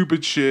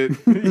stupid shit.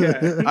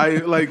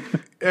 I like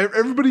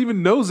everybody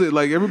even knows it.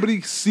 Like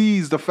everybody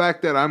sees the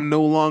fact that I'm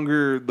no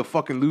longer the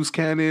fucking loose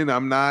cannon.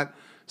 I'm not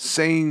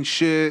saying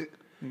shit.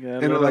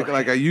 And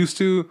like I used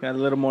to. Got a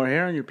little more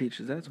hair on your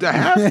peaches. That's I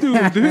have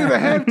to, dude. I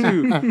have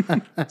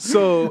to.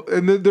 So,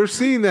 and then they're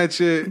seeing that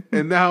shit,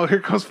 and now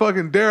here comes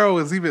fucking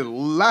Daryl, is even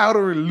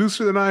louder and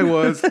looser than I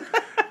was,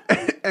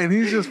 and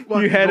he's just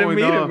fucking. You had to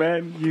meet off. him,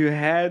 man. You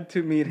had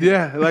to meet him.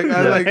 Yeah, like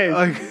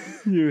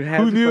you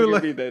had who to knew,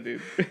 like, meet that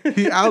dude.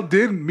 He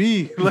outdid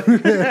me, like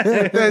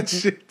that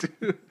shit,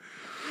 dude.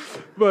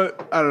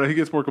 But I don't know. He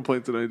gets more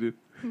complaints than I do.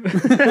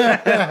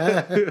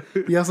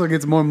 He also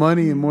gets more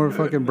money and more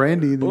fucking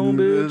brandy than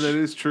Yeah, that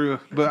is true.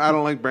 But I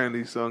don't like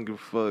brandy, so I don't give a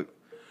fuck.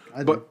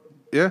 But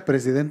yeah,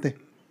 Presidente.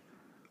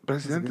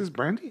 Presidente's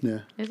brandy?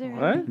 Yeah, Is it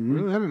What? really?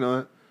 Really? I didn't know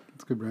that.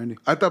 it's good brandy.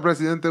 I thought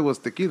Presidente was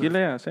tequila.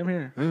 Yeah, same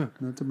here. Yeah.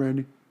 That's a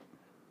brandy.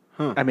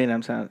 I mean,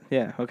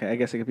 yeah, okay. I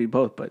guess it could be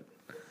both, but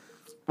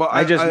Well,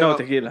 I just know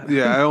tequila.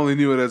 Yeah, I only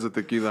knew it as a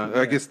tequila.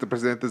 I guess the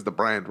Presidente is the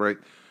brand, right?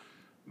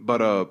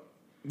 But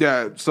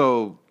yeah.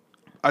 So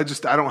I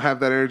don't have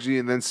that energy.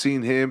 And then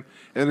seeing him,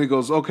 and he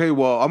goes, "Okay,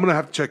 well, I'm gonna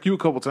have to check you a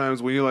couple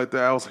times when you're like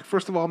that." I was like,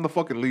 first of all, I'm the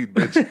fucking lead,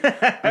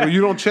 bitch. You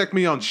don't check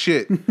me on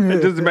shit. it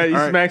doesn't matter.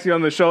 He smacks you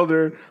on the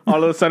shoulder.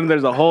 All of a sudden,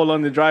 there's a hole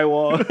on the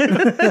drywall.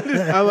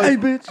 Hey,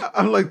 bitch.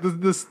 I'm like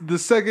the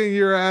second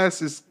your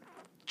ass is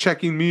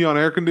checking me on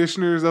air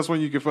conditioners, that's when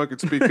you can fucking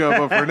speak up.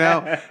 But for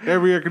now,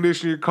 every air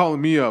conditioner you're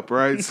calling me up,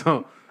 right?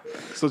 So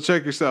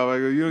check yourself. I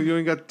go, you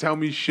ain't got to tell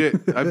me shit.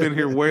 I've been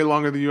here way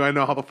longer than you. I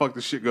know how the fuck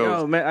this shit goes.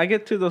 Yo, man, I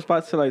get to those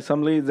spots to like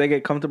some leads, they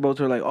get comfortable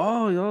to like,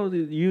 oh, yo,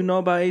 you know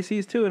about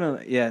ACs too? And I'm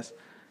like, yes,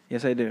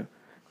 I do.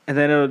 And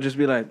then it'll just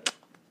be like,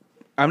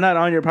 I'm not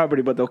on your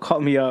property, but they'll call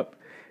me up.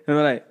 And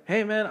they're like,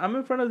 hey, man, I'm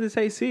in front of this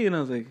AC. And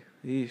I was like,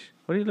 yeesh,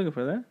 what are you looking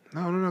for that?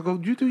 No.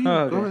 Go, you do you.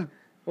 Oh, okay. Go ahead.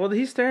 Well,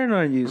 he's staring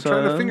on you. I'm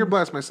trying to finger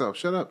blast myself.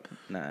 Shut up.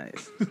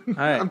 Nice. All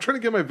right. I'm trying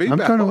to get my vape I'm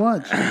back trying to on.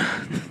 watch.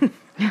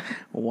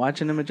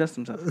 Watching him adjust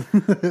himself.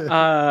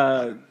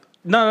 Yeah.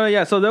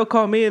 So they'll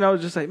call me, and I was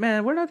just like,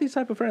 man, we're not these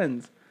type of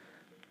friends.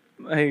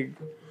 Like,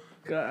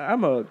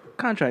 I'm a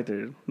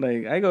contractor.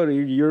 Like, I go to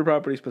your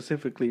property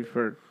specifically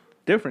for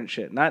different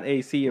shit, not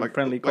AC and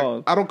friendly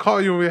calls. I don't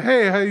call you and be,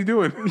 hey, how you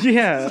doing?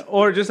 Yeah,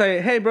 or just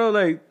like, hey, bro,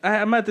 like,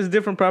 I'm at this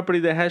different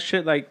property that has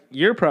shit like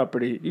your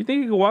property. You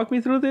think you can walk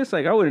me through this?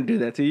 Like, I wouldn't do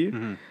that to you.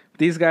 Mm-hmm.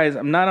 These guys,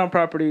 I'm not on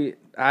property.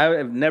 I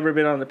have never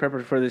been on the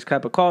property for this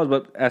type of calls,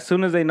 but as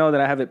soon as they know that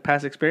I have a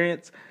past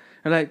experience,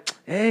 they're like,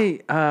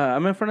 hey,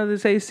 I'm in front of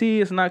this AC.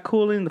 It's not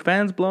cooling. The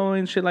fan's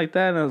blowing, shit like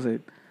that. And I was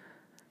like,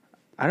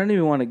 I don't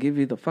even want to give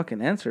you the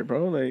fucking answer,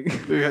 bro. Like,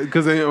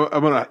 because I'm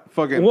gonna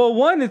fucking. Well,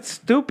 one, it's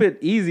stupid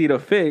easy to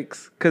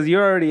fix because you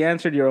already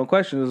answered your own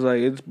question. It's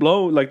like it's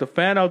blowing, like the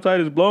fan outside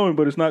is blowing,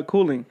 but it's not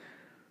cooling.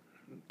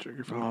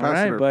 All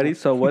right, buddy.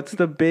 So what's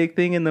the big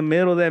thing in the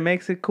middle that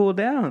makes it cool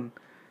down?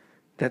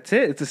 That's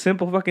it. It's a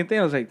simple fucking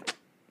thing. I was like,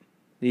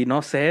 you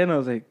know, saying I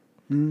was like,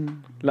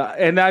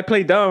 and I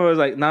played dumb. I was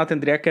like, no,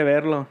 tendría que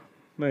verlo.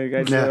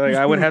 Like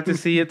I would have to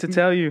see it to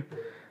tell you.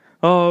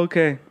 Oh,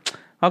 okay.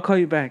 I'll call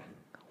you back.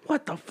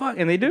 what the fuck?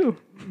 And they do.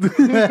 Like, what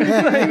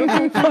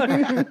the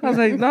fuck? I was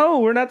like, no,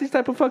 we're not these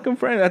type of fucking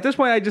friends. At this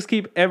point, I just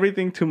keep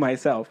everything to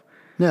myself.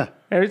 Yeah.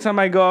 Every time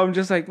I go, I'm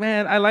just like,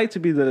 man, I like to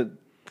be the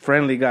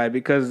friendly guy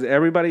because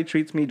everybody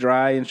treats me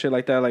dry and shit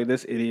like that, like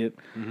this idiot.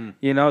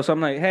 You know, so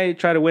I'm like, hey,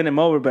 try to win him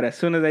over. But as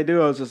soon as I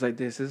do, I was just like,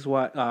 this is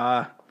what,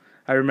 I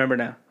remember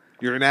now.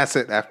 You're an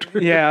asset after.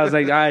 Yeah, I was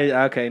like,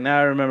 okay, now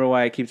I remember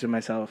why I keep to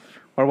myself.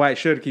 Or why I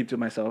should keep to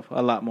myself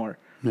a lot more.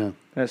 Yeah.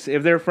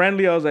 If they're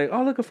friendly, I was like,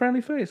 oh, look, a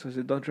friendly face. I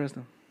said, don't trust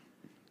them.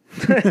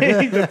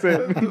 That's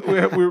it.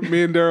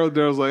 Me and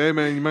Daryl's like, hey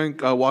man, you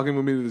mind walking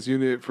with me to this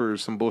unit for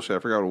some bullshit? I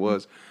forgot what it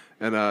was.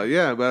 And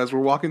yeah, but as we're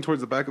walking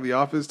towards the back of the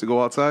office to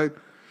go outside,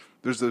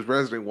 there's this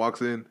resident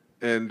walks in,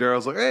 and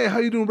Daryl's like, hey, how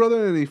you doing,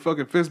 brother? And he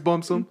fucking fist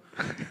bumps him.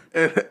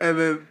 and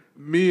then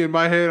me in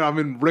my head, I'm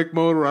in Rick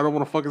mode where I don't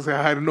want to fucking say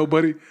hi to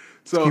nobody.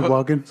 So keep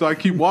walking. So I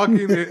keep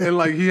walking, and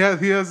like he has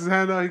his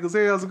hand out. He goes,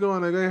 "Hey, how's it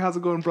going?" Like, "Hey, how's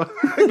it going, bro?"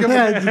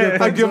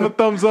 I give him a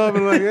thumbs up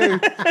and like, "Hey,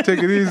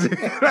 take it easy."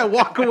 And I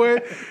walk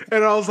away,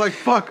 and I was like,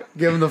 "Fuck."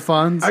 Give him the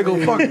funds. I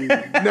go, "Fuck."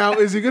 Now,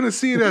 is he gonna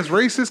see it as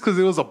racist because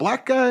it was a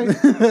black guy?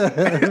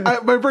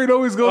 My brain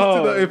always goes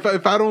to the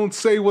if I don't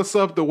say what's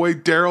up the way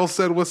Daryl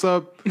said what's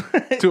up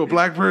to a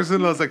black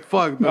person, I was like,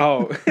 "Fuck."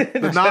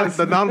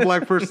 The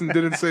non-black person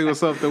didn't say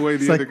what's up the way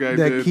the other guy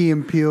that did. Key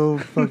and Peele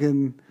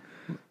fucking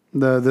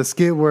the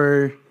skit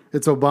where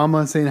it's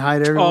Obama saying hi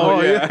to everyone.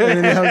 Oh, yeah. And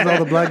then he hugs all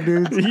the black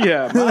dudes.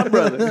 Yeah, my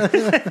brother.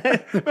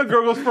 The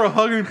girl goes for a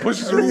hug and he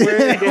pushes her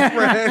away and goes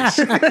for a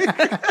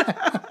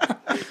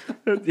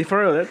handshake. For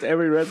real, that's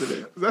every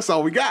resident. That's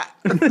all we got.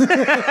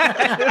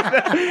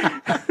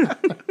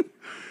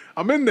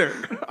 I'm in there.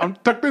 I'm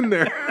tucked in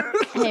there.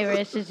 Hey,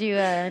 Rich, did you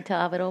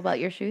tell Alvaro about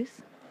your shoes?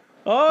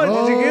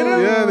 Oh, did you get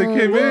them? Yeah, they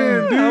came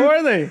in, dude. How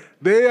are they?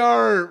 They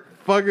are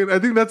fucking. I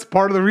think that's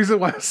part of the reason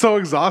why I'm so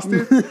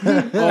exhausted.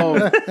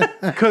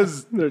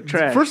 Because They're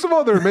trash. first of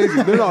all, they're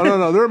amazing.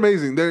 They're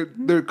amazing.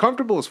 They're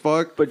comfortable as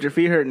fuck, But your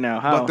feet hurt now.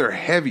 How? but they're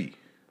heavy.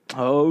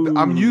 Oh.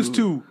 I'm used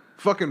to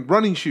fucking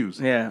running shoes.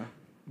 Yeah.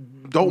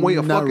 Don't weigh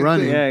a Not fucking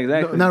running. thing. Yeah,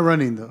 exactly. Not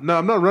running though. No,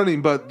 I'm not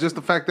running, but just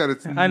the fact that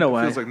it's I know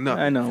why. feels like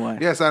nothing. I know why.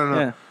 Yes, I don't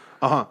know.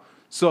 Yeah.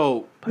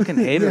 So Fucking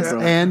hate it, Yes,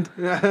 bro. and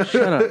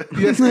Shut up.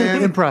 yes,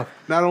 and improv.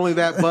 not only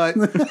that,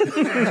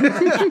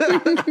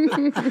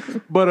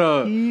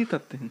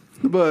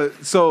 but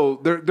so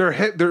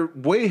they're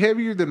way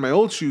heavier than my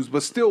old shoes,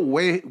 but still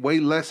way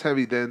less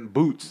heavy than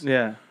boots.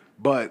 Yeah.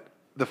 But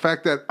the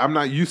fact that I'm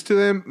not used to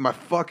them, my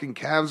fucking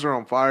calves are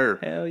on fire.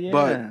 Hell yeah.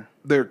 But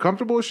they're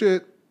comfortable as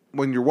shit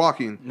when you're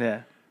walking.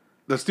 Yeah.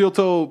 The steel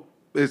toe,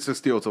 it's a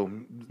steel toe.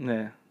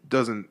 Yeah.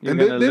 Doesn't You're and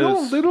gonna they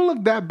lose. don't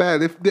look that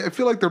bad. I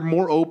feel like they're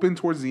more open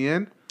towards the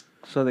end.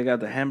 So they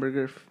got the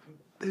hamburger.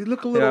 They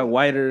look a They little got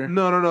wider.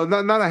 No,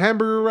 not a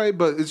hamburger, right?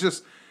 But it's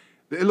just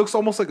it looks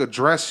almost like a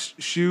dress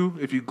shoe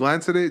if you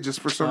glance at it.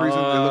 Just for some reason,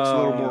 it looks a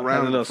little more Has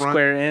round. a in little the front.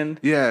 square end.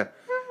 Yeah,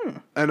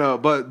 I know,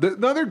 but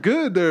they're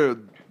good. They're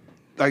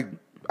like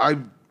I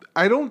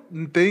don't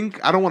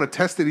want to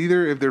test it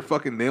either if they're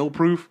fucking nail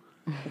proof.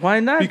 Why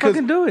not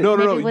fucking do it? No,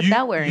 Maybe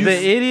without wearing The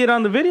idiot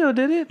on the video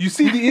did it. You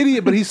see the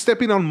idiot, but he's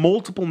stepping on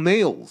multiple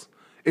nails.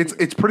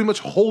 It's pretty much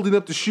holding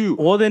up the shoe.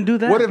 Well, then do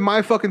that. What if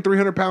my fucking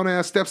 300-pound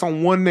ass steps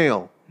on one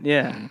nail?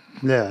 Yeah.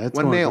 Yeah, it's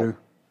One going nail. through.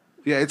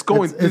 Yeah, it's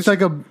going. It's like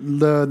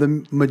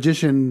the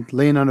magician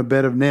laying on a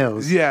bed of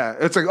nails. Yeah,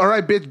 it's like, all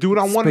right, bitch, do it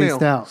on one nail.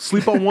 Spaced out.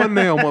 Sleep on one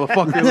nail,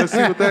 motherfucker. Let's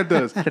see what that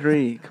does.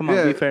 3. Come on,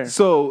 Yeah. be fair.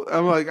 So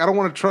I'm like, I don't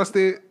want to trust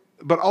it,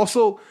 but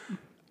also,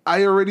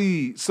 I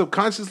already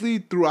subconsciously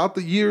throughout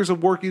the years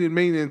of working in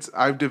maintenance,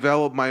 I've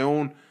developed my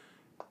own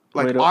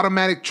like Way to-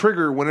 automatic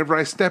trigger whenever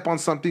I step on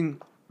something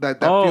that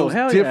Oh, feels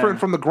hell different yeah.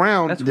 from the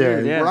ground. That's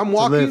weird, yeah. Where I'm It's a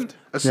walking, lift.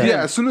 as, Yeah.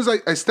 yeah. As soon as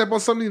I step on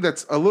something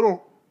that's a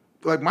little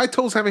like my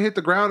toes haven't hit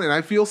the ground and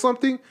I feel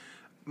something,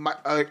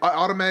 I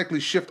automatically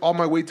shift all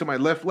my weight to my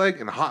left leg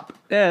and hop.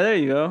 Yeah, there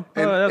you go.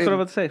 And, That's what I was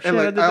about to say. Shit, And I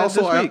like did that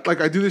this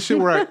week. I do this shit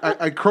where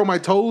I curl my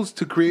toes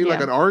to create like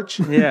Yeah. an arch.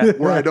 Yeah.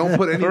 Where I don't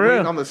put any For weight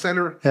real. on the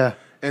center. Yeah.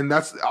 And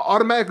that's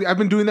automatically. I've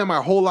been doing that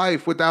my whole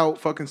life without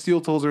fucking steel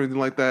toes or anything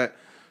like that.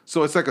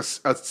 So it's like a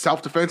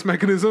self defense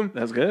mechanism,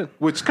 That's good.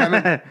 which kind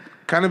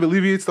of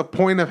alleviates the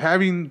point of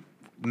having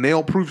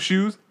nail proof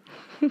shoes.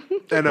 And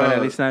But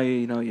at least now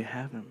you know you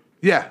have them.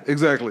 yeah,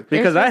 exactly.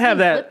 Because I have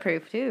that.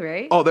 Slip-proof too,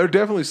 right? Oh, they're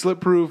definitely slip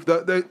proof.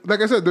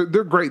 Like I said,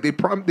 they're great.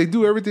 They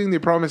do everything they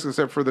promise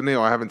except for the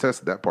nail. I haven't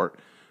tested that part,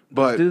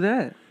 but Do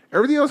that.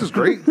 everything else is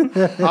great.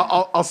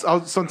 I'll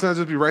sometimes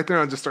just be right there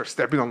and just start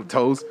stepping on the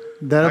toes.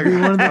 That'll be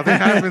one of the Nothing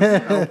happens. I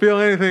don't feel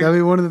anything. that'll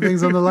be one of the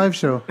things on the live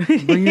show.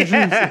 Bring your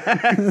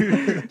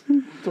shoes.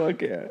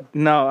 Fuck yeah.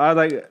 No, I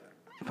like.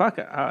 Fuck.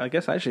 I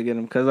guess I should get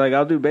them because like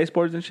I'll do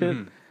baseboards and shit.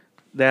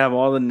 They have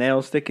all the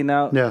nails sticking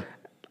out. Yeah.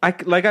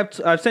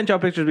 I've sent y'all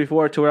pictures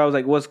before to where I was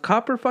like, was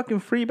copper fucking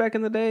free back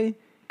in the day?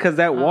 Because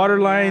that water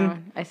line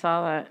Yeah, I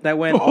saw that. that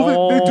went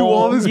Oh, they do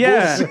all this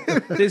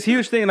this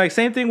huge thing. Like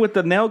same thing with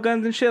the nail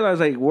guns and shit. I was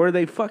like, were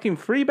they fucking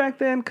free back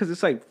then? Because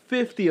it's like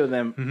 50 of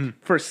them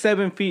for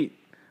 7 feet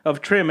of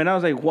trim, and I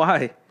was like,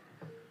 why?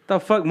 The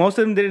fuck? Most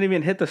of them didn't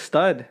even hit the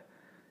stud.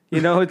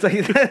 You know, it's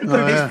like that.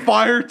 Oh, yeah.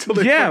 Fire till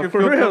they Yeah, fucking for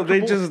feel real. They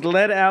comfortable. just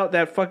let out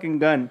that fucking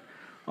gun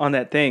on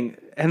that thing.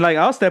 And like,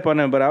 I'll step on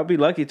them, but I'll be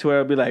lucky to where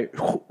I'll be like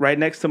right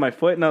next to my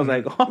foot. And I was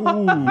like,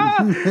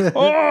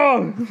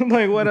 oh,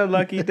 like what a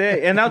lucky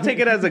day. And I'll take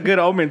it as a good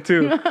omen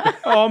too.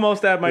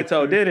 Almost at my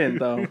toe. Didn't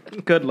though.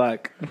 Good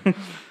luck.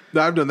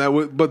 No, I've done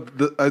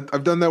that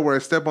I've done that where I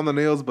step on the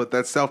nails, but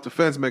that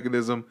self-defense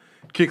mechanism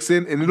kicks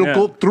in and it'll Yeah.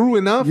 go through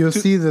enough. You'll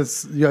see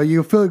this.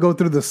 You feel it go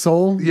through the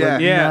soul. Yeah.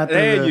 but Yeah, not through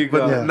there the- you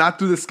go. yeah. not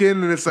through the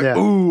skin, and it's like, Yeah.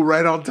 ooh,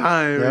 right on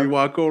time. Yep. And you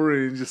walk over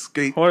and you just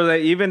skate. Or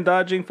like even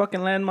dodging fucking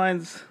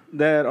landmines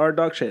that are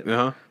dog shit.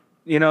 Uh-huh.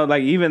 You know,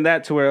 like even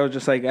that to where I was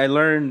just like, I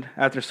learned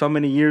after so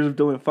many years of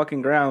doing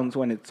fucking grounds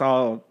when it's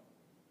all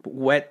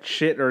wet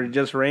shit or it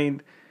just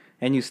rained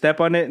and you step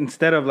on it,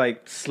 instead of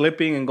like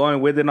slipping and going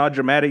with it all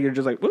dramatic, you're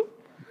just like, whoop,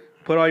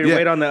 put all your Yeah.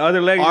 weight on the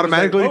other leg. you're just like,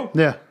 Automatically? "Whoa."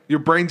 Yeah. Your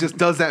brain just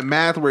does that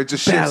math where it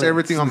just shifts Balance.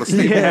 everything on the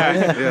stable.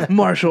 Yeah.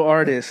 Martial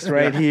artist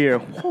right here.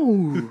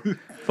 Whoa.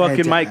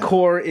 Fucking my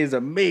core is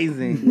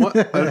amazing.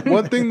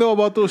 One thing though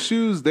about those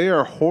shoes, they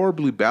are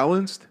horribly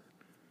balanced.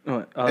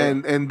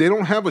 And they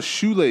don't have a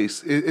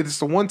shoelace. It's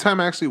the one time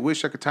I actually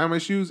wish I could tie my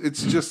shoes.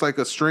 It's just like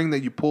a string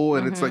that you pull,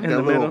 and it's like In that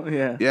the little,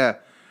 middle, yeah.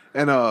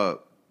 And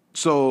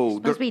so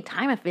Supposed to be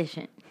time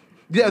efficient.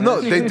 yeah, no,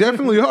 they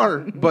definitely are,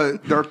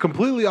 but they're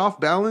completely off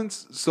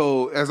balance.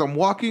 So as I'm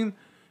walking,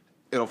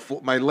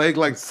 my leg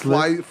like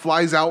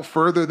flies out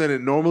further than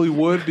it normally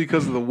would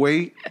because of the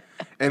weight,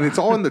 and it's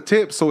all in the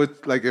tip. So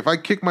it's like if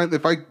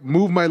I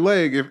move my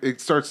leg, it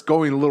starts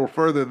going a little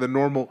further than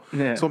normal.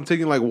 Yeah. So I'm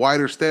taking like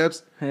wider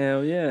steps.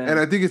 Hell yeah. And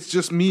I think it's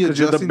just me Because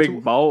you're the adjusting big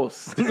to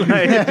boss.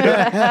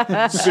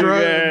 Like,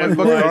 stride, my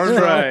fucking arms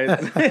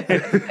out.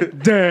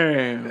 right.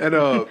 Damn.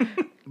 And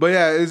but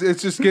yeah,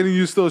 it's just getting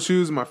used to those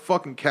shoes. My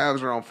fucking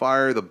calves are on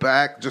fire. The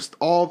back, just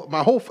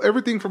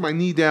everything from my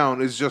knee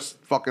down is just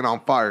fucking on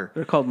fire.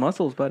 They're called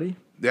muscles, buddy.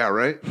 Yeah,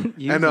 right.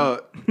 Use And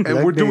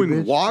Leg we're day, doing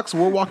bitch. walks.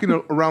 We're walking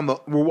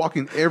we're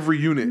walking every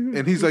unit.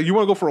 And he's like, "You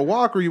want to go for a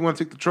walk or you want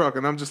to take the truck?"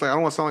 And I'm just like, "I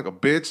don't want to sound like a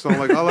bitch." So I'm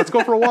like, "Oh, let's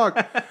go for a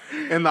walk."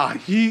 And the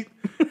heat,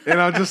 and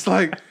I'm just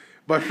like,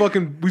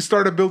 we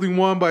started building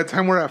one. By the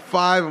time we're at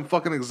 5, I'm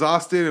fucking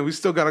exhausted, and we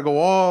still got to go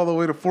all the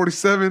way to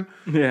 47.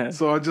 Yeah.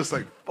 So I'm just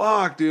like,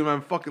 fuck, dude, my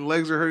fucking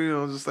legs are hurting. I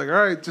was just like, all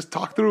right, just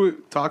talk through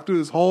it. Talk through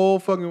this whole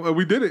fucking.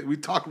 We did it. We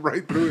talked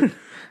right through it.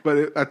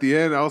 But at the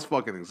end, I was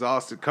fucking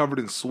exhausted, covered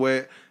in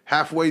sweat.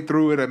 Halfway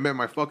through it, I met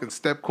my fucking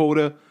step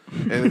quota,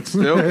 and it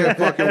still kept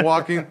fucking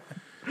walking.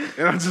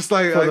 And I'm just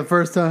like, For the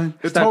first time.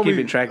 it Stop told me,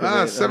 keeping track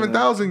of it.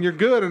 7,000, you're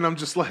good. And I'm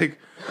just like,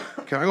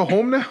 can I go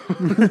home now?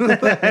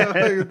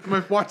 Like,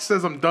 my watch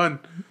says I'm done.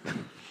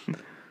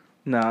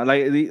 No,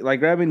 like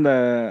grabbing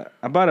I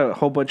bought a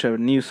whole bunch of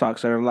new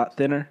socks that are a lot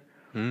thinner,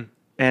 and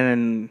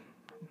then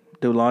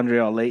do laundry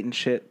all late and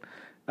shit.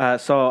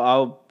 So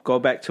I'll go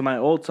back to my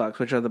old socks,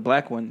 which are the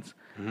black ones,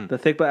 the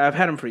thick. But I've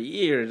had them for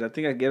years. I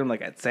think I get them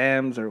like at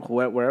Sam's or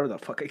wherever the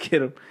fuck I get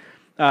them.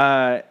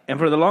 And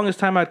for the longest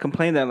time, I'd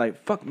complain that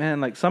like, fuck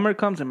man, like summer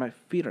comes and my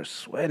feet are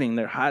sweating.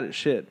 They're hot as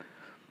shit.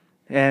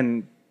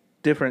 And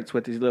difference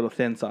with these little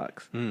thin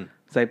socks.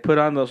 So I put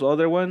on those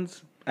older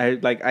ones. I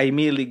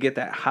immediately get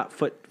that hot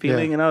foot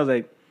feeling, Yeah. and I was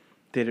like,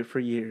 did it for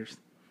years.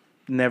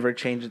 Never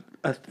changed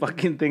a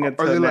fucking thing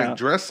until Are they now. like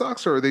dress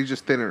socks or are they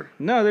just thinner?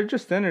 No, they're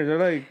just thinner. They're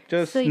like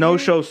just So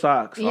no-show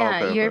socks.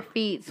 Yeah, okay, your okay.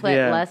 feet sweat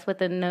Yeah. less with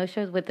the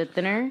no-shows, with the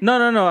thinner.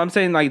 No. I'm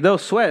saying like they'll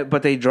sweat,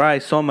 but they dry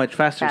so much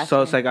faster. So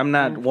Faster. it's like I'm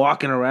not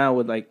walking around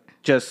with like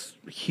just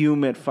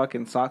humid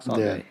fucking socks all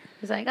Yeah. day.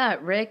 Because I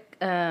got Rick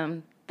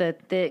the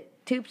thick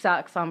tube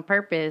socks on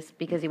purpose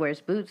because he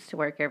wears boots to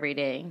work every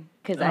day.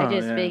 Because I Oh,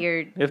 just yeah.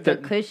 figured If the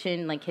the-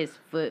 cushion, like his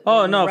foot.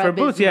 Oh would no, for rub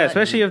boots, as yeah, much.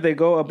 especially if they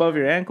go above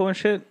your ankle and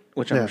shit,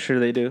 which Yeah. I'm sure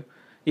they do.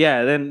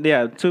 Yeah, then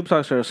tube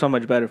socks are so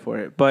much better for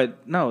it.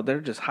 But no, they're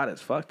just hot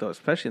as fuck though,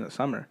 especially in the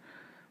summer.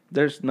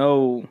 There's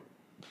no,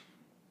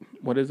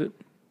 what is it?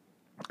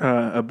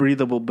 A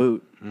breathable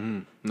boot.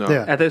 No.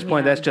 Yeah. At this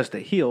point, Yeah. that's just a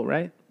heel,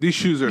 right? These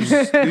shoes are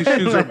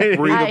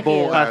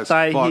breathable heel. as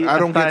Thigh fuck. heel- I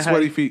don't thigh get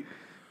sweaty high. feet.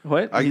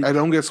 What? I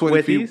don't get sweaty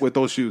With feet these? with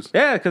those shoes.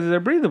 Yeah, because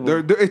they're breathable.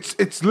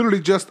 It's literally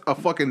just a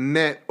fucking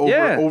net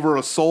over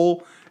a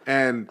sole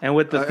and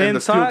with the thin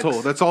steel socks?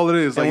 toe. That's all it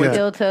is. Like with-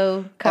 Steel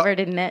toe covered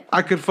in net.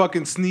 I could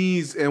fucking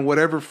sneeze and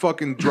whatever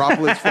fucking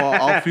droplets fall,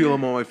 I'll feel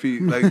them on my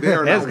feet. Like they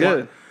are That's not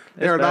good.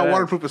 They are That's not badass.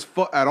 waterproof as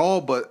fuck at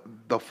all. But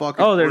the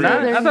fucking Oh, they're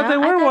not? They're I thought they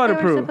not- were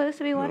waterproof. supposed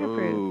to be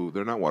waterproof. Oh,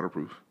 they're not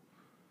waterproof.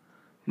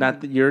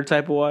 Not your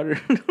type of water.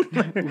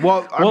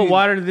 Well, I What mean,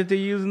 water did they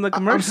use in the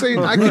commercial?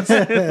 I'm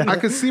saying I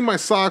could see my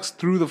socks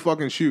through the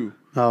fucking shoe.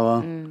 Oh,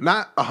 well.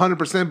 Not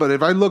 100%, but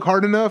if I look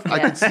hard enough, I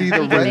Yeah. could see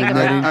the You can red. make 'em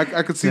out.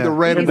 I could see Yeah. the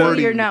red You can see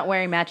wording. you're not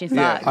wearing matching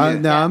Yeah. socks.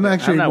 I'm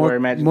actually I'm not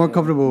wearing magic more socks.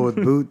 comfortable with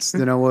boots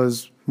than I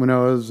was when I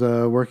was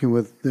working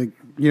with, we'd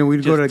go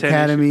Just to tennis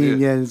Academy shoes.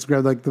 and yeah, just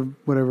grab like the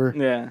whatever.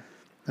 yeah.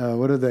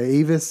 What are the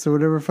Avis or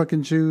whatever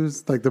fucking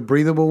shoes? Like the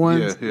breathable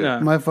ones. Yeah. Yeah.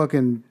 My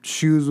fucking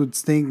shoes would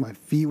stink. My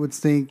feet would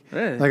stink.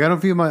 Really? Like I don't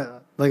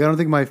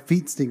think my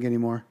feet stink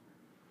anymore.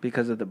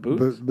 because of the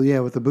boots. But yeah,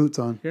 with the boots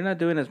on. You're not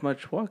doing as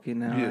much walking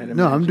now. Yeah. I'd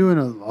No, I'm imagine. doing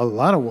a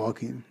lot of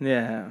walking.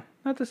 Yeah,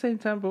 not the same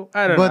time, but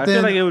I don't But know. I feel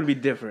then- like it would be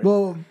different.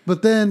 Well,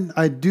 but then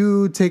I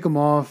do take them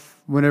off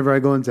whenever I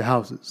go into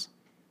houses.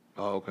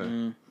 Oh,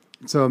 okay.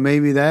 So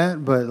maybe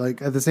that, but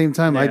like at the same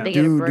time, Yeah. I They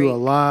get a do break. a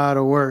lot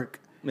of work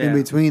in Yeah.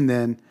 between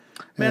then.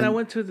 Man, I And-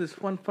 went to this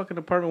one fucking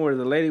apartment where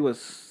the lady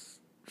was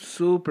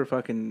super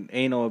fucking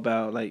anal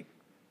about like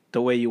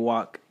the way you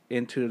walk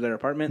into their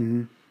apartment.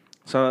 Mm-hmm.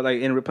 So like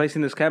in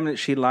replacing this cabinet,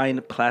 she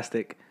lined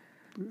plastic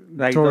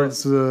like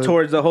Towards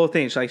towards the whole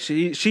thing.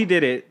 She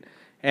did it,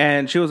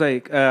 and she was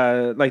like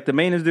the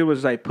maintenance dude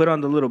was like put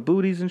on the little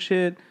booties and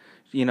shit.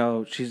 You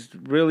know, she's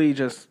really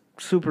just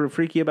super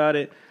freaky about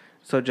it.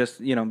 So just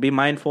be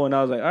mindful. And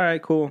I was like, all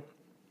right, cool.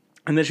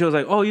 And then she was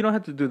like, oh, you don't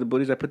have to do the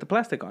booties. I put the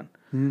plastic on.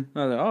 And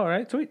I was like, all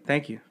right, sweet.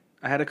 Thank you.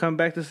 I had to come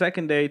back the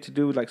second day to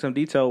do like some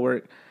detail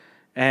work.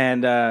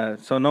 And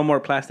so no more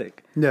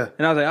plastic. Yeah.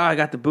 And I was like, oh, I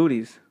got the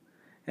booties.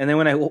 And then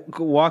when I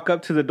walk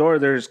up to the door,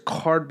 there's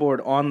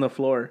cardboard on the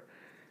floor.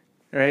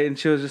 Right? And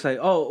she was just like,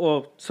 oh,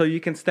 well, so you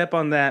can step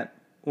on that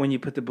when you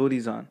put the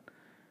booties on.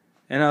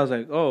 And I was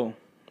like, oh,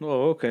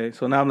 okay.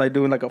 So now I'm like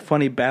doing like a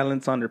funny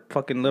balance on her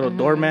fucking little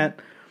doormat,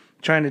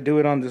 trying to do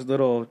it on this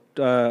little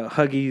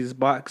Huggies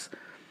box.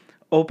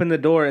 Open the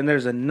door and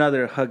there's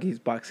another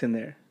Huggies box in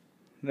there,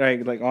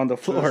 right? Like on the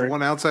So floor. there's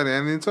one outside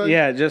and inside?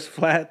 Yeah, just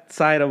flat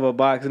side of a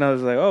box. And I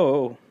was like,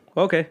 oh,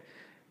 okay.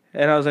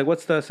 And I was like,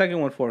 what's the second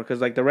one for? Because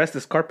like the rest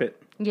is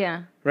carpet,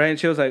 Yeah. right? And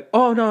she was like,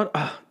 oh no,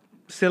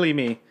 silly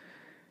me.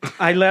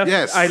 I left.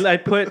 Yes. I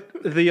put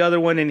the other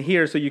one in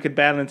here so you could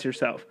balance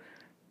yourself.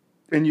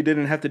 And you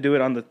didn't have to do it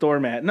on the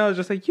doormat. And I was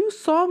just like, you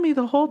saw me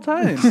the whole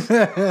time.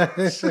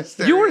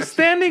 You were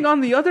standing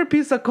on the other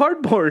piece of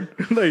cardboard.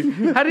 Like,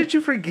 how did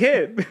you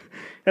forget?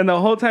 And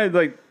the whole time,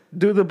 like,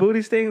 do the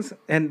booties things,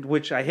 and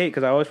which I hate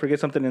because I always forget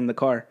something in the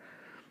car.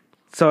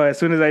 So as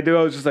soon as I do,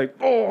 I was just like,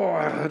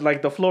 oh,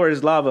 like the floor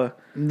is lava.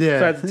 Yeah.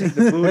 So I had to take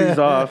the booties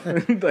off.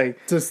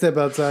 Like, Just step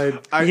outside.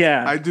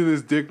 I do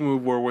this dick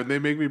move where when they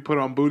make me put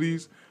on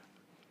booties,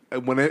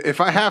 if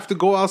I have to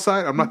go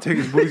outside, I'm not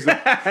taking booties.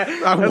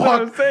 I what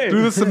walk I'm saying.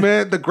 through the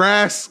cement, the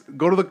grass,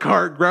 go to the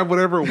cart, grab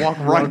whatever, and walk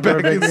right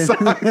back back in.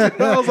 inside.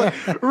 I was like,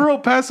 a real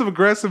passive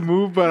aggressive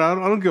move, but I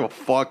don't give a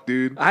fuck,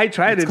 dude. I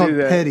try It's to called do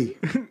that. petty,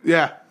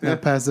 Yeah,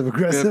 not passive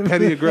aggressive. yeah,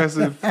 petty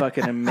aggressive.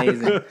 Fucking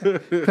amazing.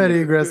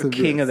 petty aggressive.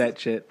 King yes. of that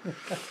shit.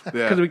 Yeah.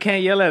 Because we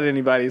can't yell at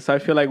anybody. So I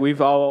feel like we've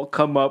all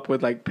come up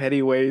with like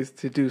petty ways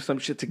to do some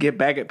shit to get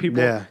back at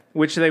people, Yeah.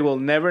 which they will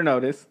never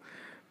notice.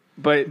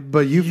 But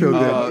But you feel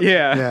good.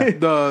 yeah. Yeah.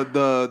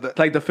 The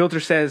Like the filter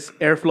says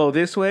airflow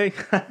this way,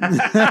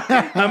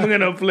 I'm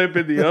gonna flip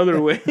it the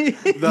other way.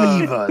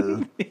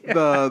 Evil.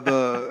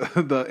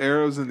 the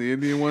Arabs and the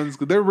Indian ones.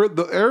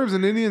 The Arabs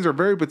and Indians are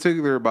very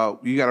particular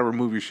about you got to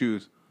remove your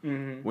shoes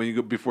when you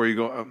go before you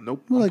go.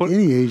 Nope. Well, I'm like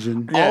any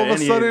Asian. Yeah, all of a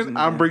any sudden, Asian,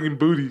 I'm yeah. bringing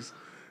booties.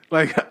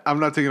 Like I'm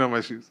not taking off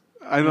my shoes.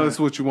 I know that's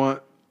what you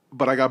want,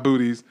 but I got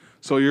booties.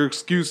 So your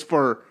excuse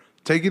for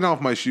taking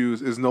off my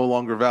shoes is no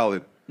longer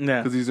valid.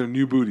 Yeah. because these are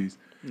new booties.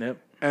 Yep.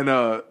 And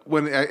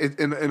when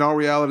in all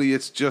reality,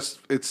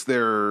 it's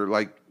their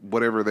like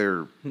whatever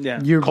their Yeah.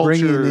 You're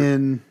Culture, bringing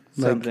in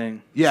like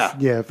Something.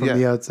 Yeah, from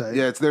the outside.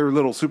 Yeah, it's their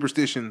little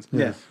superstitions.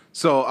 Yes.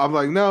 So I'm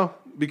like, no,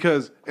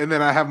 because, and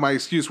then I have my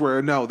excuse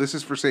where, no, this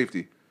is for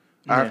safety.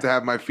 I have Yeah. to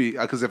have my feet,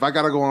 because if I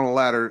got to go on a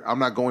ladder, I'm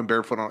not going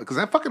barefoot on it, because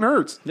that fucking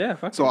hurts. Yeah,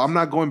 fuck So it. I'm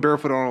not going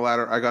barefoot on a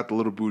ladder. I got the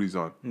little booties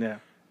on. Yeah.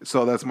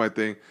 So that's my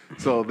thing.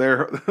 So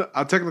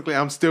technically,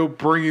 I'm still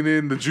bringing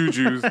in the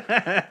jujus,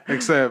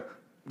 except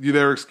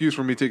their excuse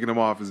for me taking them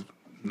off is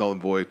null and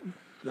void.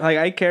 Like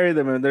I carry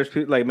them, and there's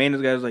people like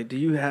maintenance guys like, do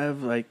you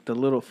have like the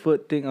little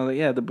foot thing? I was like,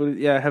 yeah, the booty.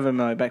 Yeah, I have them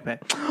in my backpack.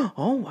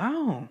 Oh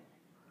wow,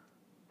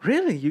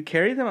 really? You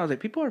carry them? I was like,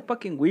 people are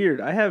fucking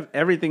weird. I have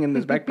everything in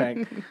this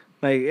backpack,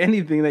 like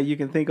anything that you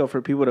can think of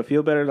for people to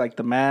feel better, like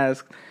the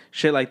mask,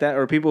 shit like that,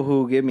 or people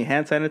who give me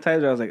hand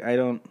sanitizer. I was like, I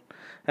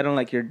don't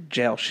like your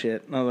gel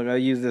shit. I was like, I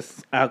use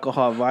this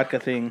alcohol vodka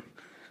thing,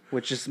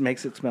 which just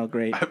makes it smell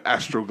great.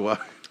 Astroglide.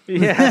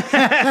 Yeah.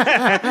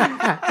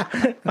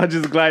 I'll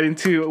just glide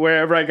into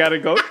wherever I gotta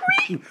go.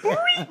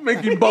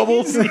 Making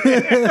bubbles.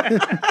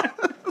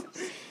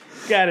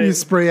 Got You it.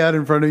 spray out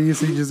in front of you,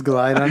 so you just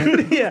glide on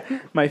it. Yeah.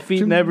 My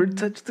feet never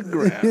touch the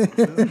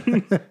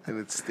ground. And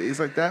it stays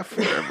like that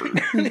forever.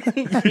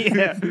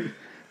 Yeah.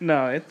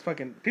 No, it's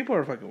fucking. People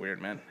are fucking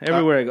weird, man.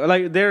 Everywhere I go,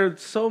 like they're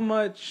so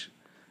much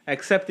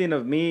accepting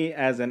of me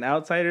as an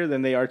outsider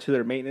than they are to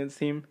their maintenance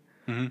team.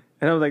 And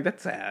I was like,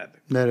 that's sad.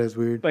 That is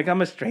weird. Like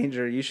I'm a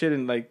stranger. You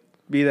shouldn't like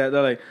be that.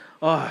 They're like,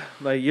 oh,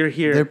 like you're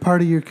here. They're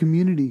part of your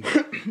community.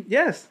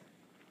 Yes,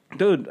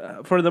 dude.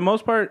 For the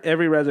most part,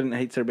 every resident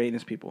hates their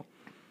maintenance people,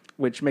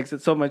 which makes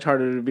it so much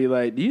harder to be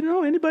like, do you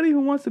know anybody who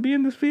wants to be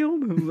in this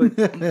field? Like,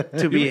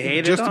 to be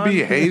hated, Just to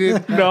be on?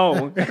 hated.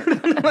 No.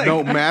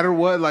 No matter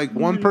what, like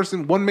one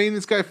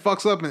maintenance guy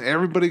fucks up and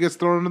everybody gets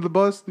thrown under the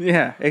bus.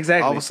 Yeah,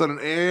 exactly. All of a sudden,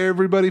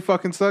 everybody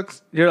fucking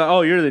sucks. You're like,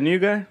 oh, you're the new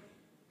guy?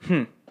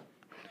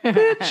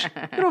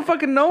 Bitch, you don't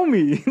fucking know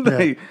me.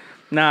 Like,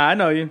 nah, I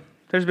know you.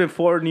 There's been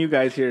 4 new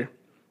guys here.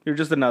 You're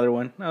just another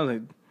one. I was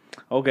like,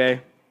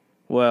 okay,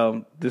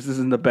 well, this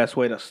isn't the best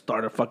way to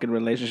start a fucking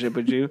relationship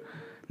with you.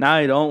 Now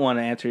I don't want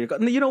to answer your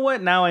call. You know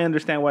what? Now I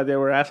understand why they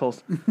were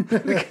assholes.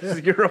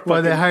 Because you're a fucking...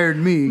 Why they hired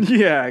me.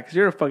 Yeah, because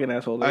you're a fucking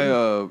asshole.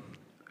 Dude.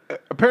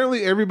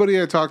 Apparently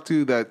everybody I talked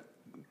to that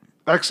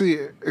actually,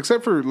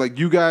 except for like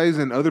you guys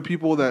and other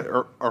people that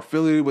are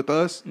affiliated with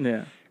us,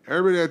 Yeah.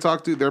 everybody I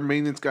talked to, their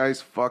maintenance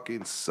guys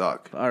fucking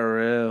suck. For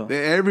real.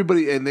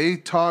 They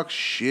talk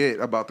shit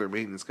about their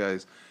maintenance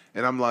guys,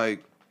 and I'm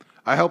like,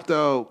 I helped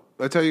out.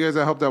 I tell you guys,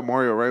 I helped out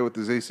Mario right with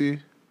his AC.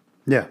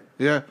 Yeah.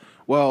 Yeah.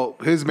 Well,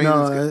 his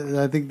maintenance.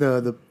 No, I think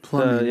the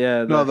plumbing.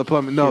 The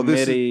plumbing. No,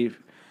 this is,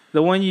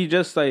 the one you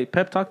just like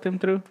pep talked him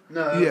through.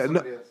 No, yeah.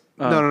 No.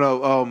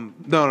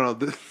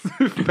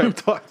 Pep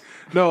talk.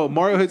 No,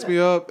 Mario hits me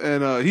up,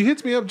 and he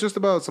hits me up just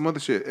about some other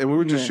shit, and we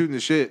were just shooting the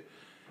shit,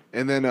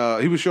 and then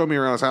he was showing me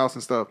around his house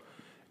and stuff,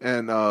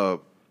 and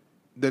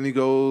then he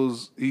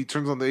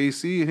turns on the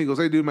AC, and he goes,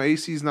 "Hey, dude, my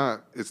AC's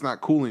not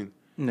cooling."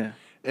 Yeah.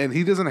 And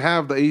he doesn't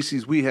have the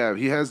ACs we have.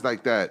 He has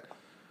like that.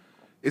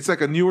 It's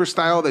like a newer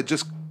style that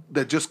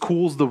just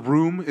cools the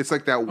room. It's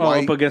like that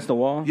white up against the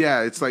wall.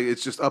 Yeah, it's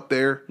just up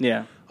there.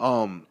 Yeah.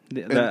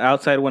 The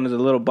outside one is a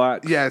little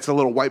box. Yeah, it's a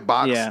little white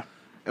box. Yeah.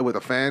 And with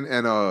a fan,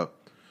 and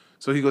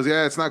so he goes,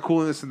 "Yeah, it's not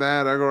cooling this and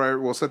that." I go, "All right,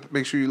 well,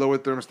 make sure you lower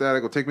the thermostat." I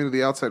go, "Take me to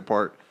the outside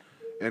part,"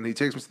 and he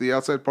takes me to the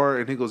outside part,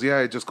 and he goes, "Yeah,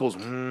 it just goes,"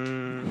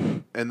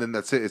 and then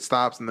that's it. It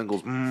stops and then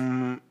goes,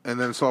 and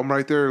then so I'm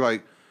right there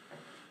like.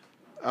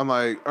 I'm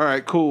like, all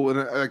right, cool,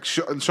 and like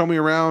show me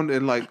around,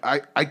 and like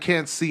I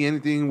can't see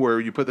anything where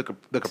you put the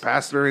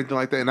capacitor or anything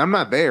like that, and I'm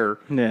not there.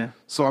 Yeah.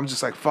 So I'm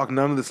just like, fuck,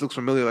 none of this looks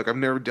familiar. Like I've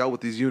never dealt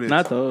with these units.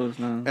 Not those,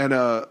 no. And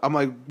I'm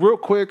like, real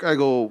quick, I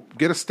go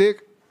get a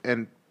stick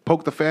and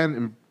poke the fan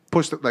and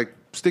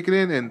stick it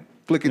in and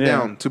flick it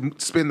down to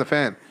spin the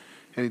fan,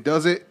 and he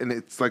does it, and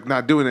it's like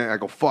not doing it. I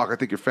go, fuck, I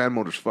think your fan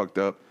motor's fucked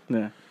up.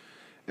 Yeah.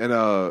 And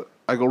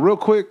I go real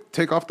quick,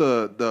 take off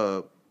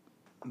the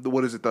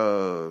what is it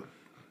The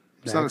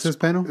access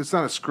panel? It's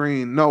not a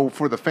screen. No,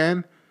 for the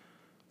fan.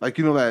 Like,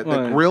 you know that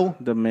the grill?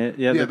 The grill.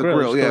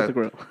 grill. Yeah. The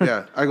grill.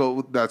 Yeah. I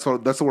go, that's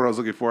the word I was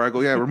looking for. I go,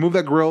 yeah, remove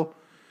that grill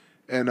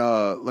and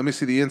let me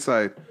see the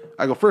inside.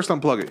 I go, first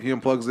unplug it. He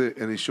unplugs it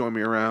and he's showing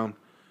me around.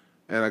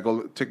 And I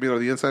go, take me to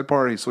the inside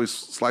part. And he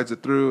slides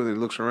it through and he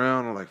looks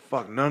around. I'm like,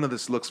 fuck, none of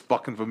this looks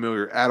fucking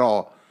familiar at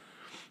all.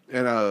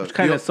 And which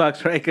kind of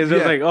sucks, right? Because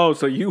it's like, oh,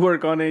 so you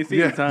work on ACs,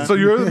 yeah. huh? So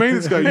you're the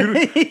maintenance guy.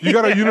 You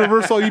got a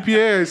universal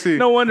EPA, I see.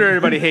 No wonder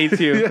everybody hates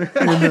you.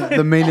 And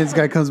the maintenance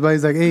guy comes by.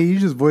 He's like, "Hey, you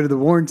just voided the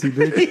warranty,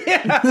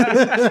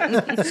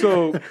 bitch."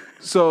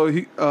 So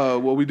he,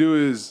 what we do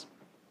is,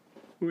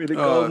 Way to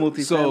go,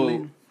 multifamily.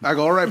 so I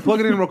go, all right, plug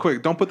it in real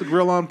quick. Don't put the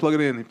grill on. Plug it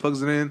in. He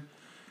plugs it in.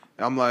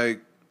 I'm like,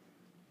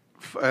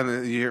 and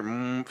then you hear,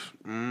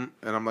 and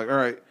I'm like, all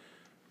right.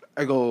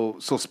 I go,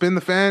 so spin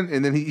the fan,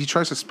 and then he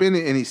tries to spin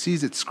it, and he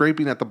sees it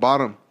scraping at the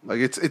bottom. Like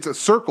it's a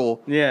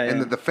circle,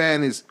 and the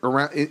fan is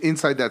around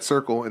inside that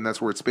circle, and that's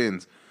where it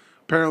spins.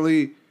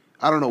 Apparently,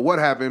 I don't know what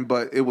happened,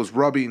 but it was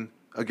rubbing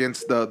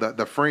against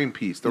the frame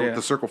piece, the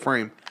circle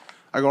frame.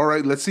 I go, all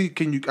right, let's see.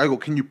 Can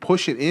you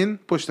push it in,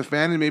 push the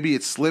fan in? Maybe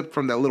it slipped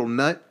from that little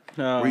nut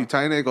where you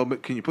tighten it. I go,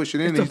 but can you push it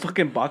in? It's a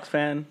fucking box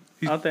fan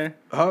out there.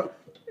 Huh?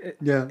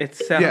 Yeah,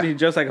 It's sounding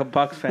just like a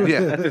box fan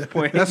at this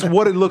point. That's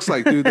what it looks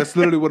like, dude. That's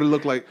literally what it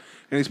looked like.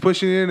 And he's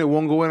pushing it in, it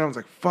won't go in. I was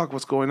like, fuck,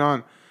 what's going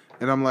on?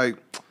 And I'm like,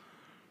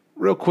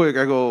 real quick,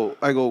 I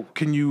go,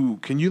 can you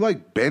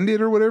like bend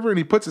it or whatever? And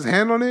he puts his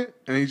hand on it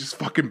and he just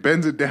fucking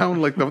bends it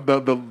down like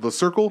the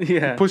circle.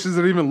 Yeah. Pushes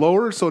it even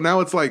lower. So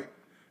now it's like,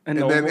 and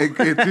then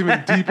it's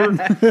even deeper.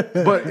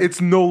 But it's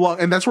no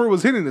longer, and that's where it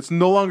was hitting. It's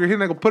no longer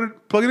hitting. I go,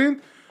 plug it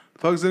in,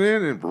 plugs it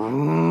in,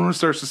 and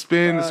starts to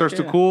spin. It starts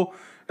to cool.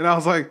 And I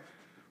was like,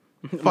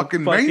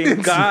 fucking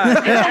maintenance. God.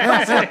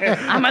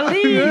 I'm a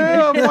lead.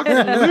 Yeah, I'm fucking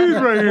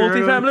lead right here.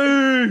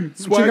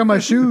 Multifamily. check out my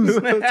shoes.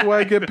 That's why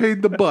I get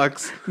paid the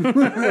bucks.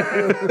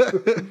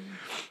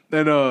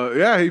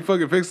 And he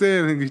fucking fixed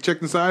it, and he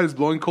checked inside. It's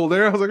blowing cold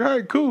air. I was like, all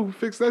right, cool,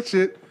 fix that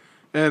shit.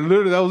 And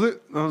literally, that was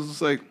it. I was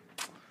just like,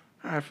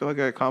 I feel like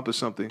I accomplished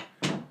something.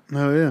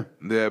 Oh yeah.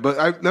 Yeah,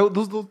 but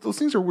those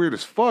things are weird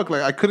as fuck.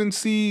 Like I couldn't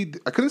see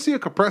a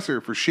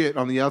compressor for shit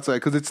on the outside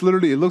because it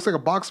looks like a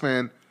box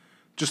fan,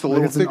 just a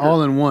little It's thicker. an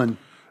all-in-one.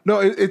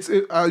 No,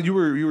 you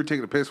were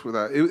taking a piss with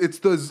that.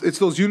 It's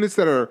those units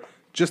that are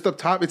just up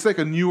top. It's like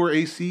a newer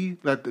AC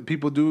that the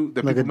people do.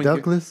 That Like a people make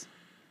ductless?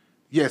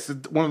 Yes,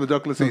 it's one of the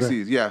ductless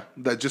ACs. Yeah,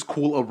 that just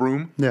cool a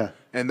room. Yeah.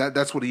 And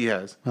that's what he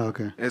has. Oh,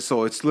 okay. And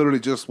so it's literally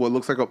just what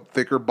looks like a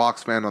thicker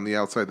box fan on the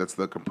outside. That's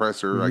the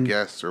compressor, I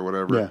guess, or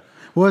whatever. Yeah.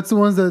 Well, it's the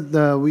ones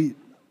that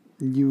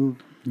you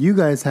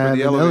guys have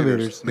The in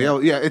elevators.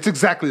 elevators. Yeah, it's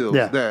exactly those.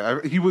 Yeah.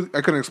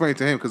 I couldn't explain it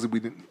to him because we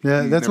didn't.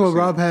 Yeah, he'd that's never what seen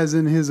Rob it. has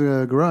in his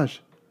garage.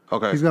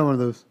 Okay. He's got one of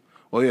those.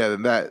 Well, yeah,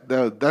 then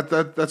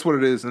that's what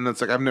it is, and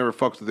it's like I've never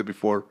fucked with it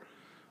before,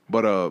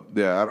 but I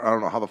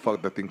don't know how the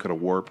fuck that thing could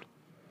have warped,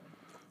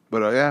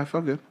 but I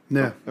felt good.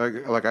 Yeah.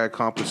 like I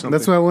accomplished something.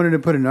 That's why I wanted to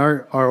put in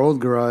our old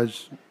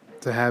garage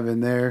to have in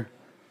there.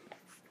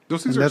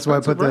 Those things And are that's why I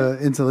put expensive, right?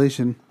 the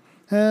insulation.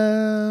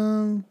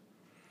 I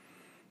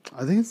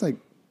think it's like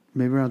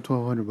maybe around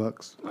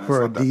 $1,200 for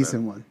a not that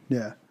decent one.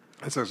 Yeah.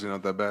 That's actually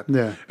not that bad.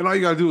 Yeah. And all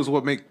you gotta do is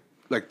make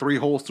like 3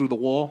 holes through the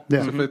wall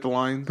Yeah. to fit the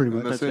lines. Pretty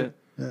and much. That's it.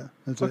 Yeah.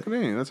 That's it. Fucking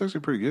A. That's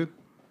actually pretty good.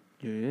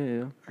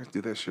 Yeah. I can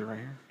do that shit right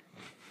here.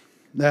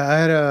 Yeah, I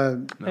had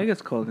It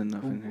gets cold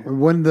enough in here.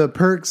 one of the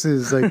perks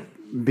is like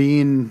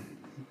being,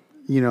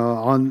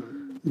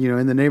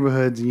 in the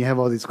neighborhoods, and you have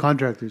all these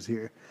contractors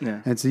here.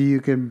 Yeah. And so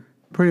you can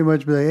pretty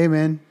much be like, hey,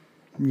 man,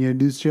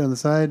 do shit on the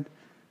side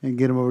and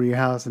get them over to your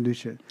house and do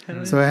shit.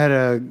 So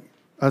I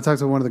talked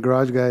to one of the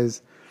garage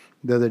guys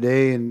the other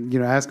day and,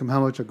 asked him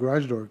how much a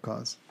garage door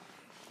costs.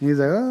 And he's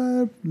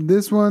like,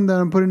 this one that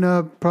I'm putting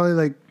up, probably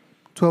like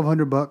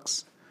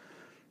 $1,200.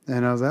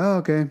 And I was like, oh,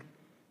 okay.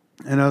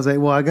 And I was like,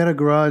 well, I got a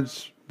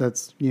garage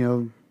that's,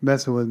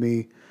 messing with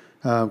me.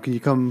 Can you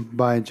come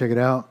by and check it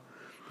out?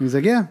 And he's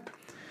like, yeah.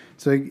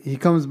 So he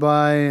comes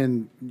by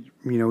and,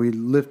 we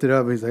lift it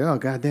up. And he's like, oh,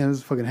 goddamn, this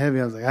is fucking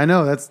heavy. I was like, I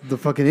know. That's the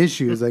fucking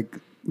issue. It's like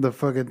the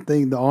fucking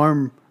thing, the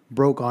arm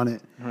broke on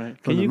it. Right.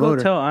 from Can the you motor.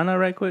 go tell Anna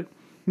right quick?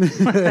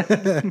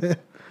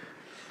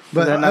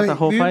 But that not the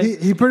whole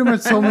fight? He pretty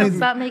much told me.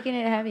 Stop making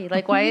it heavy.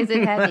 Like, why is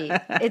it heavy?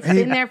 It's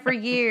been there for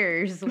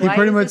years. He Why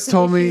pretty is much this an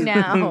told me issue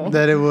now?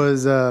 that it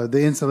was the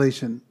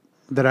insulation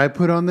that I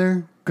put on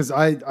there because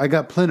I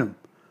got plenum.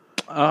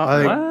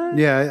 What?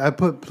 Yeah, I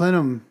put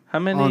plenum How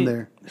many? on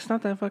there. It's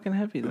not that fucking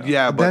heavy though.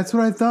 Yeah, but That's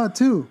what I thought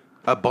too.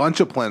 a bunch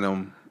of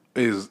plenum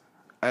is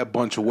a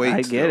bunch of weight.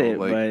 I get it,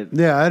 but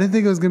Yeah, I didn't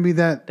think it was gonna be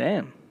that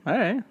damn. All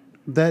right.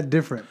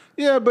 different.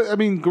 yeah, but I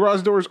mean,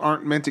 garage doors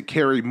aren't meant to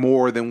carry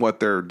more than what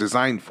they're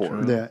designed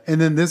for. Yeah,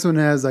 and then this one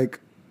has like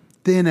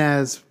thin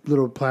ass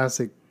little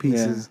plastic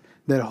pieces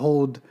that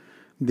hold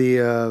the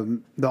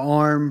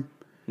arm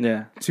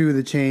Yeah. to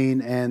the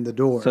chain and the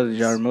door. So did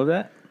y'all remove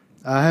that?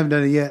 I haven't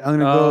done it yet. I'm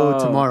gonna go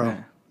Oh, tomorrow. okay.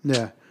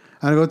 Yeah,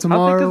 I'm gonna go How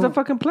tomorrow. thick is the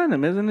fucking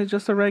plenum? Isn't it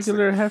just a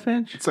regular half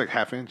inch? It's like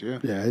half inch. Yeah.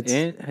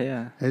 yeah,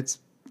 Yeah. it's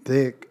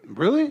thick.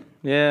 Really?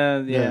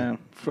 Yeah.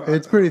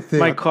 It's pretty thick.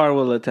 My car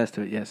will attest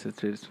to it. Yes,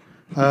 it is.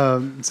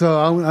 So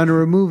I'm gonna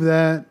remove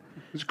that.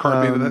 There's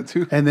car made of that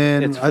too. And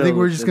then It's I think filled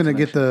we're with just gonna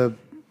get the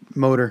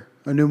motor,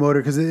 a new motor,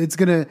 because it's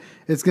gonna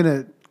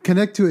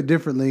connect to it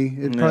differently.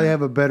 It'd probably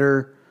have a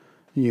better,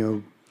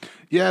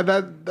 Yeah,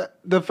 that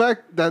the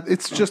fact that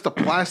it's just a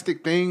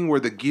plastic thing where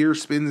the gear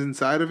spins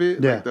inside of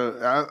it. Yeah.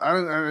 Like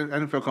I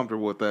didn't feel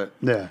comfortable with that.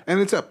 Yeah.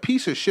 And it's a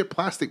piece of shit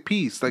plastic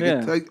piece. Like,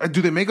 Yeah.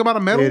 do they make them out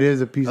of metal? It is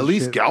a piece At of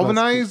least shit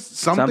galvanized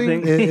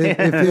something. Something.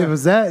 if it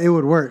was that, it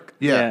would work.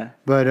 Yeah.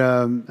 But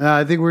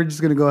I think we're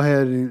just gonna go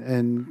ahead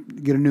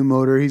and get a new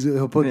motor.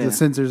 He'll put Yeah. the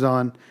sensors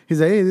on.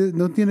 He's like, hey,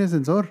 no tiene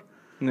sensor.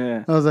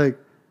 Yeah. I was like,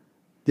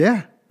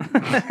 yeah.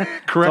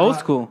 It's old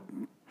school.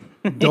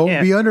 Don't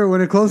Yeah. be under it when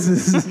it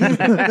closes.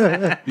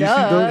 Duh.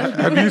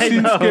 Have you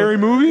seen Scary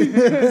Movie?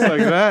 It's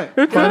like that.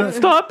 It's not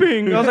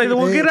stopping. I was like,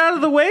 well, get out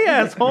of the way,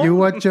 asshole. You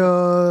watch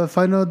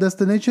Final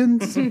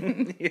Destinations?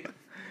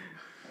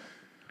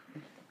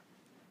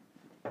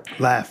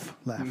 Laugh.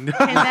 Can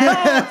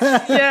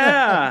that,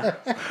 yeah.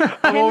 can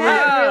that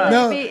really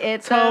No. be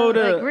it? Though? Like,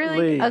 Totally.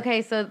 really?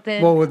 Okay, so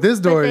then. Well, with this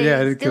but door, they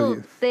yeah, it'd kill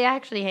still- you. They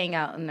actually hang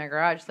out in their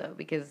garage, though,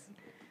 because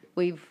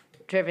we've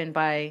driven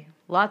by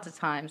lots of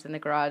times and the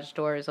garage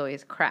door is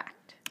always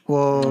cracked.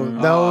 Well,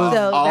 that was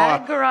So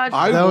that garage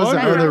I that was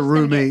wonder- the garage other is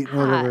gonna get roommate, or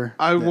hot. whatever.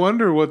 I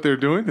wonder what they're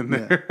doing in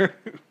there.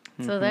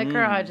 So that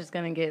garage is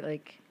going to get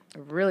like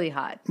really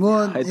hot.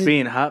 Well, It's it-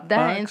 being hot That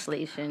box.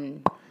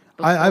 insulation.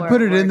 I before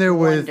put it in worked there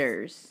with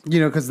wonders.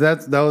 because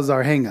that was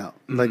our hangout.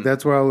 Like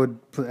that's where I would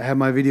have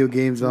my video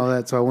games and all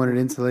that. So I wanted it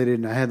insulated,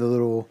 and I had the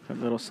little A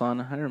little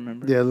sauna. I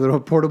remember. little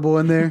portable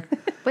in there.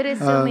 But it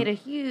still made a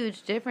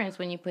huge difference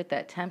when you put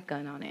that temp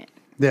gun on it.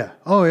 Yeah.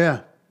 Oh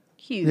yeah.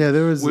 Huge. Yeah.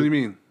 There was What do you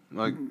mean?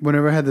 Like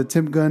whenever I had the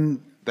temp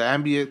gun. the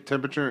ambient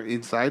temperature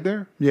inside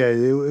there? Yeah,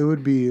 it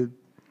would be.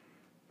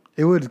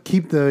 It would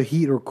keep the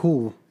heat or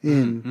cool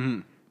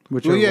in.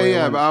 Whichever Well, yeah, way I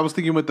yeah. wanted. But I was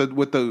thinking with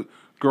the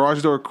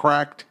garage door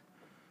cracked,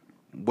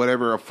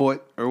 whatever, a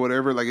foot or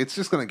whatever. Like it's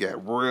just gonna get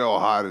real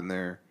hot in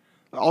there.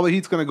 All the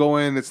heat's gonna go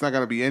in. It's not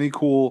gonna be any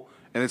cool,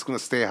 and it's gonna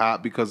stay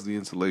hot because of the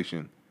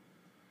insulation.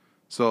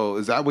 So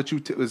is that what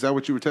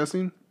you were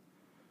testing?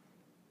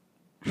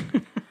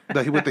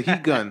 With the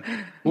heat gun,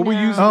 what were you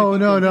using? Oh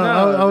no.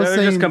 I was they're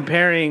saying just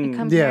comparing.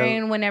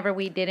 Comparing whenever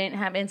we didn't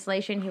have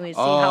insulation, he would see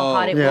how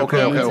hot it yeah, would okay,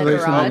 get okay, into the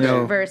okay. garage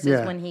No, versus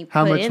yeah. when he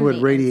How put much in would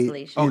the radiate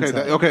insulation. Okay,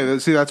 inside. okay.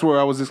 See, that's where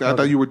I was. I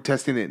thought you were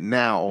testing it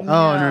now. Oh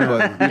no.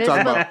 But This you're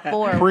talking about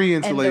before,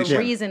 pre-insulation. And the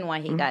reason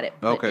why he got it.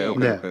 put Okay, in.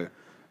 okay, Yeah. okay.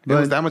 But- It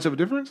was that much of a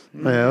difference?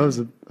 Yeah, it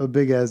was a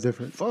big ass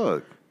difference.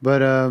 Fuck.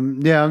 But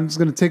yeah, I'm just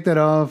gonna take that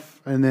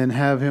off and then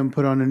have him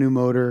put on a new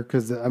motor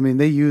because I mean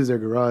they use their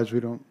garage. We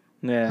don't.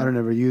 Yeah. I don't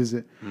ever use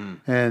it,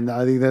 and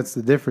I think that's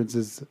the difference.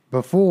 Is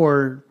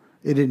before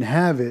it didn't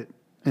have it,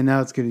 and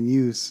now it's getting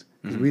used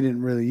because we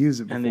didn't really use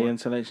it And the before.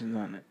 insulation's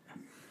on it.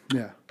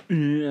 Yeah,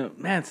 Yeah,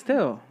 man,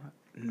 still.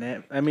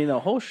 I mean, a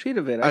whole sheet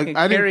of it. I can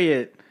I didn't- carry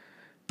it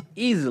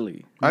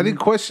easily. I didn't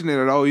question it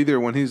at all either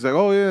when he's like,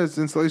 oh, yeah, it's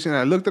insulation.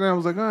 I looked at it and I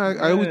was like, oh,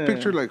 I always Yeah.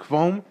 pictured like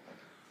foam.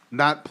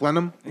 not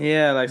plenum.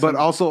 Yeah, like But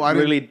some also, I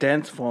didn't- really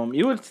dense foam.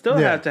 You would still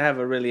Yeah. have to have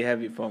a really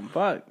heavy foam.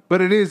 Fuck.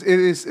 But it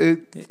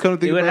kind of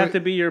think It would about have to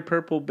be your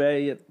purple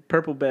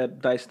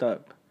bed diced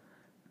up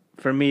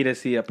for me to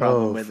see a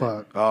problem Oh with it.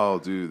 fuck! Oh,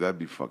 dude, that'd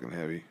be fucking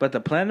heavy. But the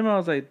platinum, I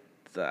was like,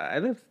 I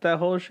lift that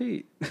whole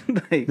sheet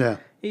like Yeah.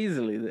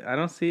 easily. I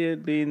don't see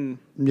it being.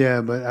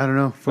 Yeah, but I don't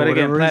know. For But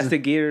again, whatever plastic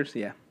reason. gears,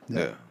 yeah.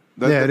 Yeah.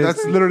 Yeah, it is.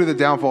 That's literally the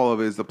downfall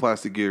of it is the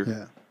plastic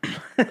gear. Yeah.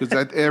 Because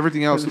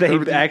everything else, They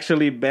everything-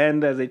 actually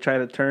bend as they try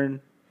to turn.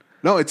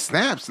 no, it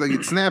snaps. Like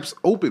it snaps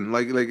open.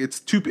 Like it's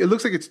two. It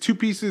looks like it's two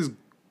pieces,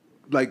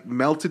 like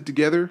melted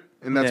together,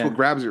 and that's Yeah. what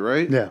grabs it,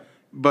 right? Yeah.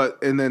 But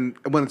and then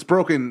when it's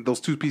broken, those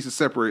two pieces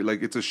separate.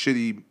 Like it's a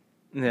shitty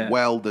Yeah.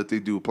 weld that they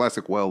do,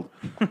 plastic weld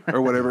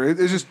or whatever.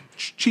 It's just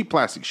cheap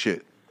plastic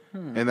shit,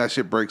 and that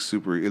shit breaks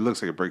super. It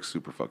looks like it breaks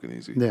super fucking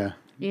easy. Yeah.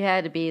 You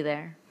had to be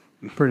there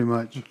Pretty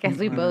much. because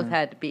we both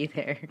had to be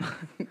there.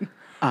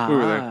 We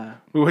were there.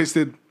 We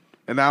wasted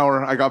an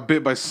hour. I got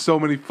bit by so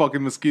many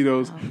fucking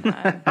mosquitoes.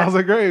 I was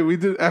like, great, we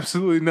did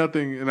absolutely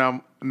nothing,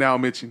 and now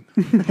I'm itching.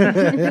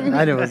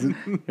 I know. Wasn't.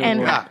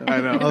 And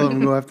I know. All of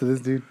them go after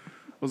this dude.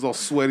 I was all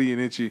sweaty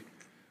and itchy.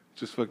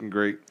 Just fucking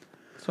great.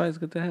 That's why it's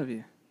good to have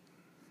you.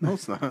 No,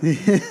 it's not.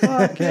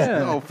 Fuck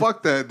yeah. Oh,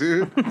 fuck that,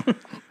 dude.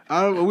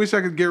 I wish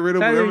I could get rid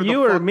of Either whatever you the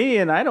or fuck, me,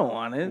 and I don't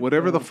want it.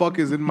 whatever the fuck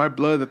is in my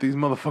blood that these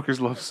motherfuckers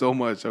love so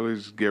much. I would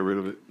just get rid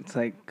of it. It's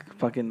like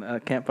fucking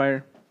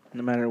campfire.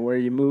 No matter where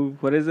you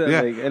move, what is it?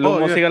 Yeah. Like el Oh,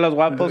 humo yeah. sigue a los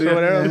guapos or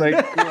whatever.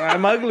 Like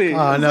I'm ugly.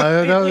 Oh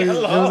no, it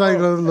was like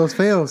those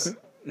fails.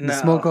 The No.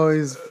 smoke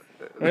always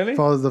Really?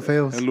 follows the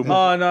fails. El humo.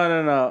 Oh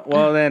no!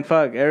 Well then,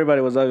 fuck. Everybody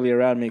was ugly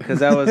around me because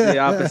that was the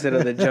opposite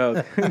of the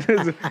joke.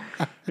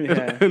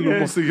 Yeah. El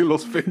humo sigue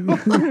los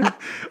feos.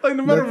 Like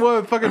no matter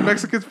what, fucking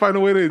Mexicans find a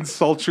way to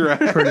insult your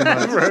ass. Pretty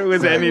much.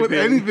 With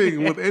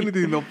anything. With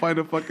anything, they'll find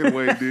a fucking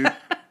way, dude.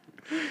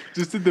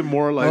 Just to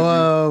demoralize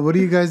you. What are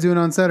you guys doing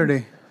on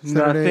Saturday?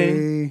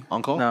 Saturday,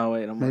 On call? No,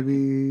 wait. I'm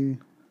maybe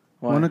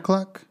Why? 1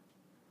 o'clock.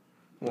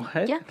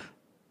 What? yeah,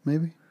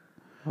 Maybe.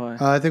 Why?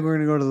 I think we're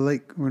gonna go to the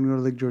lake. We're gonna go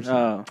to Lake George.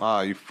 Oh.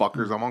 Ah, you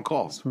fuckers, I'm on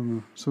call.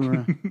 Swim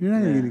around. You're not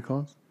gonna get any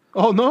calls.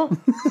 Oh, no?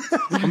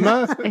 I'm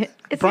not?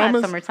 it's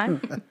Promise? not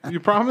summertime. You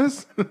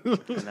promise?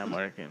 Not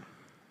working.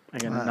 I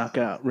gotta knock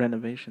out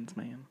renovations,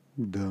 man.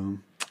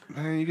 Dumb.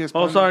 Man, you guys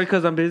Oh, promise? sorry,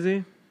 because I'm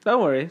busy.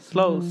 Don't worry.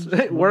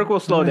 Work will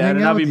slow Hang down,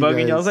 and out I'll be with you bugging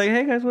you. I guys. was like,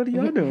 hey guys, what are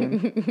y'all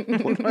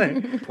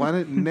doing? Plan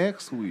it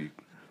next week.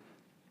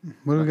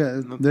 What do we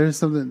got? There's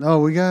something. Oh,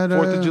 we got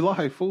 4th of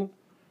July, fool.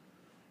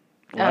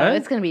 Oh,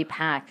 it's gonna be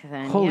packed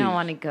then. Holy You don't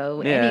want to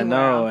go Yeah, anywhere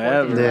no, on 4th of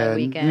ever. July Yeah,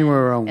 weekend.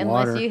 anywhere around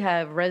unless water. you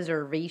have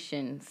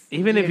reservations.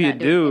 Even You're if you not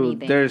doing do,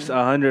 anything. there's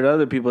 100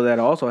 other people that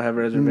also have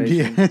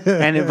reservations Yeah.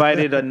 and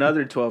invited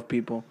another 12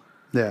 people.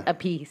 Yeah. a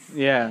piece.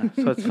 Yeah,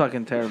 so it's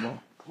fucking terrible.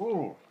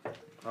 Oh,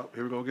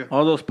 here we go again.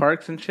 All those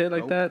parks and shit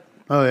like that.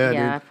 Oh yeah,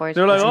 Yeah, dude. 4th of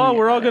They're like, July. oh,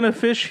 we're all gonna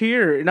fish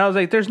here, and I was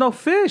like, there's no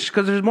fish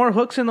because there's more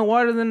hooks in the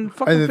water than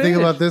fucking And the fish. thing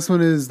about this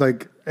one is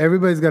like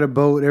everybody's got a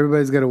boat,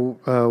 everybody's got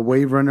a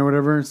wave run or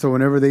whatever. So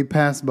whenever they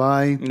pass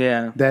by,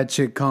 Yeah, that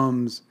shit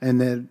comes and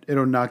then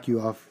it'll knock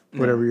you off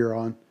whatever you're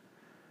on.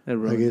 it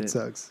Like ruins it it.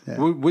 sucks. Yeah.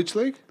 Which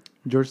lake?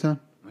 Georgetown.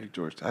 Lake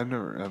George. I've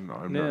never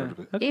Yeah, heard of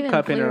it. that's Even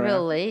cupping Pflugerville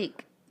around.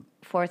 Lake,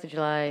 4th of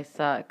July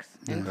sucks.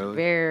 It's Really?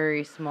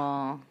 very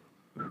small.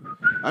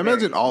 I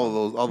imagine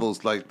all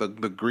those like the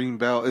green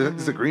belt.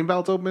 Is the green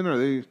belt open? Or are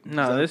they?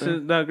 No, this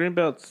is no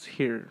Greenbelt's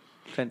here.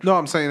 Central. No,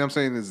 I'm saying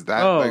is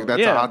that Oh, like that's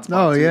yeah. a hot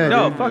spot? Oh, too, yeah, right?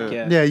 No, dude. fuck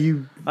yeah. Yeah,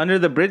 you Under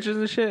the bridges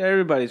and shit,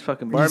 everybody's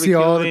fucking barbecuing. you see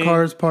all the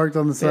cars parked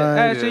on the Yeah, side.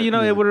 actually,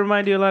 Yeah. it would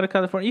remind you a lot of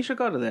California. You should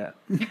go to that.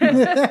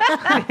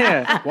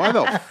 Yeah. Why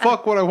the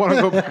fuck would I want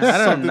to go?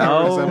 Something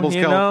know, that resembles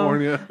you know?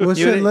 California. Well,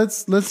 You-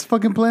 shit, let's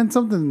fucking plan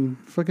something.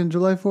 Fucking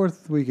July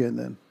 4th weekend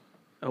then.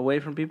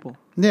 Away from people.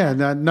 Yeah,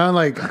 not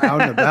like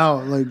out and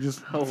about, like just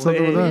something with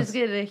Away. We us. just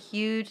get a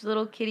huge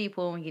little kiddie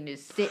pool and we can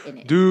just sit in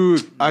it.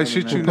 Dude, I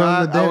shit you We'll put it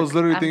on not. the I deck. was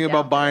literally I'm thinking down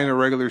about for buying a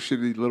regular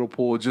shitty little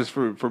pool just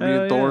for me Hell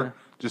and Thor, yeah.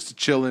 just to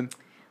chilling.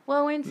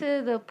 Well, I went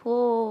to the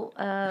pool,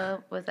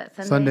 was that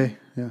Sunday? Sunday,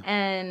 yeah.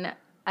 And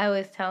I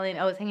was hanging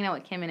out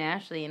with Kim and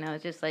Ashley, and I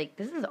was just like,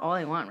 this is all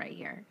I want right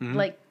here.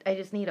 Like, I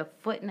just need a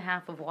foot and a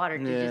half of water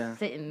to Yeah. just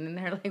sit in. And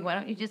they're like, why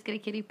don't you just get a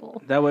kiddie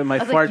pool? That way my I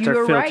was like, farts "You are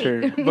were right."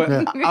 filtered. But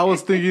Yeah. I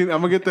was thinking,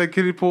 I'm gonna get that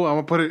kiddie pool. I'm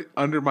gonna put it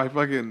under my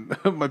fucking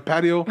my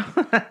patio,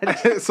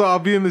 so I'll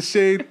be in the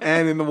shade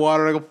and in the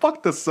water. I go,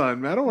 fuck the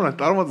sun, man. I don't want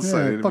the sun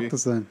Yeah, hitting fuck me. the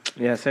sun.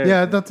 Yeah, seriously.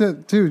 Yeah, that's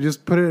it too.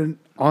 Just put it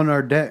on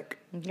our deck.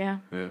 Yeah.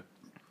 Yeah.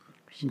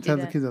 should Let's do have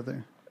the that. kids out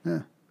there. Yeah.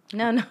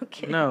 No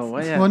kidding. No,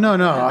 why? Yeah. Well, no.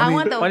 I, I mean,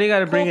 want the why do you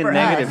gotta bring pool in for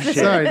negative us. shit?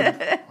 sorry.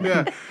 Yeah.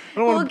 I don't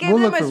We'll want give we'll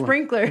them look a for one.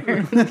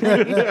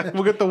 sprinkler.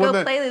 we'll get the one Go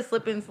that play the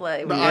slip and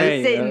slide. We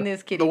eye- sit in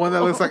this kiddie the one that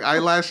pool. looks like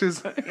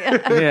eyelashes.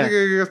 Yeah.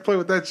 You guys play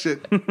with that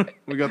shit.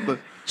 We got the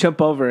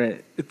Jump over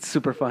it. It's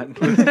super fun.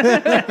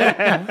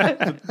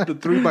 the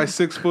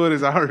 3x6 foot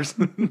is ours.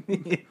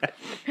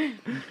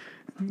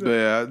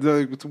 Yeah,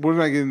 we're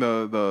not getting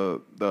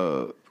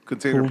the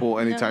container pool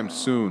anytime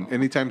soon.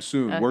 Anytime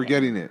soon, we're Okay.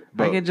 getting it. I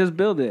But can just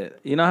build it.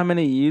 You know how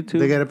many YouTube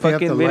They gotta pay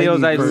off fucking the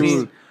videos lighting I've first.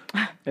 seen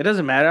It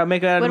doesn't matter. I'll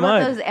make it out What of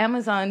about mud. those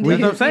Amazon We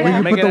That's what I'm dudes? saying. we Yeah.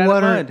 can Make put it the out of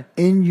water mud.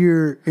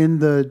 in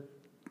the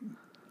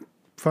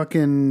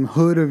fucking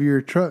hood of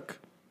your truck.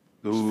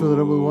 Just fill it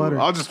up with water.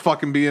 I'll just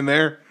fucking be in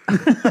there.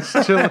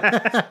 Just chilling.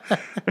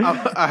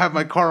 I have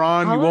my car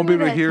on. How You long won't be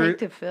would able to that hear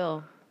take it. to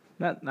fill?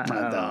 Not I don't know.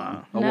 A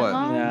Not what?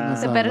 long? Nah. Is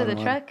it That's better not the a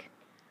lot. truck?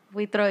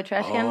 We throw a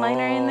trash can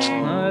liner in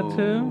there. That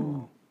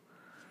too.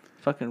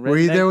 Fucking Were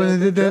you there when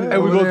they did that?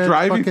 And we over go there at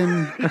driving?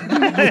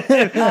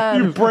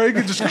 fucking- You break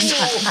and just.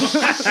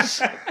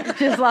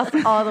 Just lost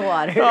all the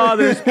water. Oh,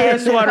 there's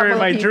piss And a water in couple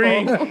my of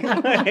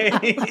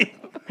people. drink.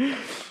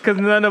 Because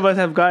none of us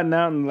have gotten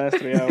out in the last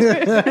 3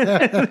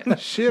 hours.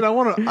 Shit, I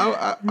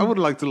would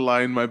like to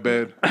lie in my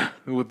bed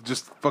with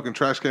just fucking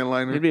trash can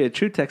liner. It'd be a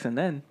true Texan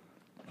then.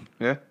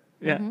 Yeah,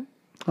 Yeah.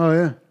 Oh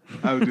yeah,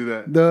 I would do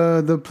that.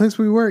 the place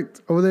we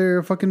worked over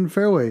there, fucking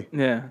Fairway.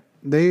 Yeah.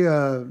 They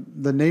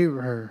the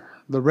neighbor,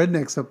 the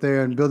rednecks up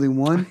there in Building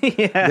 1.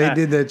 Yeah. They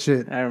did that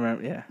shit. I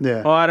remember, yeah.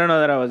 Yeah. Well, I don't know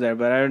that I was there,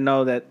 but I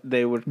know that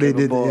they were They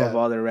did capable yeah. of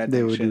all their redneck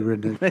They would shit. do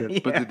redneck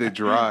shit. But did they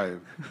drive?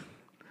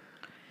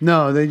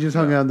 No, they just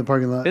hung out in the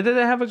parking lot. Did they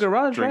have a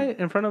garage, Drink right?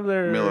 In front of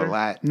their... Miller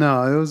Lite.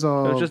 No, it was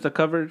all It was just a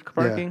covered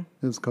parking?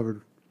 Yeah, it was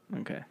covered.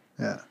 Okay.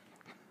 Yeah,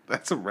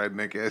 That's some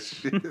redneck ass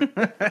shit.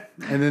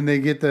 and then they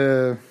get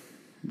the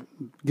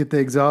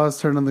exhaust,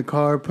 turn on the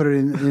car, put it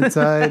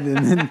inside, and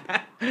then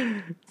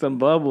Some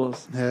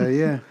bubbles. hell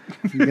yeah,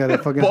 you got a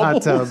fucking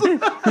hot tub. You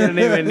didn't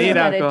even need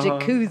Got a alcohol.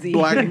 jacuzzi.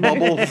 Black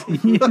bubbles.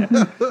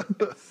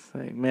 It's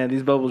like, man,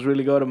 these bubbles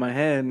really go to my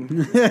head.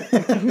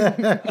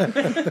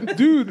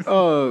 Dude,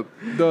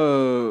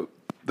 the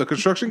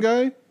construction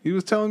guy, he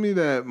was telling me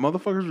that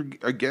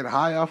motherfuckers get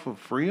high off of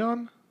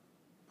Freon.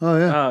 Oh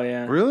yeah, Oh,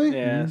 yeah. Really?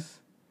 Yes.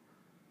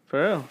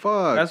 For real.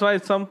 Fuck. That's why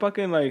some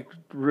fucking, like,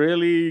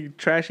 really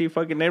trashy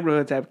fucking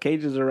neighborhoods have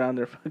cages around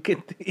their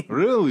fucking thing.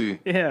 Really?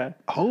 Yeah.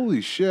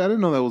 Holy shit! I didn't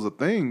know that was a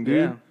thing, dude.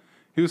 Yeah.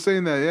 He was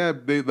saying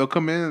that they'll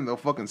come in and they'll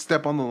fucking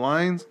step on the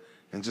lines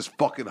and just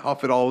fucking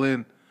huff it all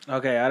in.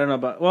 Okay, I don't know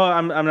about... Well,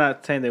 I'm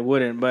not saying they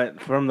wouldn't,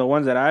 but from the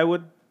ones that I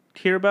would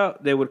hear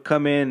about, they would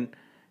come in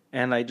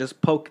and, like,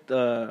 just poke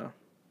the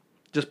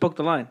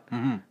line.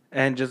 Mm-hmm.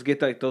 And just get,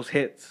 like, those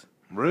hits.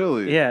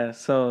 Really? Yeah,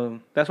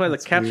 so that's why the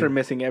caps weird. are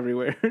missing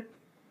everywhere.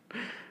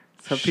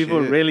 Some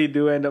people Shit. really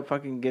do end up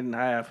fucking getting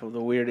high off of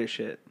the weirdest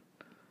shit.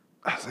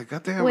 I was like,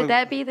 God damn. Would like,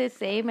 that be the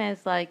same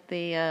as like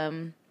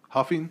the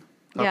huffing?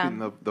 Yeah. Huffing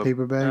the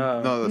paper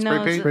bag. No, the spray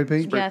no, paint. Spray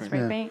paint? Yeah, Spray spray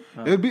paint.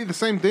 paint. It'd be the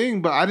same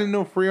thing, but I didn't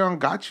know Freon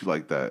got you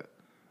like that.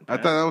 I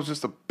thought that was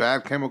just a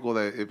bad chemical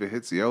that if it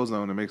hits the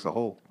ozone, it makes a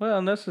hole. Well,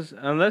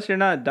 unless you're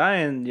not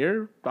dying,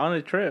 you're on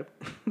a trip.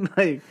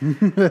 Like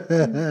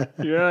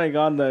you're like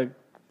on the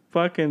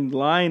fucking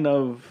line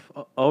of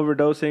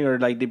overdosing or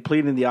like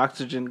depleting the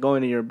oxygen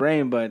going to your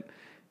brain. But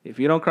if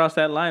you don't cross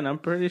that line, I'm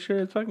pretty sure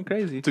it's fucking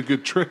crazy. It's a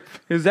good trip.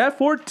 Is that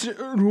 14?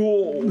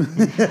 Oh,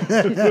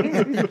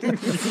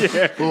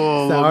 The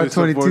love me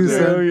some R22 Forte.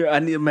 son. I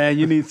need, man,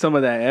 you need some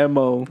of that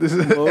ammo. Is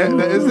the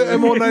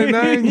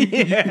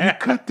MO99? You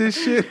cut this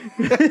shit.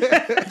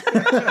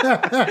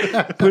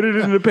 Put it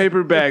in the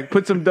paper bag.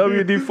 Put some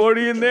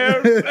WD-40 in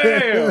there.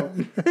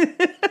 Bam.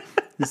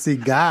 You see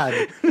God.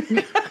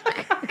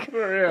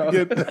 For real.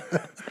 Get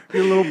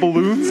little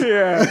balloons.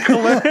 Yeah.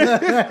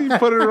 You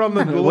put it around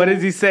the. What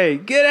does he say?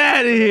 Get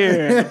out of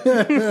here.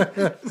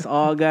 It's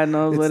all God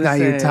knows what It's to not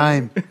say. your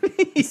time.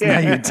 It's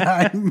not your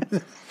time.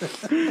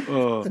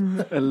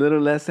 A little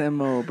less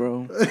ammo,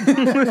 bro.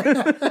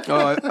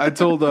 Oh, I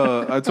told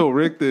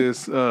Rick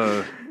this.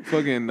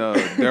 Fucking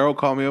Daryl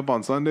called me up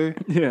on Sunday.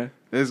 Yeah.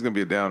 This is gonna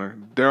be a downer.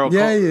 Daryl.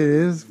 Yeah, it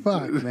is.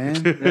 Fuck,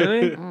 man.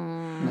 Really?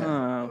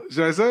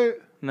 Should I say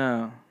it?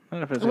 No.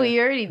 Not if it's Well,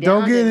 you already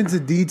Don't downed get it. into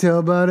detail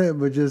about it,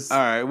 but just All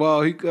right.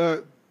 Well, he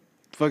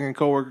fucking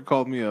coworker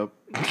called me up.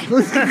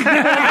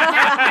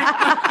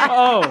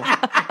 Oh.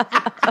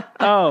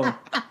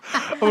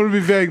 I'm gonna be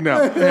vague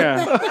now.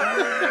 Yeah.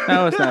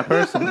 No, it's not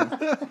personal.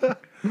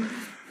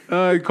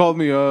 He called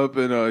me up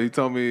and he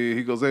told me,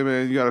 he goes, "Hey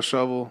man, you got a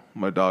shovel?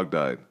 My dog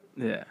died."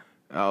 Yeah.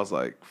 And I was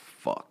like,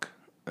 "Fuck,"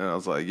 and I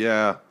was like,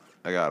 "Yeah,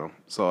 I got him."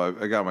 So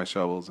I got my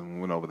shovels and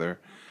went over there,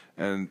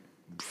 and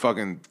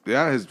fucking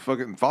his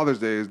fucking Father's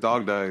Day, his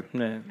dog died,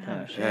 Yeah.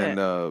 Oh, shit.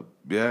 and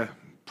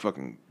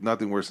fucking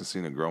nothing worse than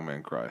seeing a grown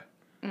man cry.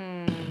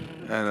 And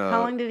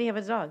How long did he have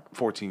his dog?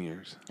 14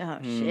 years. Oh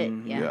shit!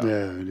 Yeah.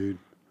 yeah, dude.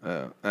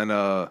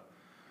 And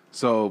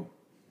so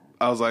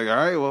I was like, all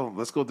right, well,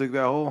 let's go dig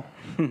that hole.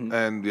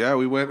 And yeah,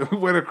 we went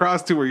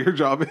across to where your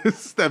job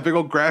is, that big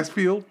old grass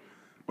field.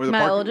 Where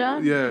My old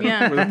job? Yeah.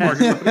 Yeah. Where the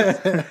parking lot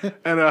is.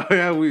 And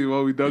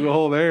we dug a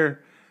hole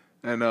there.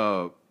 And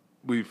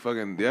we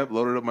fucking,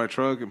 loaded up my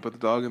truck and put the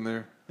dog in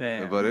there.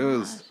 Damn. But it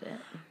was, Shit.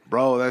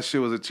 bro, that shit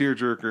was a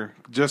tearjerker.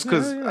 Just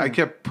because I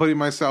kept putting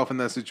myself in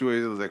that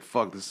situation. It was like,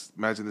 fuck,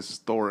 imagine this is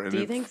Thor. And Do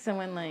you it- think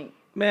someone like?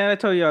 Man, I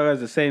told y'all guys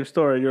the same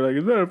story. You're like,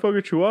 is that a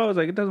fucking chihuahua? I was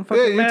like, it doesn't fucking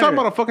Yeah, you're matter. talking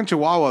about a fucking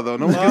chihuahua, though.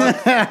 No one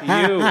gives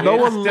No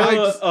one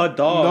likes a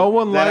dog. No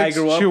one that likes I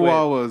grew up with.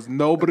 Chihuahuas.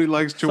 Nobody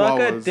likes Suck a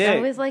Chihuahuas. dick.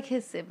 That was like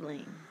his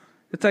sibling.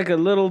 It's like a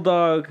little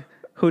dog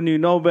who knew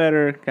no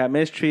better, got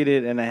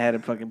mistreated, and I had to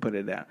fucking put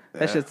it down.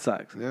 That shit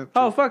sucks. Yeah,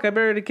 oh, fuck, I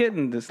buried a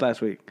kitten this last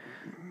week.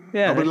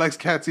 Yeah. Nobody likes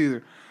cats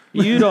either.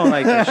 You don't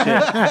like that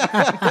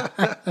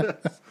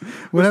shit.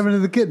 What happened to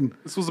the kitten?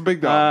 This was a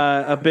big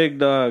dog. A big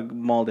dog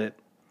mauled it.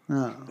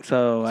 Oh.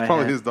 So It's I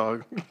probably had- his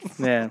dog.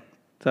 Yeah.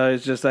 So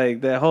it's just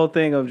like the whole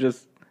thing of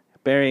just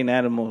burying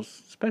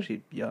animals,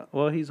 especially young.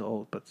 Well, he's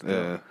old, but still,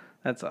 Yeah.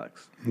 that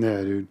sucks.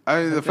 Yeah, dude.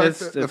 I mean, the fact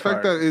It's that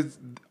hard. it's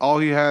all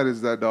he had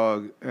is that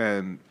dog,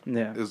 and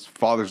Yeah. it's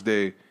Father's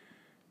Day,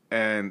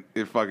 and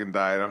it fucking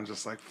died. I'm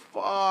just like,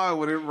 fuck.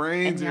 When it And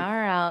rains, y'all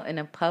are out in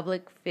a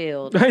public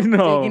field I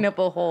know. digging up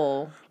a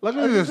hole.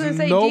 luckily I was there's just gonna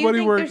say, do nobody you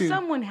think working. there's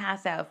someone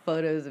has to have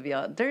photos of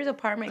y'all? There's an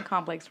apartment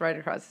complex right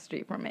across the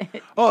street from it.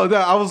 Oh,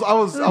 that I was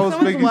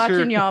Someone's making watching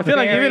sure. y'all I feel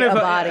like bury even if a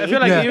body. I feel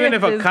like Yeah. even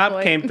if at a this cop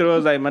point. came through, I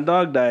was like, my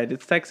dog died.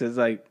 It's Texas.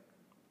 Like,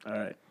 all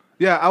right.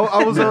 Yeah,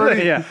 I was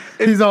already. Yeah.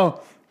 He's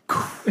all.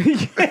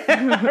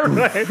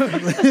 Right.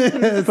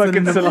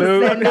 Fucking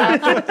salute.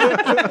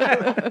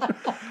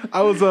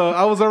 I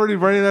was already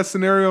running that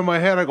scenario in my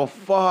head. I go,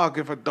 fuck,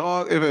 if a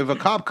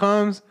cop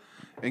comes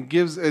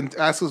and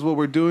asks us what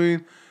we're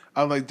doing,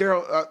 I'm like,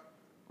 Daryl,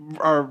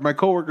 my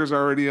coworker's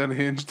already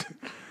unhinged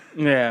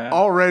Yeah.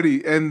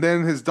 already, and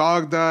then his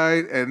dog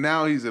died, and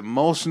now he's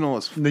emotional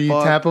as fuck. Then you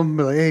tap him,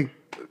 be like, hey,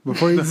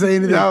 before you say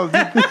anything. Now,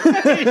 that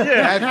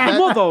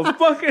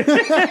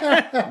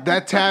Motherfucker.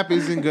 that tap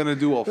isn't gonna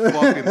do a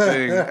fucking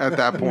thing at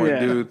that point, Yeah.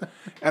 dude.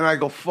 And I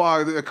go,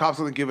 fuck, the cop's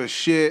gonna give a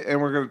shit,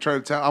 and we're gonna try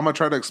to I'm gonna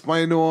try to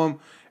explain to him,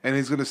 and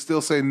he's gonna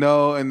still say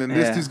no, and then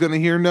this Yeah. dude's gonna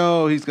hear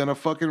no, he's gonna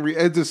fucking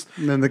it just.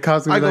 And then the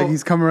cops will I be like, go-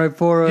 he's coming right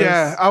for us.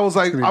 Yeah, I was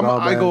like, It's gonna be all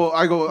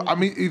bad. I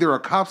mean, either a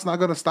cop's not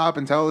gonna stop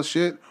and tell us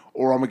shit,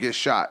 or I'm gonna get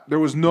shot. There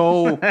was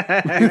no ifs,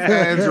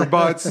 ands, or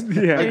buts.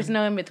 Yeah. There's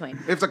no in between.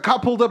 If the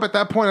cop pulled up at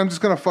that point, I'm just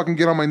gonna fucking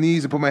get on my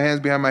knees and put my hands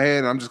behind my head,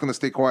 and I'm just gonna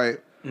stay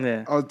quiet.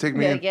 Yeah. I'll take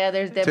me. Yeah, in. yeah,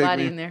 there's dead Take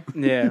body me. in there.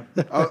 Yeah.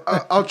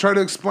 I'll try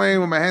to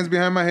explain with my hands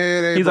behind my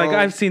head. Hey, He's like, bro,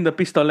 I've seen the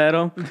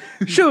pistolero.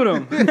 Shoot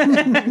him.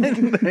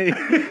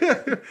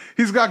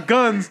 he's got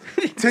guns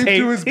taped to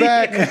Taped. his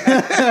back,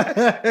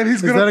 and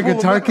he's Is gonna that a pull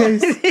guitar them out.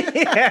 case?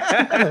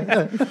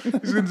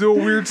 He's gonna do a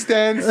weird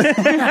stance and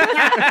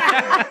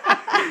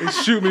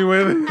shoot me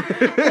with it.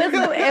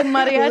 And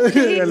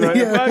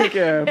mariachi. Fuck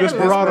yeah.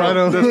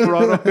 Desperado.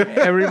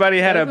 Everybody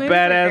had a Those movies are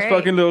badass great.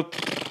 fucking little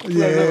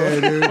Yeah,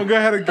 dude. I'm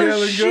gonna have a gallon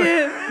gun.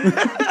 shit.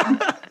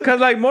 Because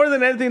like more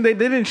than anything, they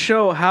didn't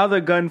show how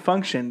the gun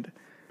functioned.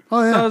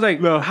 Oh, yeah. So I was like,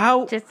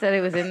 how? Just said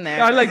it was in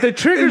there. I like the It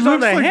triggers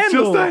on looks the like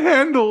handle. just a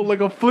handle, like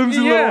a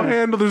flimsy Yeah. little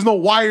handle. There's no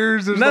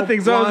wires. There's Nothing.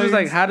 No so I was just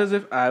like, blinds. how does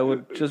it? I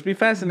would just be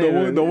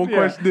fascinated. No one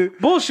questioned it.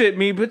 Bullshit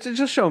me, but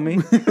just show me.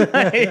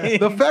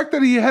 The fact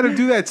that he had to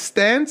do that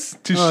stance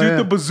to Oh, shoot yeah.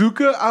 the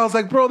bazooka, I was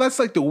like, bro, that's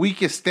like the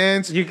weakest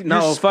stance. You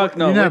no, fuck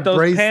no. You're not With those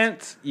braced.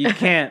 pants, you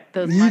can't.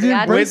 those You didn't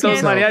mariachi brace With those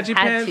yourself. mariachi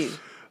had pants,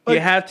 to. you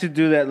have to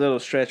do that little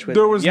stretch with.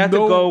 There it. was you have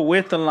no- to go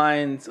with the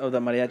lines of the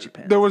mariachi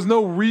pants. There was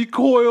no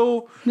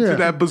recoil Yeah. to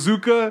that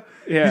bazooka.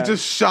 Yeah. He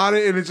just shot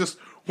it, and it just.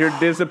 You're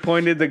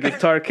disappointed the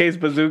guitar case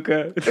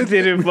bazooka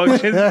didn't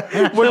function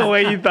the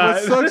way you What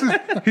thought. sucks is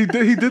he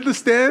did the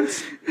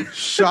stance,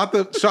 shot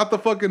the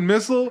fucking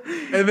missile,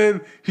 and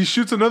then he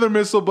shoots another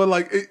missile, but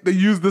like they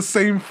use the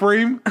same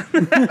frame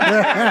in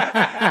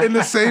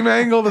the same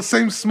angle, the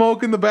same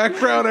smoke in the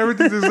background,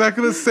 everything's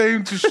exactly the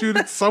same to shoot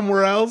it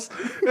somewhere else.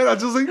 And I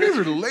just like, you guys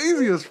are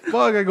lazy as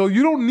fuck. I go,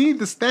 you don't need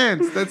the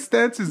stance. That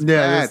stance is Yeah,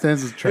 that bad.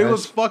 stance is It trash.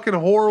 was fucking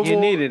horrible. You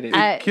needed it.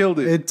 I- Killed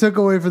it. It took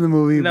away from the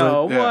movie,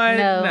 No, Yeah. what?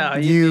 No. No,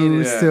 but you you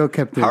needed it. still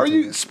kept it. How are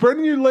you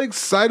spreading your legs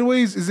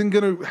sideways? Isn't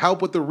gonna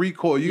help with the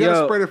recoil. You gotta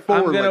Yo, spread it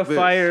forward. I'm gonna like this.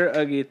 fire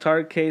a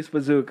guitar case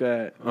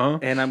bazooka, Uh-huh.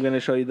 and I'm gonna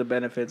show you the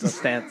benefits of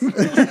stance. There's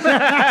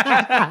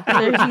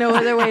no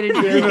other way to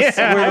do Wear it.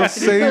 the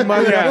same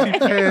mariachi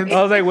pants.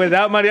 I was like,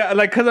 without my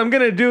because I'm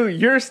gonna do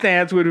your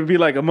stance would be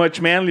like a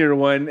much manlier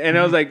one, and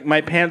I was like,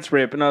 my pants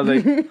rip, and I was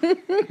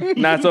like,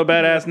 not so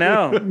badass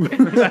now.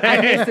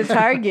 I missed the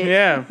target.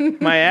 Yeah,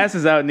 my ass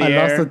is out in the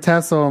I lost air a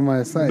tassel on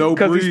my side. No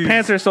because these breeze.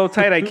 pants are so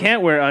tight I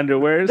can't wear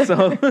underwear,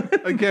 so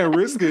I can't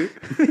risk it.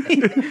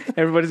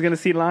 everybody's gonna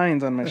see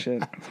lines on my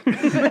shit.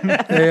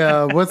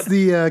 Hey, what's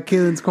the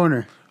Kaylin's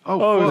Corner?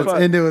 Oh, fuck.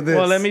 Let's end it with this.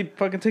 Well, let me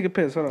fucking take a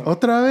piss. Hold on.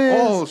 Otra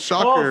vez. Oh,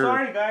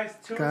 shocker. guys.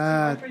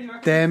 God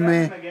damn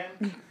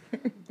it.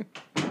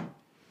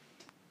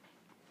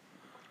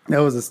 That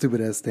was a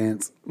stupid ass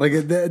stance. Like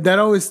that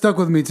always stuck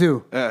with me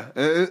too. Yeah.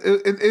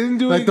 It didn't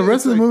do Like the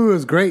rest of the movie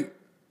was great.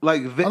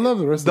 Like I love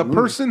the rest of the movie.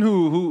 person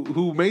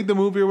who made the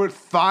movie or what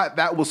thought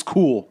that was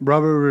cool.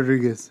 Robert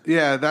Rodriguez.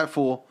 Yeah, that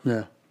fool.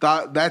 Yeah.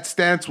 Thought that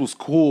stance was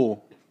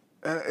cool.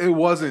 It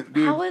wasn't,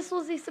 dude. How else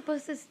was he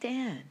supposed to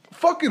stand?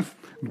 Fucking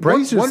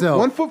Brace yourself.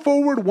 One foot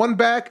forward, one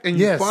back, and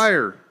Yes. you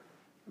fire.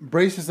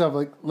 Brace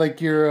yourself like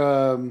you're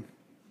kind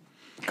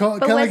But of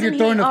like wasn't you're he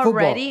throwing a football.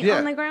 already Yeah.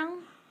 on the ground?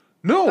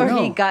 No, Or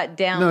no. he got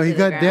down No, to he the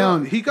got ground?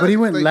 down, He got, but he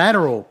went like-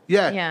 lateral.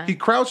 Yeah, Yeah. he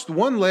crouched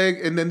one leg,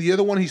 and then the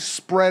other one he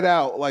spread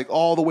out like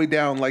all the way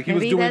down, like he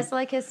Maybe was doing. that's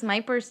like his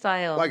sniper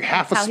style. like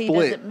half That's a how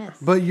split. He doesn't miss.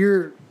 But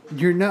you're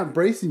you're not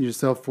bracing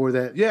yourself for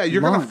that. Yeah,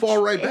 you're gonna launch.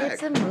 fall right back.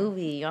 It's a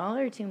movie. Y'all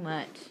are too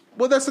much.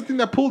 Well, that's the thing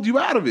that pulled you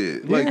out of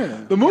it. Like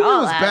Yeah. the movie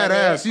Y'all was out of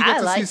badass. it. You got I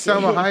to see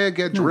liked Salma it. Hayek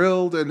get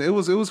drilled, and it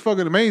was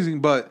fucking amazing.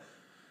 But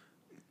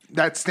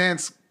that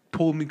stance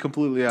pulled me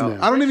completely out. Yeah.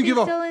 I don't Was even she give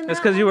a still in It's that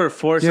because you one? were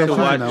forced Yeah, to she was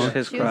in watch that one.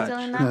 his She was crotch. still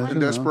in Yeah, that one?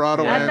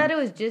 Desperado. I and- thought it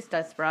was just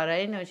Desperado. I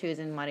didn't know she was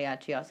in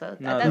Mariachi also.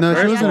 No, I thought No, The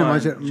she first wasn't a one.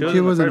 mariachi. She was She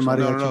in the wasn't a first one.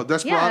 mariachi. No.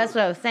 Desperado. Yeah, that's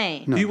what I was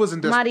saying. He was in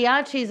Desperado.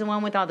 Mariachi's the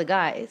one with all the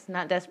guys,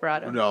 not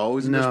Desperado. No, he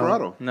was in No.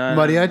 Desperado. No.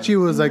 Mariachi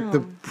was like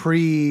the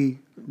pre.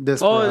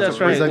 Oh, that's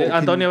right. Like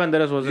Antonio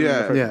Banderas was in the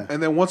Yeah. first Yeah.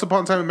 And then Once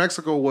Upon a Time in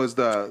Mexico was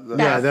the That's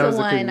that the was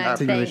the one I'm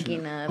continuation.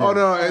 thinking of. Oh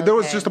no, there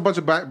was Okay. just a bunch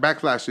of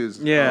backflashes.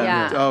 Yeah.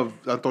 Yeah. Of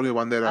Antonio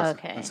Banderas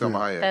Okay. and Selma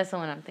Hayek. That's the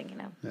one I'm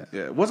thinking of.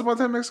 Yeah. Once Upon a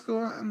Time in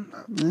Mexico.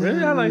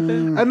 Really? I liked it.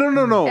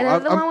 No. And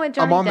that's the one with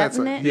Johnny I'm on that Depp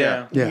in side. it?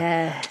 Yeah. Yeah.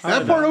 Yes.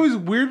 That part always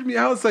weirded me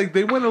out. It's like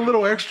they went a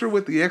little extra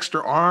with the extra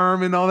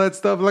arm and all that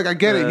stuff. Like I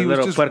get it. He was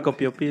Little just puerco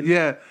pio pil.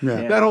 yeah.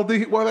 Yeah. That whole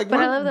thing. Well, like,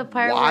 But I love the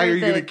part why where are you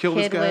the gonna kill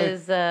this kid guy?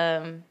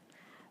 was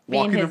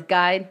being Walking his him.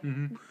 guide.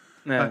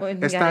 Yeah. When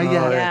the Está guy-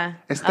 allá. yeah.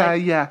 Está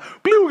allá.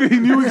 Bloom. He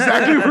knew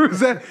exactly where it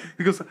was at.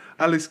 He goes,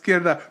 a la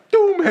izquierda.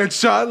 Boom.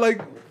 Headshot.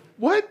 Like,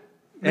 what?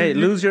 Hey,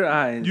 lose your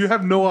eyes. You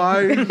have no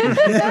eyes. You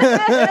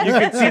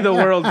can see the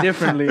world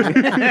differently.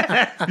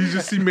 You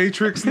just see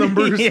matrix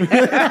numbers.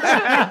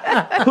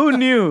 Who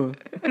knew?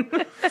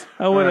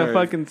 I would have Alright.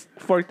 fucking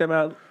forked them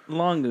out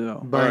long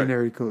ago.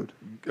 Binary code.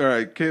 All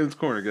right, Caitlin's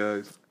Corner,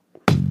 guys.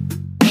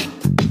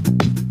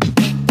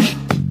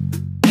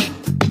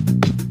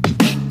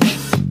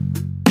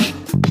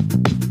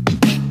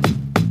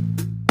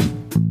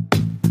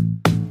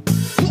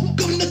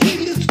 Welcome to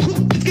Caitlin's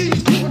Corner. It's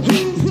Caitlin's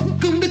Corner.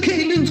 Welcome to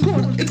Caitlin's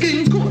Corner. It's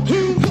Caitlin's Corner.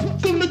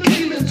 Welcome to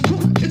Caitlin's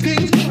Corner. It's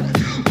Caitlin's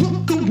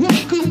Corner.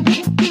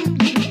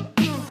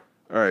 Welcome.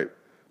 All right.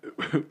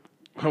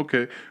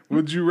 Okay.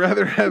 Would you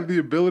rather have the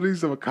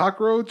abilities of a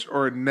cockroach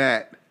or a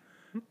gnat?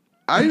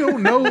 I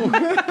don't know.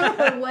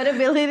 What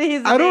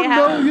abilities do I don't they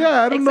know. have?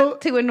 Yeah, I don't know.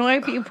 Except to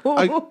annoy people.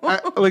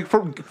 Like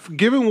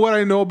given what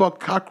I know about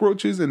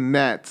cockroaches and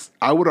gnats,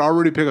 I would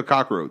already pick a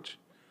cockroach.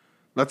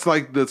 That's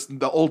like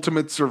the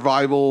ultimate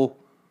survival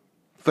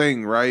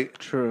thing, right?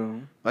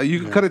 True. Like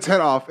you can cut its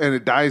head off and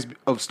it dies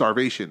of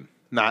starvation,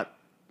 not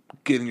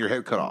getting your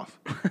head cut off.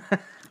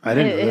 I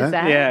didn't know Is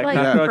that. that Yeah, like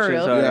for cockroaches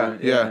real? are.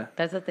 Yeah.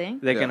 That's a thing?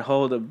 They can Yeah.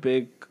 hold a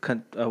big,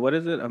 what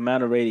is it?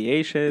 Amount of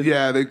radiation.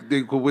 Yeah, they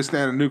could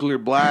withstand a nuclear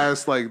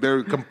blast. Like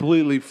they're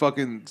completely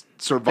fucking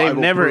survival.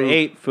 They've never proof.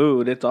 ate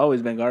food. It's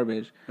always been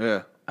garbage.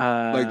 Yeah,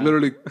 like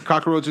literally,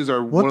 cockroaches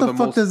are What one the of the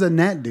fuck most. does a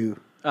gnat do?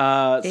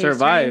 They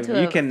Survive. turn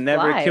into You a can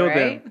never fly, kill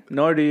right? them,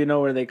 nor do you know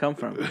where they come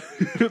from.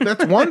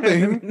 That's one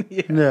thing,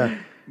 Yeah.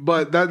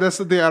 but that's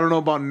the thing. I don't know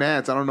about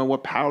gnats. I don't know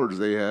what powers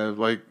they have.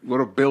 Like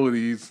what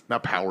abilities?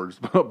 Not powers,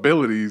 but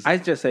abilities. I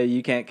just say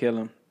you can't kill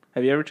them.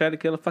 Have you ever tried to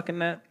kill a fucking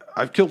gnat?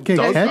 I've killed Can't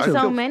dozens. catch I've them.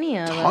 So killed many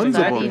of them. tons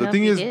so of how do them. you The know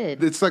thing if is, you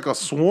did? it's like a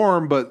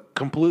swarm, but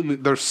completely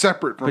they're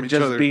separate from But each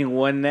just other. being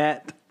one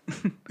gnat.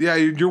 Yeah,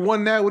 you're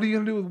one gnat. What are you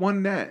gonna do with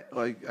one gnat?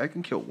 Like I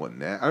can kill one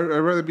gnat. I'd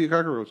rather be a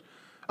cockroach.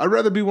 I'd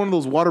rather be one of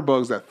those water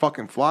bugs that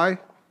fucking fly.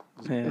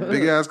 Yeah.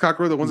 Big ass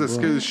cockroach, the ones that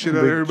scare the shit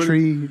out of Big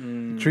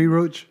everybody. tree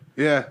roach.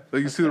 Yeah,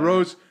 like you see the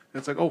roach, and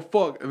it's like, oh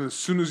fuck, and as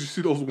soon as you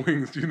see those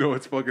wings, you know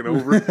it's fucking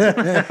over.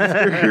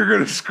 You're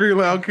gonna scream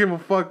like, I don't give a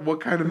fuck what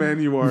kind of man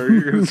you are.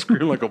 You're gonna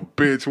scream like a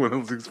bitch when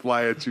those things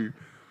fly at you.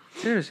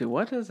 Seriously,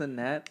 what does a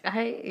gnat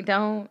I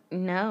don't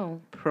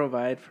know.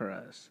 provide for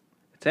us?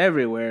 It's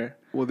everywhere.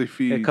 Well, they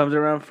feed. It comes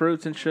around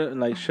fruits and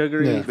like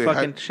sugary Yeah. they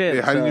fucking hide, shit.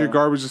 They hide in so- your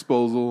garbage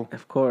disposal.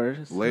 Of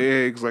course.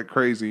 Lay eggs like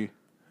crazy,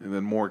 and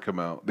then more come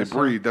out. They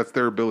breed. That's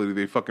their ability.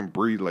 They fucking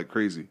breed like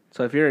crazy.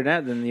 So if you're a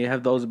gnat, then you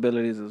have those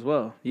abilities as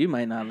well. You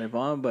might not live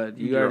on, but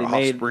you Your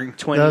already offspring. made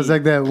 20. That was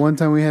like that one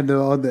time we had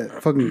all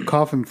that fucking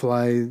coffin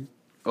fly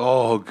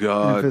Oh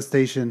god.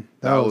 infestation.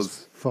 That, that was,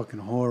 was- fucking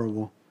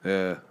horrible.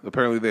 Yeah.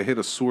 Apparently they hit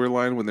a sewer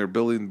line when they're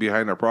building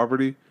behind our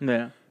property,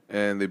 yeah.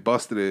 and they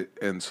busted it,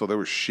 and so there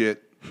was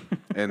shit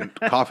and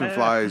coffin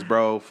flies,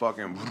 bro.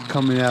 Fucking.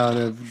 Coming out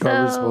of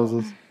garbage So-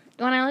 disposals.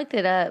 When I looked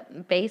it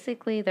up,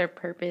 basically their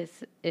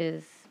purpose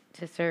is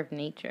to serve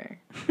nature.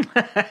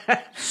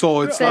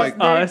 So it's So like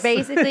they're us.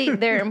 basically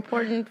they're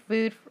important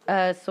food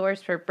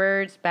source for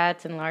birds,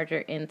 bats, and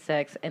larger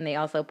insects, and they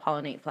also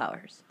pollinate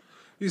flowers.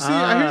 you see.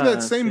 I hear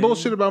that same see.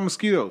 bullshit about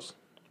mosquitoes.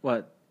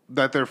 What?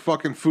 That they're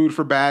fucking food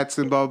for bats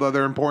and blah blah.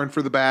 They're important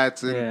for the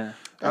bats. And Yeah.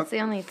 That's the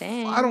only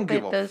thing. I don't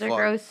give but a those fuck. are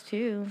gross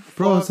too.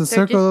 Bro, it's a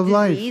They're circle just of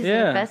life. disease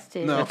Yeah.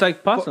 infested. No. It's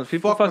like possums.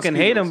 People fuck fucking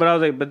hate them, mosquitoes. but I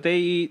was like, but they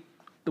eat.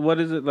 What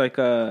is it like?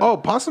 Oh,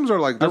 possums are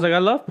like. I was like, I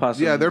love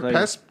possums. yeah, they're Like,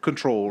 pest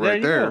control there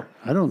right you there. go.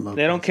 I don't love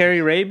They don't carry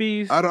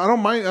rabies. I don't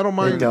mind. I don't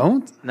mind. They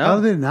don't? No. How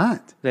do they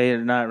not? They're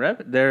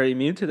not they're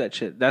immune to that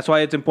shit. That's why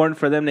it's important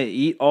for them to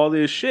eat all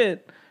this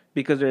shit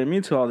because they're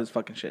immune to all this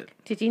fucking shit.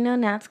 Did you know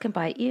gnats can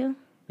bite you?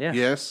 Yeah.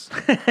 Yes.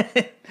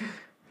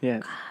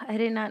 Yes. I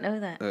did not know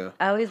that. Yeah.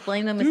 I always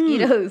blame the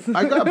mosquitoes.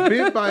 I got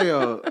bit by a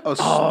Oh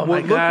what my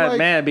looked god, like,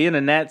 man! Being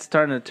a gnat's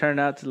starting to turn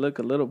out to look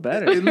a little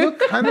better. It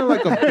looked kind of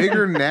like a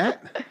bigger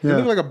gnat. It Yeah.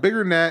 looked like a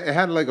bigger gnat. It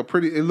had like a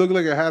pretty. It looked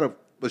like it had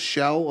a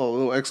shell, a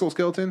little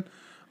exoskeleton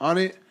on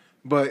it.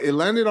 But it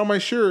landed on my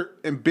shirt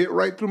and bit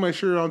right through my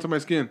shirt onto my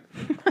skin.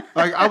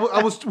 Like I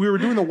was, we were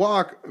doing the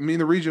walk, me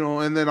and the regional,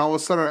 and then all of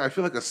a sudden I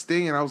feel like a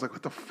sting, and I was like,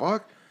 "What the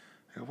fuck?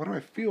 Like, what do I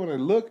feel?" And I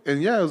look,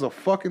 and yeah, it was a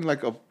fucking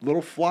like a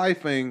little fly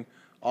thing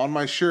on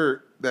my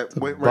shirt that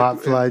went right.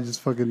 Bot fly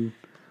just fucking.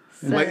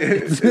 It Laid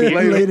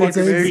laid a its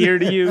fucking eggs. egg.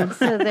 Weird to you.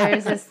 So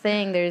there's this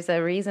thing. There's a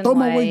reason Oh,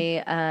 my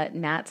why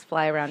gnats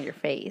fly around your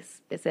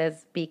face. It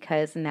says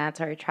because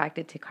gnats are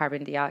attracted to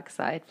carbon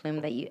dioxide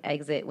flume that you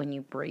exit when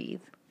you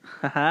breathe.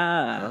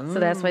 Haha. So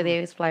that's why they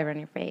always fly around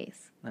your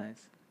face.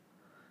 Nice.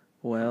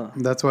 Well,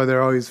 That's why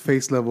they're always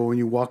face level when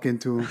you walk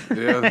into them.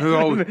 Yeah,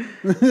 oh,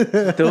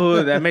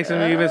 dude, that makes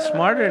them even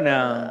smarter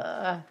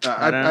now.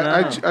 don't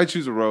know. I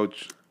choose a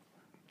roach.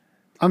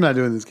 I'm not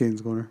doing this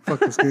Caden's Corner. Fuck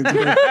this Caden's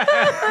Corner.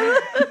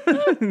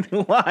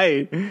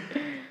 Why?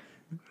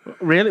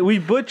 Really? We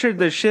butchered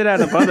the shit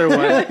out of other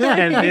ones,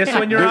 and this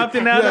one you're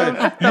opting out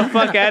of? The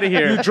fuck out of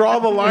here! Draw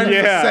the line in the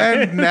Yeah.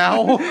 sand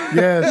now.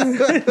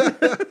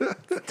 Yes.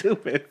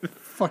 Stupid.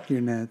 Fuck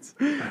your gnats.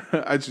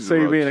 I choose So a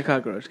you're roach. being a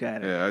cockroach guy.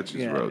 now. Yeah, I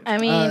choose Yeah. roach. I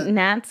mean,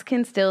 gnats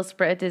can still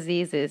spread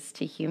diseases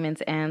to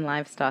humans and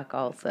livestock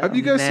also. Have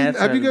you guys seen? Gnats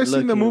Have you are guys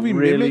seen the looking movie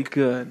really Mimic?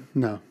 good.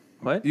 No.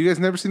 What? You guys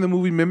never seen the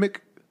movie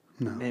Mimic?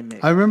 Mimic.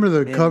 I remember the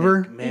Mimic,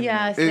 cover. Mimic.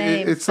 Yeah,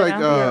 same. it's but like I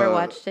don't think I ever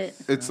watched it.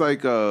 It's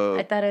like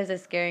I thought it was a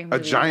scary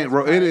movie. giant That's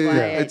ro- it probably is. why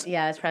It's-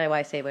 yeah, that's probably why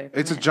I say what.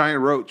 it's a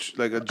giant roach,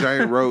 like a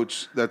giant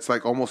roach that's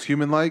like almost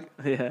human-like,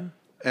 Yeah.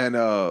 and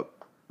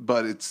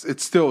but it's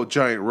still a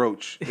giant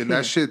roach, and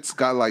that shit's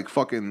got like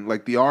fucking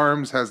like the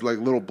arms has like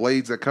little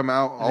blades that come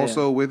out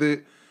also with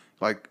it.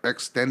 Like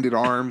extended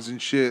arms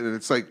and shit, and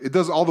it's like it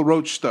does all the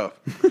roach stuff,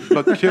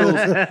 but kills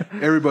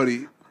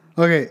everybody.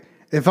 Okay,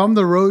 if I'm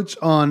the roach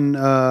on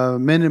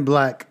Men in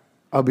Black,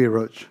 I'll be a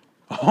roach.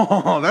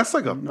 Oh, that's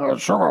like a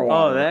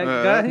Oh, that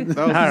guy? that was-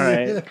 All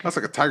right. that's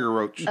like a tiger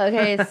roach.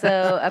 Okay,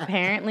 so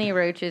apparently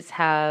roaches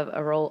have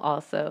a role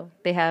also.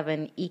 They have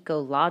an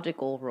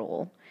ecological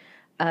role.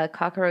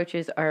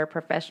 Cockroaches are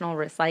professional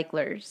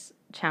recyclers,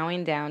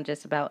 chowing down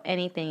just about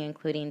anything,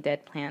 including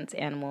dead plants,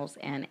 animals,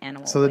 and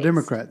animal So the waste.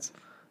 Democrats.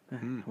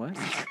 What?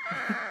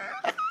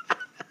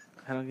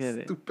 I don't get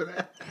it.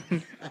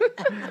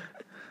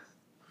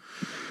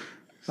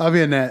 I'll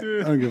be a gnat.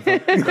 I don't give a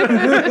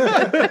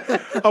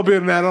fuck. I'll be a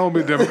gnat. I'll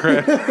be a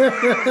Democrat.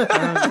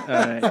 All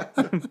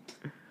right.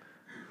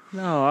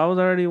 No, I was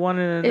already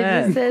wanting a It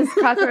gnat. just says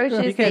You cockroaches,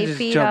 can't they just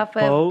feed jump off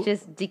boat. of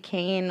just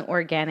decaying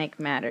organic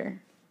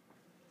matter.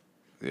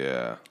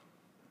 Yeah,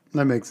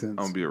 That makes sense.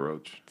 I'll be a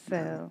roach.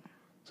 So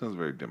Sounds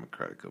very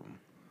democratic of them.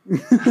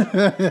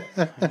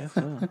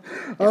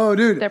 Oh,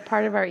 dude. they're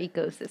part of our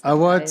ecosystem.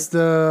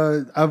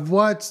 I've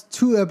watched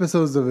 2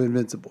 episodes of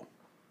Invincible.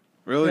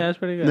 Really? Yeah, that's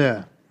pretty good.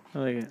 Yeah. I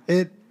like it.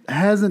 It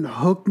hasn't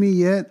hooked me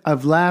yet.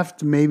 I've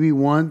laughed maybe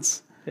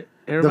once. It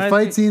The reminds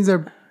fight me, scenes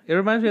are, It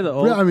reminds me of the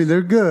old. I mean,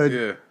 they're good,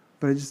 Yeah.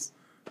 but it just,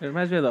 It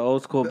reminds me of the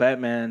old school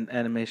Batman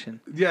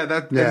animation. Yeah.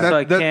 That. Yeah. And that So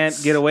I that's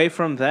can't get away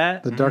from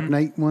that. the Dark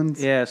Knight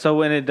ones. Yeah. So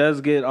when it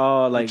does get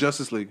all like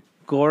Justice League.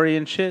 gory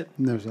and shit,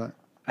 Never saw it.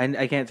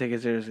 I can't take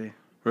it seriously.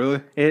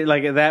 Really? It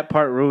like that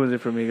part ruins it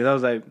for me because I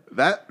was like,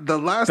 That the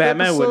last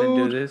Batman episode,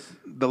 wouldn't do this.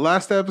 The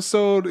last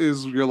episode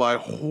is you're like,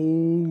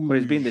 holy. Where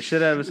he's beating the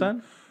shit out of his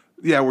son.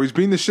 Yeah, where he's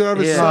beating the shit out of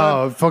his Yeah. son.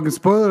 Oh, fucking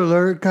spoiler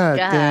alert. God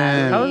God.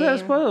 damn. How is that a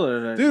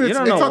spoiler? Dude, you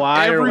don't it's know on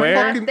why or every where.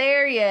 fucking- Not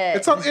there yet.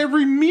 It's on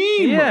every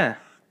meme. Yeah.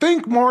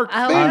 Think, Mark.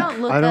 I think.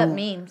 don't look I up don't-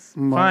 memes.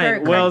 Fine.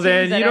 For Well, cartoons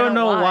then that you I don't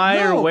know watch. why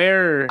No. or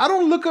where. I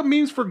don't look up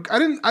memes for. I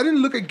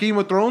didn't look at Game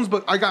of Thrones,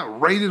 but I got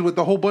rated with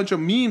a whole bunch of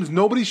memes.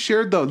 Nobody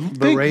shared the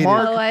think, rated.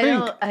 Mark. Oh, I think.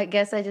 don't. I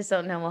guess I just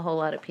don't know a whole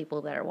lot of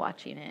people that are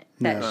watching it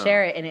that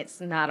share it, and it's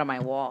not on my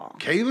wall.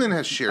 Kaylin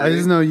has shared I it.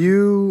 just know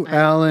you,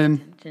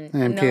 Alan, and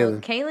no,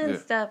 Kaylin. Kaylin's Yeah.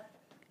 stuff.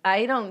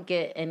 I don't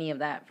get any of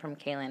that from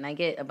Kaylin. I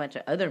get a bunch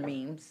of other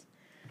memes,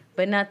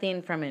 but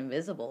nothing from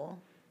Invisible.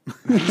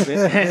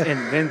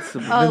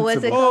 Invincible. Oh,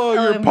 what's it Oh, called?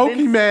 your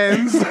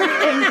Pokemans.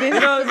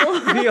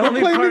 Invincible. The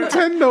only Play part.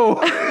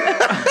 Nintendo.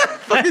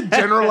 Fucking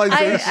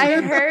generalization.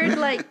 I heard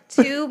like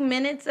 2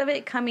 minutes of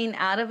it coming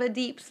out of a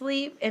deep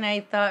sleep, and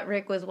I thought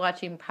Rick was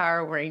watching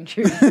Power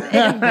Rangers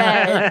in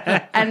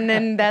bed. And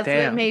then that's what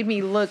Damn. made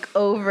me look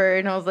over,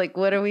 and I was like,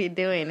 "What are we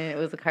doing?" And it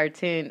was a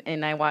cartoon,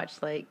 and I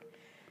watched like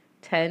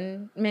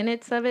 10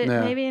 minutes of it,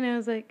 Yeah. maybe, and I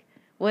was like,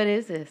 "What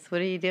is this?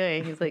 What are you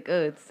doing?" He's like,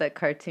 "Oh, it's that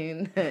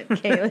cartoon that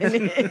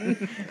Kaylin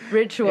and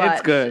Rich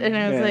watched." good, And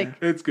I was yeah. like,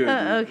 It's good.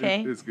 dude.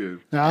 okay. It's good.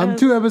 Now, I'm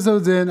 2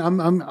 episodes in.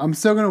 I'm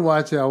still gonna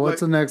watch it.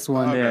 What's the next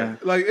one? Okay. Yeah.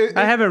 Like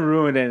I haven't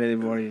ruined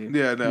anything for you.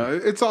 Yeah, no,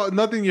 it's all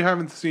nothing you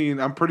haven't seen.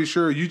 I'm pretty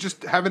sure you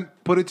just haven't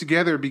put it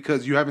together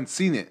because you haven't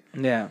seen it,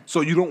 Yeah. so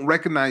you don't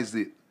recognize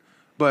it.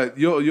 But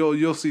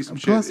you'll see some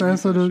shit. Plus, I You'll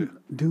also see some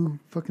don't do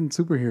fucking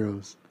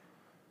superheroes.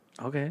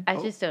 Okay. I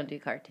just don't do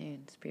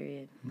cartoons,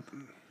 period.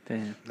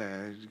 Damn. shit. Nah,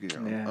 you get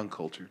Yeah.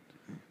 uncultured.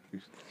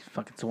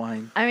 Fucking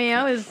swine. I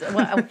mean,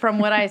 from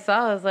what I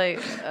saw, I was like,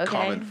 okay.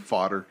 Common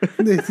fodder.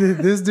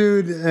 This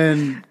dude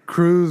and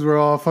Cruz were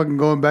all fucking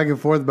going back and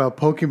forth about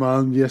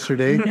Pokemon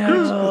yesterday.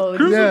 No,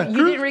 Yeah.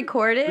 you didn't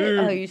record it?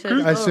 Oh, you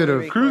should. I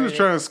should've. Cruz is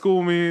trying to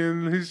school me,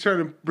 and he's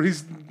trying to.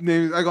 He's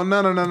named. I go,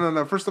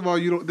 no. First of all,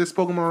 you don't. This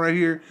Pokemon right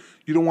here,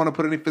 you don't want to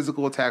put any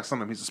physical attacks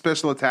on him. He's a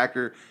special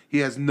attacker. He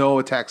has no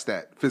attack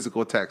stat,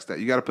 physical attack stat.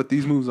 You got to put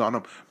these moves on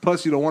him.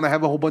 Plus, you don't want to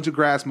have a whole bunch of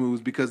grass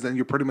moves because then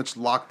you're pretty much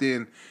locked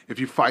in if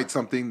you fight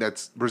something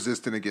that's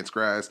resistant against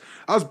grass.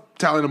 I was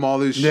telling him all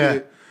this Yeah.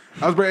 shit.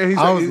 I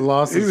was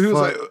lost He as was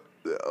fuck.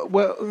 like,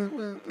 well,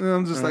 and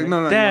I'm just like,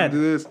 no, Dad. you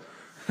don't do this.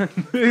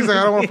 He's like,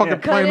 I don't want to fucking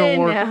play Cut no in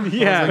more. now. I was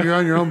Yeah. like, you're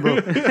on your own, bro.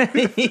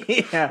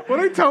 Yeah. When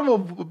I tell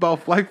him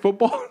about flag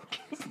football,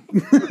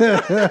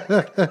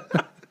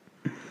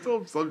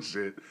 told him some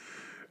shit.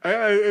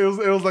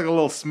 It was like a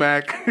little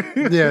smack.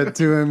 Yeah,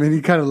 to him, and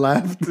he kind of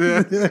laughed.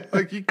 Yeah,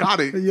 like he caught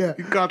it. Yeah.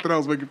 He caught that I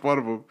was making fun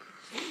of him.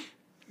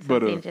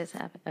 But It just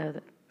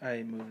happened.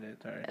 I moved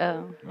it. Sorry.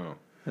 Oh.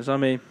 It's on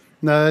me.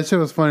 No, that shit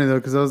was funny though,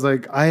 because I was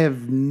like, I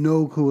have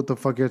no clue what the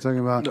fuck you're talking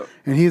about. No.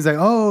 And he's like,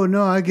 oh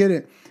no, I get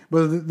it.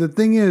 But the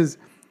thing is,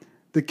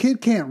 the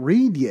kid can't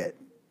read yet.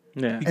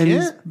 Yeah. And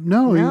he's can't?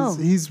 No.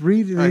 he's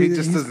reading. he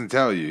just he's- doesn't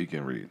tell you he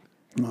can read.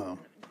 Oh.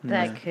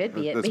 That could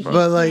be it, That's but he fine.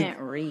 But, like, can't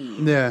read.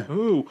 Yeah.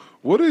 Ooh,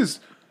 what is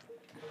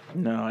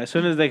No, as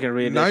soon as they can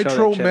read, they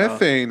show that shit off.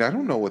 nitromethane? I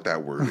don't know what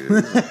that word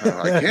is.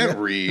 I can't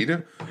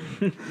read.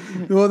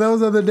 Well, that was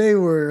the other day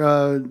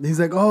where he's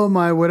like, oh,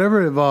 my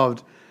whatever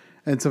evolved.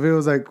 And Sophia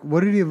was like, what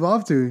did he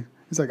evolve to?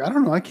 He's like, I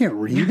don't know. I can't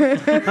read.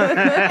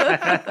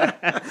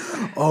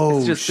 Oh,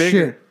 It's just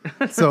shit.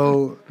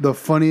 So the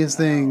funniest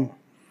thing,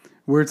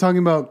 we're talking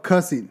about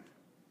cussing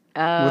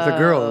with the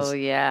girls. Oh,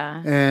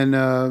 yeah.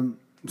 And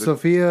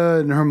Sophia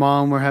and her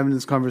mom were having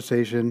this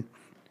conversation.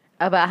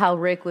 About how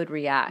Rick would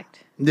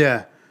react.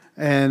 Yeah.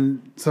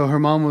 And so her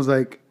mom was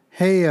like,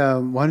 hey,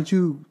 why don't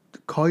you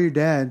call your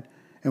dad?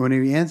 And when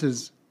he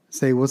answers,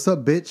 say, what's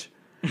up, bitch?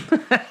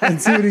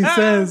 And see what he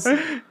says.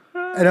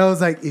 And I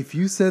was like, if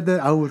you said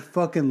that, I would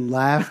fucking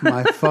laugh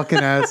my fucking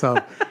ass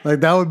off. Like,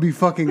 that would be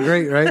fucking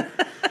great, right?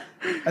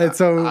 And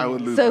so I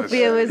would lose my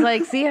Sophia shit. was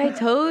like, see, I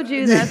told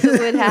you that's what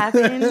would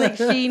happen. Like,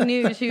 she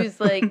knew. She was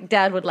like,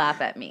 Dad would laugh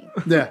at me.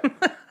 yeah,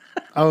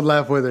 I would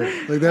laugh with her.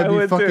 Like, that'd I be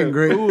would fucking too.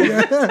 great.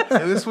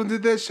 And this one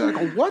did that shit.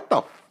 I go, what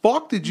the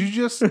fuck did you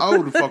just? I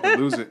would fucking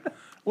lose it.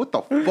 What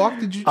the fuck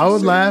did you? Just I would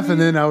say laugh, to me?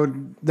 and then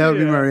that would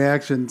be Yeah. my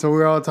reaction. So we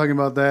were all talking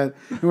about that,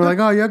 and we're like,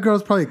 "Oh, your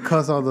girls probably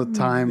cuss all the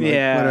time, like,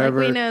 Yeah. Like, whatever."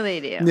 We know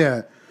they do.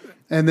 Yeah,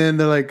 and then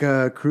they're like,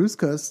 "Cruz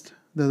cussed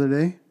the other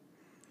day,"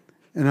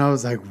 and I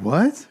was like,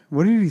 "What?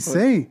 What did he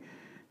say?"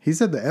 He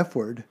said the F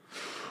word.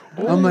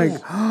 I'm like,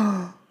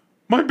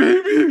 my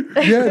baby.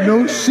 "Yeah,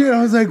 no shit."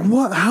 I was like,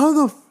 "What? How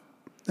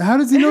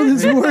does he know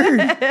this word?"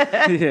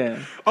 Yeah.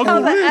 Uncle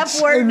Oh, the Rich. F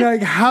word. And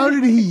like, how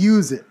did he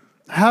use it?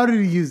 How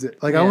did he use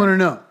it? Like, I Yeah. want to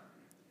know.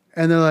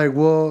 And they're like,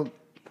 well,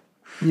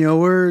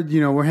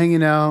 we're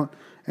hanging out,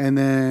 and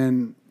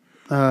then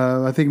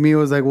I think Mia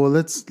was like, well,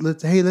 let's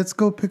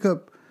go pick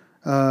up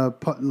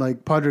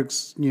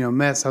Podrick's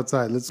mess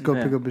outside. Let's go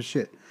Yeah. pick up his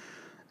shit.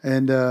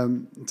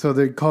 And so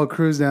they call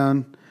Cruz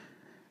down,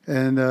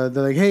 and they're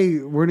like, hey,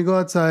 we're gonna go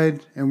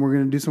outside and we're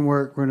gonna do some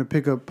work. We're gonna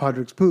pick up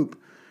Podrick's poop.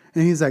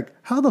 And he's like,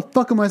 how the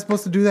fuck am I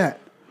supposed to do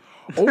that?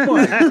 Oh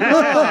my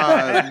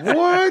god!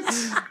 What?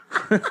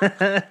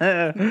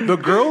 The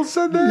girls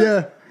said that.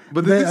 Yeah.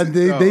 But they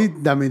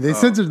this- they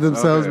censored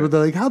themselves, okay. but they're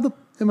like, how the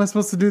am I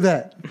supposed to do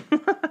that?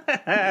 What?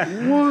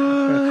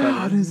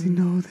 How does he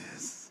know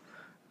this?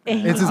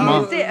 And It's he his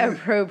mom. used it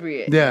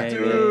appropriate. Yeah.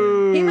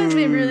 He must have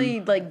been really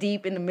like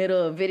deep in the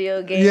middle of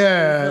video games.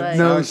 Yeah. Like,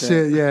 No Okay.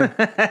 shit. Yeah.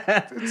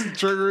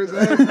 Trigger his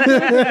ass.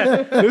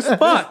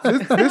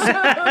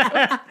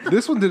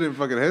 This one didn't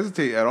fucking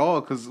hesitate at all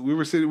because we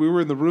were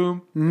in the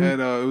room Mm-hmm.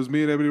 and it was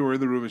me and Ebony were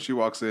in the room and she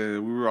walks in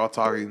and we were all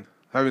talking,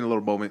 having a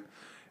little moment,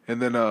 and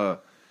then we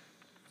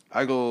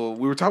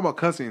were talking about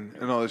cussing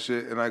and all this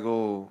shit, and I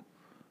go,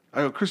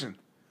 Christian,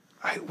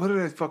 what did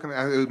I fucking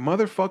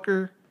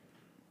motherfucker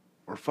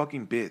or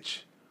fucking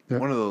bitch? Yeah.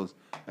 One of those.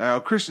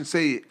 Christian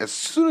say, as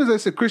soon as I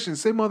said Christian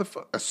say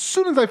motherfucker, as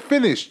soon as I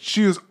finished,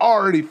 she was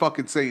already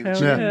fucking saying it.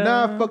 She yeah. did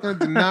not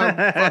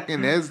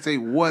fucking hesitate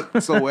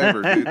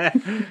whatsoever,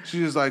 dude.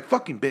 She was like,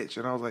 fucking bitch.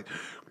 And I was like,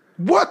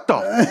 what the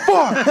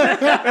fuck?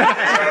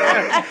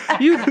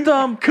 You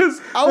dumb, Because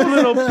I was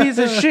little piece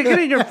of shit. Get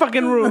in your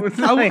fucking room.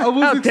 I Like,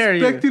 was how dare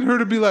you? expecting her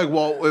to be like,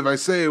 well, if I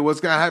say it,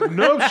 what's going to happen?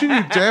 No, she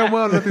knew damn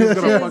well nothing's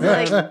going to fucking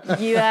happen. like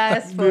you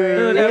asked for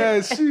it.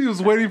 Yeah, she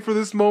was waiting for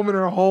this moment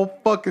her whole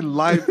fucking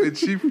life, and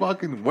she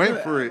fucking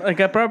went for it. Like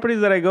at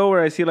properties that I go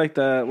where I see like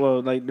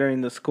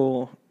during the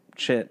school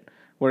shit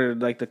where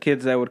like the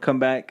kids that would come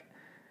back,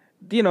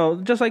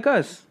 just like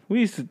us,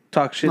 we used to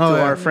talk shit Oh, to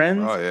yeah. our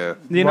friends. Oh, yeah.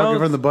 You Walking know,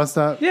 from the bus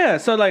stop. yeah.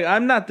 So like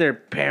I'm not their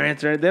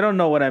parents, right? They don't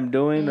know what I'm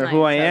doing or Like,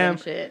 who I southern am.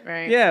 Shit,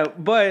 right? Yeah,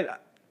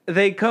 but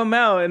they come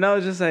out and I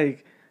was just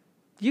like,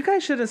 you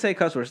guys shouldn't say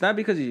cuss words. Not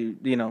because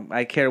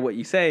I care what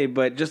you say,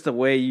 but just the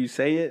way you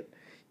say it.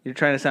 you're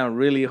trying to sound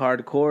really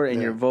hardcore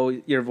and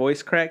your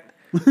voice cracked.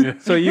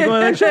 So you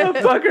going like, shut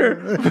up,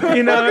 fucker.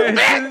 You know,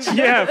 it's just,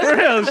 yeah, for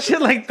real,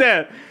 shit like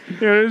that. You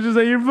know, it's just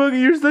like,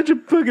 you're such a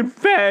fucking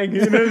fag.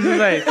 You know, it's just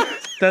like,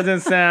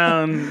 doesn't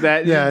sound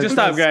that. Yeah, just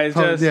stop, guys.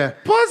 Just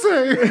Pussy.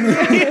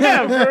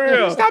 yeah, for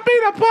real. Stop being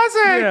a pussy.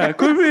 Yeah,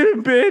 quit being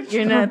a bitch.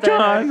 You're not that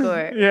John.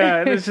 hardcore. Yeah,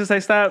 and it's just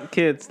like, stop,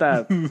 kid,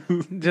 stop.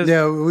 Just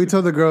Yeah, we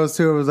told the girls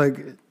too. It was like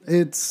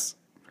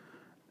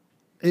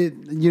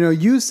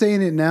you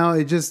saying it now,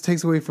 it just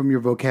takes away from your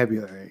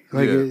vocabulary.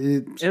 Like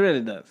it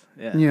really does.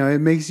 Yeah. it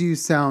makes you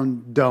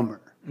sound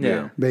dumber.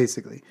 Yeah.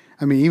 Basically.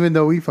 I mean, even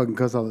though we fucking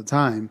cuss all the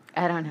time.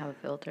 I don't have a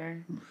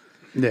filter.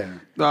 Yeah.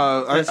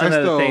 That's I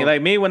another still thing.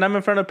 Like me, when I'm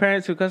in front of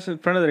parents who cuss in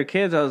front of their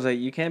kids, I was like,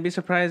 you can't be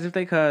surprised if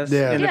they cuss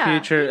Yeah. in the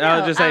future. No, I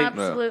was just like,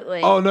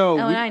 absolutely. Oh, no,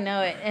 and we- I know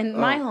it. And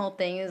my whole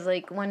thing is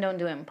like, one, don't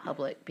do it in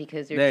public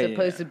because you're Yeah,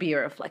 supposed yeah. to be a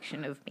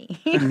reflection of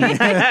me.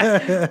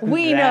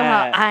 We know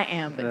how I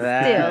am, but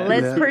still,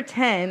 let's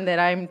pretend that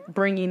I'm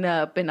bringing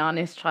up an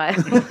honest child.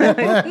 shut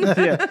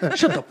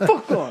the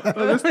fuck up.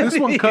 this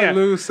one cut Yeah.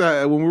 loose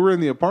when we were in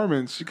the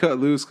apartment. She cut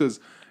loose because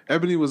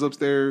Ebony was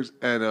upstairs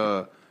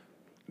and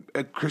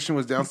Christian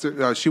was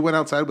downstairs. She went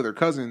outside with her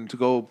cousin to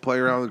go play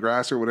around the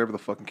grass or whatever the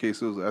fucking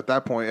case was. At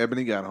that point,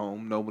 Ebony got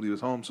home. Nobody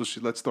was home, so she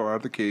lets Thor out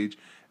of the cage,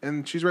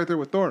 and she's right there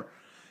with Thor.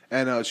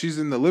 And she's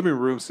in the living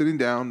room sitting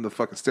down. The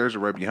fucking stairs are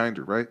right behind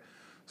her, right?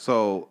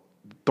 So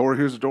Thor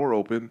hears the door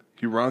open.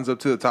 He runs up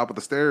to the top of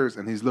the stairs,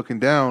 and he's looking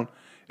down,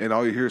 and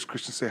all you hear is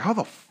Christian say, "How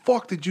the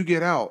fuck did you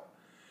get out?"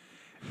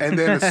 And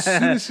then as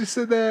soon as she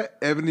said that,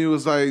 Ebony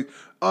was like,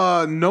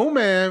 no,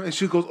 ma'am. And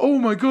she goes, oh,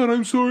 my God,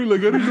 I'm sorry.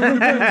 Like, I didn't know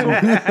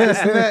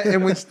that.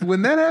 And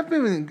when that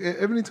happened, and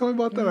Ebony told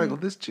me about that, I go,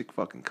 this chick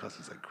fucking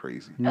cusses like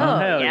crazy. Oh,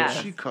 hell yeah.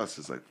 She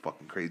cusses like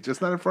fucking crazy.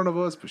 Just not in front of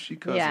us, but she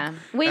cusses. Yeah.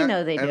 We And-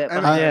 know they do it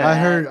and- behind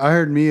Yeah. I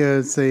heard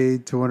Mia say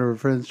to one of her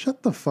friends,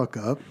 "Shut the fuck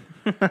up."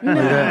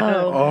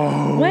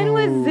 No. When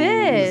was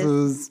This this?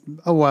 was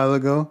a while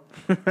ago.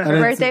 A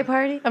birthday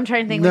party? I'm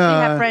trying to think. When she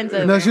had friends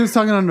over. No, she was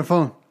talking on the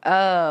phone.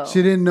 Oh.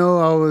 She didn't know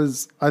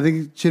I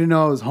think she didn't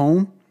know I was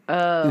home.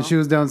 Oh. And she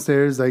was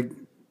downstairs like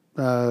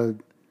doing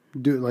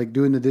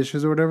the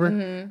dishes or whatever.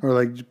 Mm-hmm. Or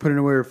like putting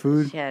away her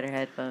food. She had her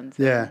headphones.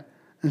 Yeah.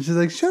 And she's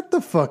like, "Shut the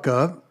fuck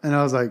up." And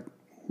I was like,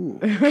 You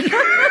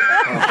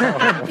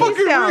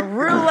sound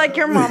real like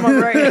your mama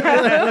right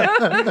now.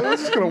 I'm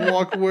just going to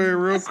walk away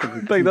real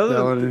quick. Like those that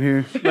are one in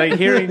here. like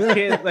hearing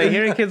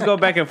kids go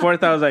back and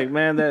forth. I was like,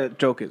 man, that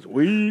joke is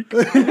weak.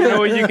 You know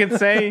what you can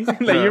say? Like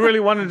you really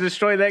want to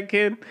destroy that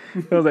kid?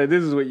 I was like,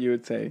 this is what you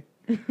would say.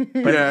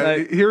 But Yeah,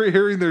 like,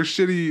 hearing their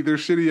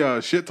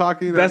shitty shit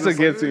talking. That's I'm what just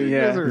gets like, me. you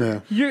guys Yeah.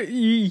 are- Yeah.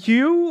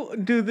 You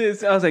do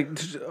this. I was like,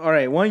 all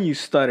right. One, you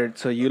stuttered,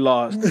 so you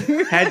lost.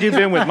 Had you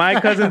been with my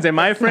cousins and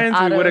my friends,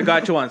 we would have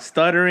got you on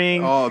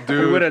stuttering. Oh, we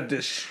dude. would have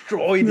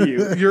destroyed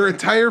you. Your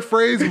entire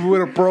phrase would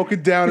have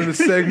broken down into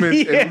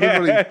segments and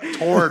literally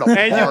tore it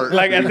And you, apart.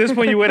 like at this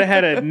point, you would have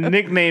had a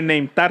nickname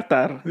named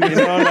Tartar. You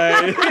know,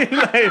 like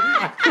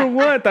for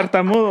what?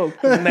 Tartamudo.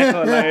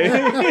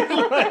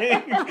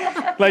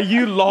 Like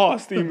you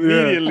lost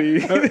immediately.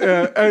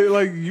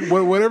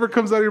 Whatever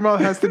comes out of your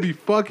mouth has to be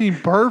fucking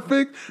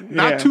perfect,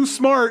 not Yeah. too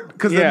smart,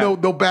 because Yeah.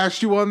 then they'll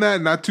bash you on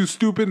that. Not too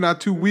stupid, not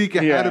too weak.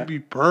 It had Yeah. to be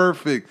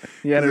perfect.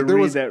 You had 'Cause to if there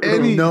read was that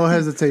any, No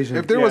hesitation.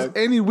 if there was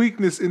Yeah. any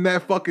weakness in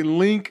that fucking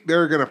link,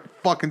 they're gonna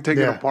fucking take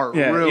it Yeah. apart.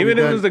 Yeah, real even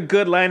if it good. was a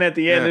good line at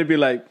the end, Yeah. it'd be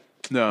like,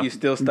 No. you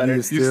still stuttered.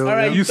 You still- All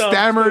right, You dumb,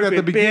 stammered at the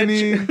stupid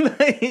bitch. beginning.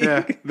 Like,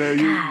 Yeah, no,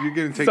 you're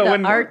getting taken. So The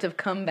when- art of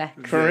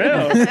comeback. For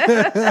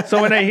real.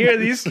 So when I hear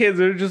these kids,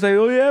 they're just like,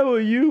 oh yeah, well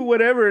you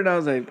whatever, and I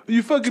was like,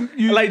 you fucking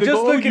Like, they just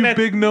go, "Oh, looking you at-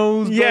 big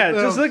nose. yeah,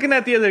 but, just looking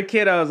at the other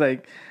kid, I was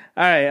like,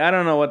 all right, I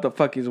don't know what the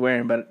fuck he's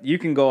wearing, but you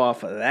can go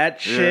off of that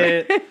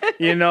shit.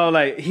 You know,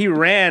 like he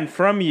ran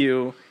from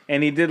you.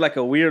 And he did like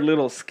a weird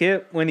little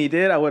skip when he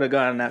did. I would have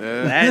gone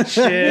after that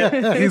shit.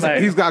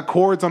 He's got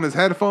cords on his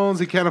headphones.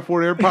 He can't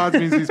afford AirPods.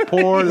 Means he's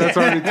poor. That's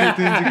already two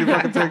things you can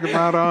fucking take him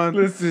out on.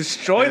 Let's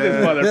destroy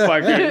this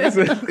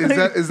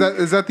motherfucker.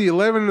 Is that the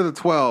 11 or the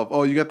 12?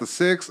 Oh, you got the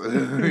 6.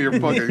 You're a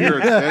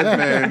dead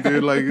man,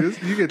 dude. Like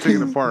this, you get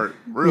taken apart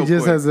real He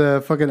just quick. has a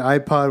fucking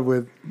iPod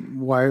with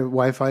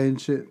Wi-Fi and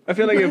shit. I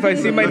feel like if I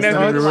see my That's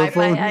not nephews, your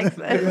Wi-Fi phone.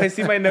 access. if I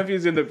see my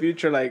nephews in the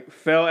future like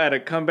fell at a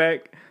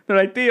comeback, they're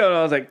like, Theo, and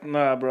I was like,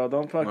 nah, bro,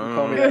 don't fucking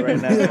call me that right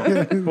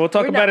now. We'll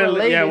talk We're about not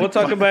it. Yeah, related. we'll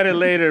talk about it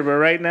later. But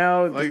right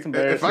now, it's Like, just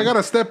embarrassing. if I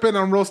gotta step in,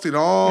 I'm roasting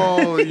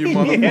all of you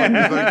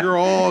motherfuckers. Like you're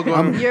all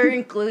gonna, You're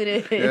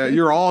included. yeah,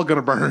 you're all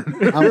gonna burn,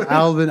 I'm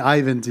Alvin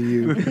Ivan to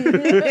you,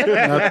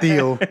 not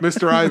Theo.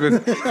 Mr.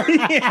 Ivan.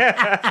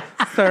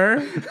 sir,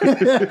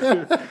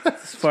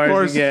 as far as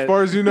you As get,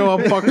 far as you know,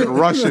 I'm fucking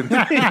Russian.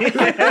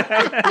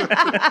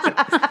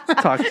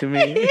 talk to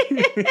me.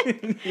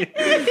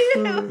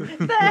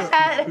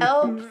 That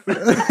helps.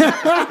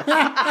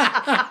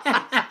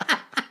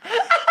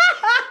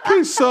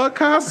 Please suck,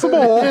 can I have some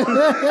more?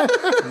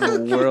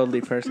 I'm a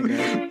worldly person,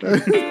 guys.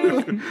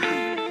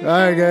 All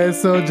right,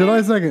 guys. So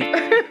July 2nd,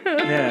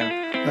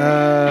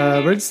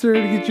 Yeah. register to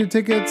get your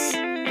tickets.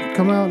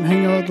 come out and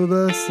hang out with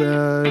us.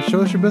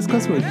 Show us your best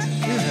cuss words.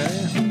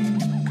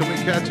 Come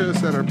and catch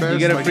us at our best. You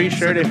get a like, free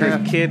shirt if second your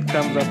half. kid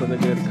comes up with a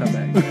good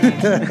comeback.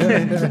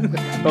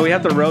 But we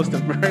have to roast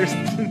him first.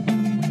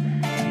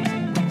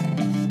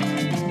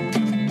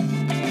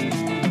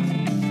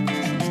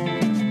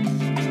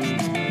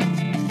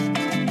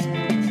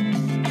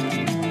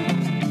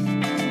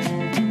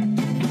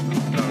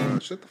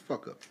 Shut the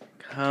fuck up.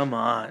 Come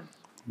on.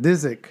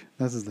 Dizzy.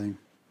 That's his name.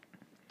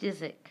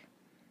 Jizik.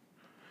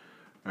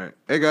 All right.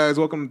 Hey guys,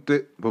 welcome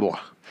to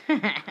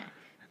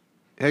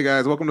Hey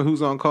guys, welcome to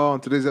Who's on Call. On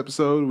today's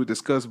episode, we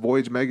discuss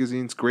Voyage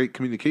Magazine's great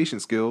communication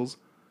skills.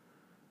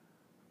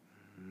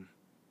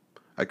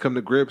 I come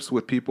to grips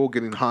with people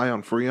getting high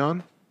on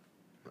Freon.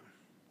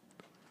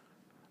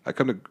 I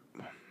come to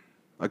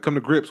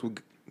grips with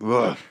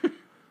I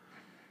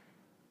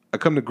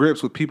come to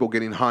grips with people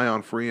getting high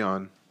on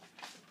Freon.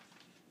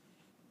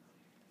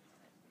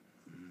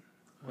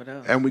 What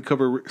else? And we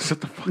cover shut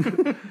the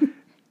fuck up.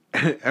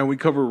 And we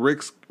cover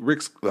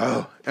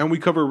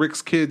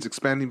Rick's kids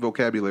expanding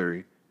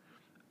vocabulary.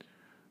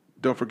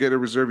 Don't forget to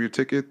reserve your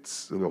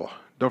tickets.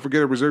 Don't forget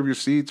to reserve your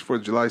seats for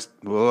July.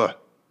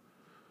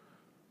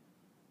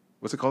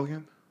 What's it called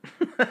again?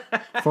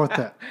 Fourth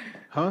tap.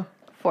 Huh?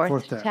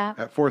 Fourth tap. tap.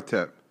 At Fourth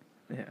Tap.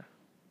 Yeah.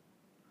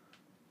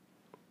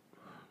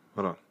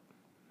 Hold on.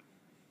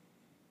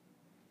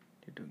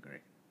 You're doing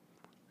great.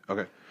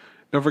 Okay.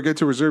 Don't forget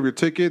to reserve your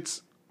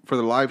tickets for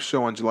the live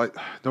show on July.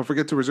 Don't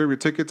forget to reserve your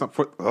tickets on.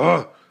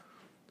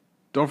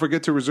 Don't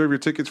forget to reserve your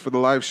tickets for the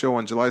live show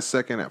on July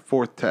 2nd at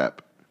Fourth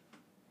Tap.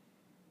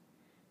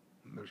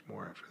 There's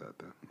more after that,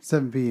 though.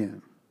 7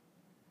 p.m.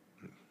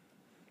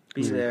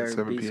 Be there,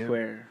 7 be p.m.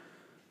 square.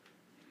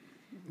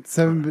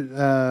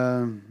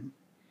 7.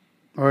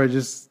 Or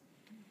just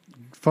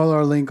follow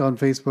our link on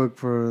Facebook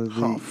for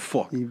the Oh,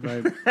 fuck.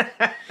 e-vibe.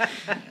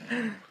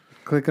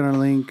 Click on our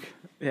link.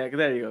 Yeah,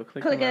 there you go.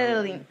 Click Click on on the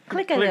the link.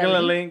 Click on Click on the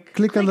the link. link.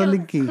 Click on the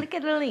linky. Click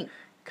on the link.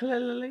 Click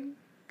on the link.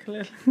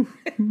 Click.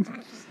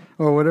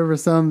 Or whatever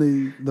sound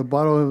the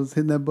bottle was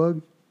hitting that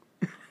bug.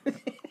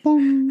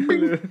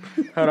 Boom.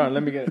 Hold on,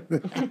 let me get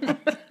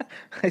it.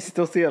 I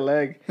still see a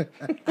leg.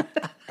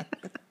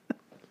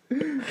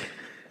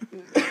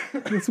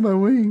 That's my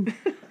wing.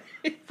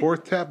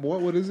 Fourth Tap,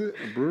 what is it?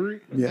 A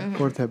brewery? Yeah,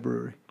 Fourth Tap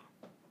Brewery.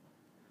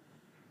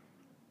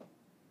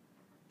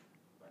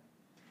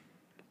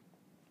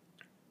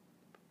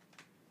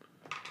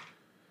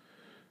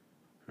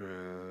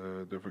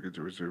 Don't forget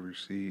to reserve your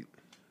seat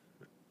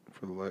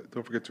for the live.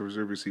 Don't forget to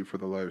reserve your seat for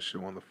the live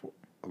show on the.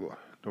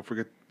 Don't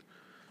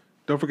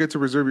forget to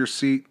reserve your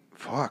seat.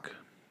 Fuck.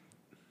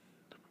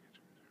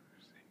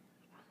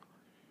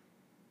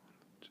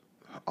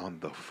 On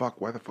the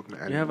fuck? Why the fuck?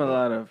 You have a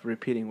lot of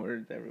repeating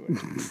words everywhere.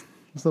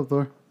 What's up,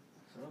 Thor?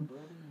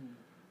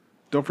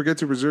 Don't forget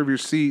to reserve your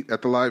seat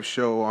at the live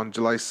show on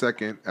July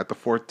 2nd at the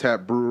Fourth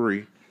Tap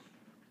Brewery.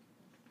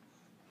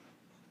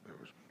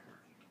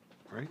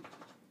 Right?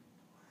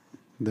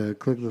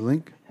 Click the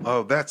link.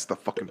 Oh, that's the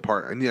fucking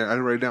part. I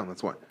didn't write it down.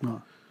 That's why.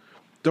 Oh.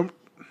 Don't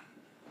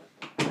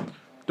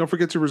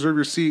forget to reserve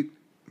your seat.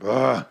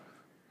 Don't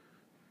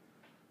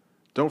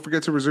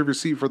forget to reserve your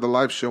seat for the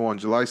live show on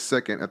July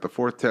 2nd at the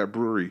Fourth Tap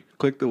Brewery.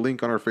 Click the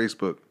link on our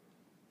Facebook.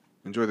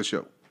 Enjoy the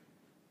show.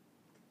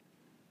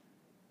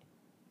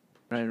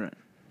 Right.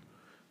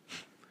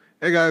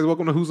 Hey guys,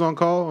 welcome to Who's on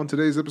Call. On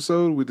today's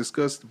episode, we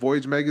discussed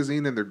Voyage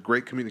Magazine and their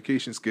great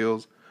communication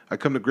skills. I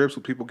come to grips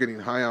with people getting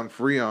high on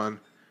Freon,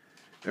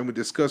 and we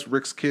discuss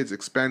Rick's kids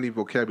expanding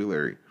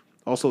vocabulary.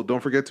 Also,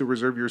 don't forget to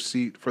reserve your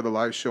seat for the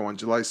live show on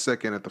July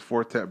 2nd at the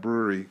Fourth Tap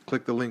Brewery.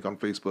 Click the link on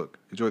Facebook.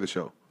 Enjoy the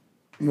show.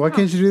 Why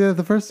can't you do that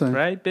the first time?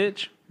 Right,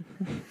 bitch?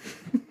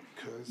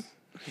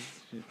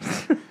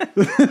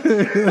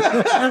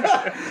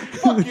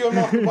 Fuck you, I'm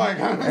off the mic.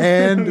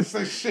 And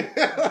Say shit.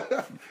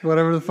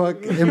 whatever the fuck.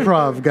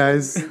 Improv,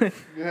 guys.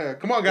 Yeah,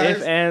 come on, guys.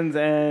 If, ands,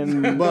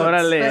 and...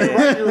 Buts.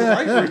 Orale. You're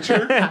right,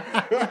 Richard.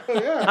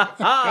 Yeah.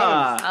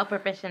 Ah! All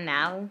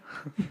professional.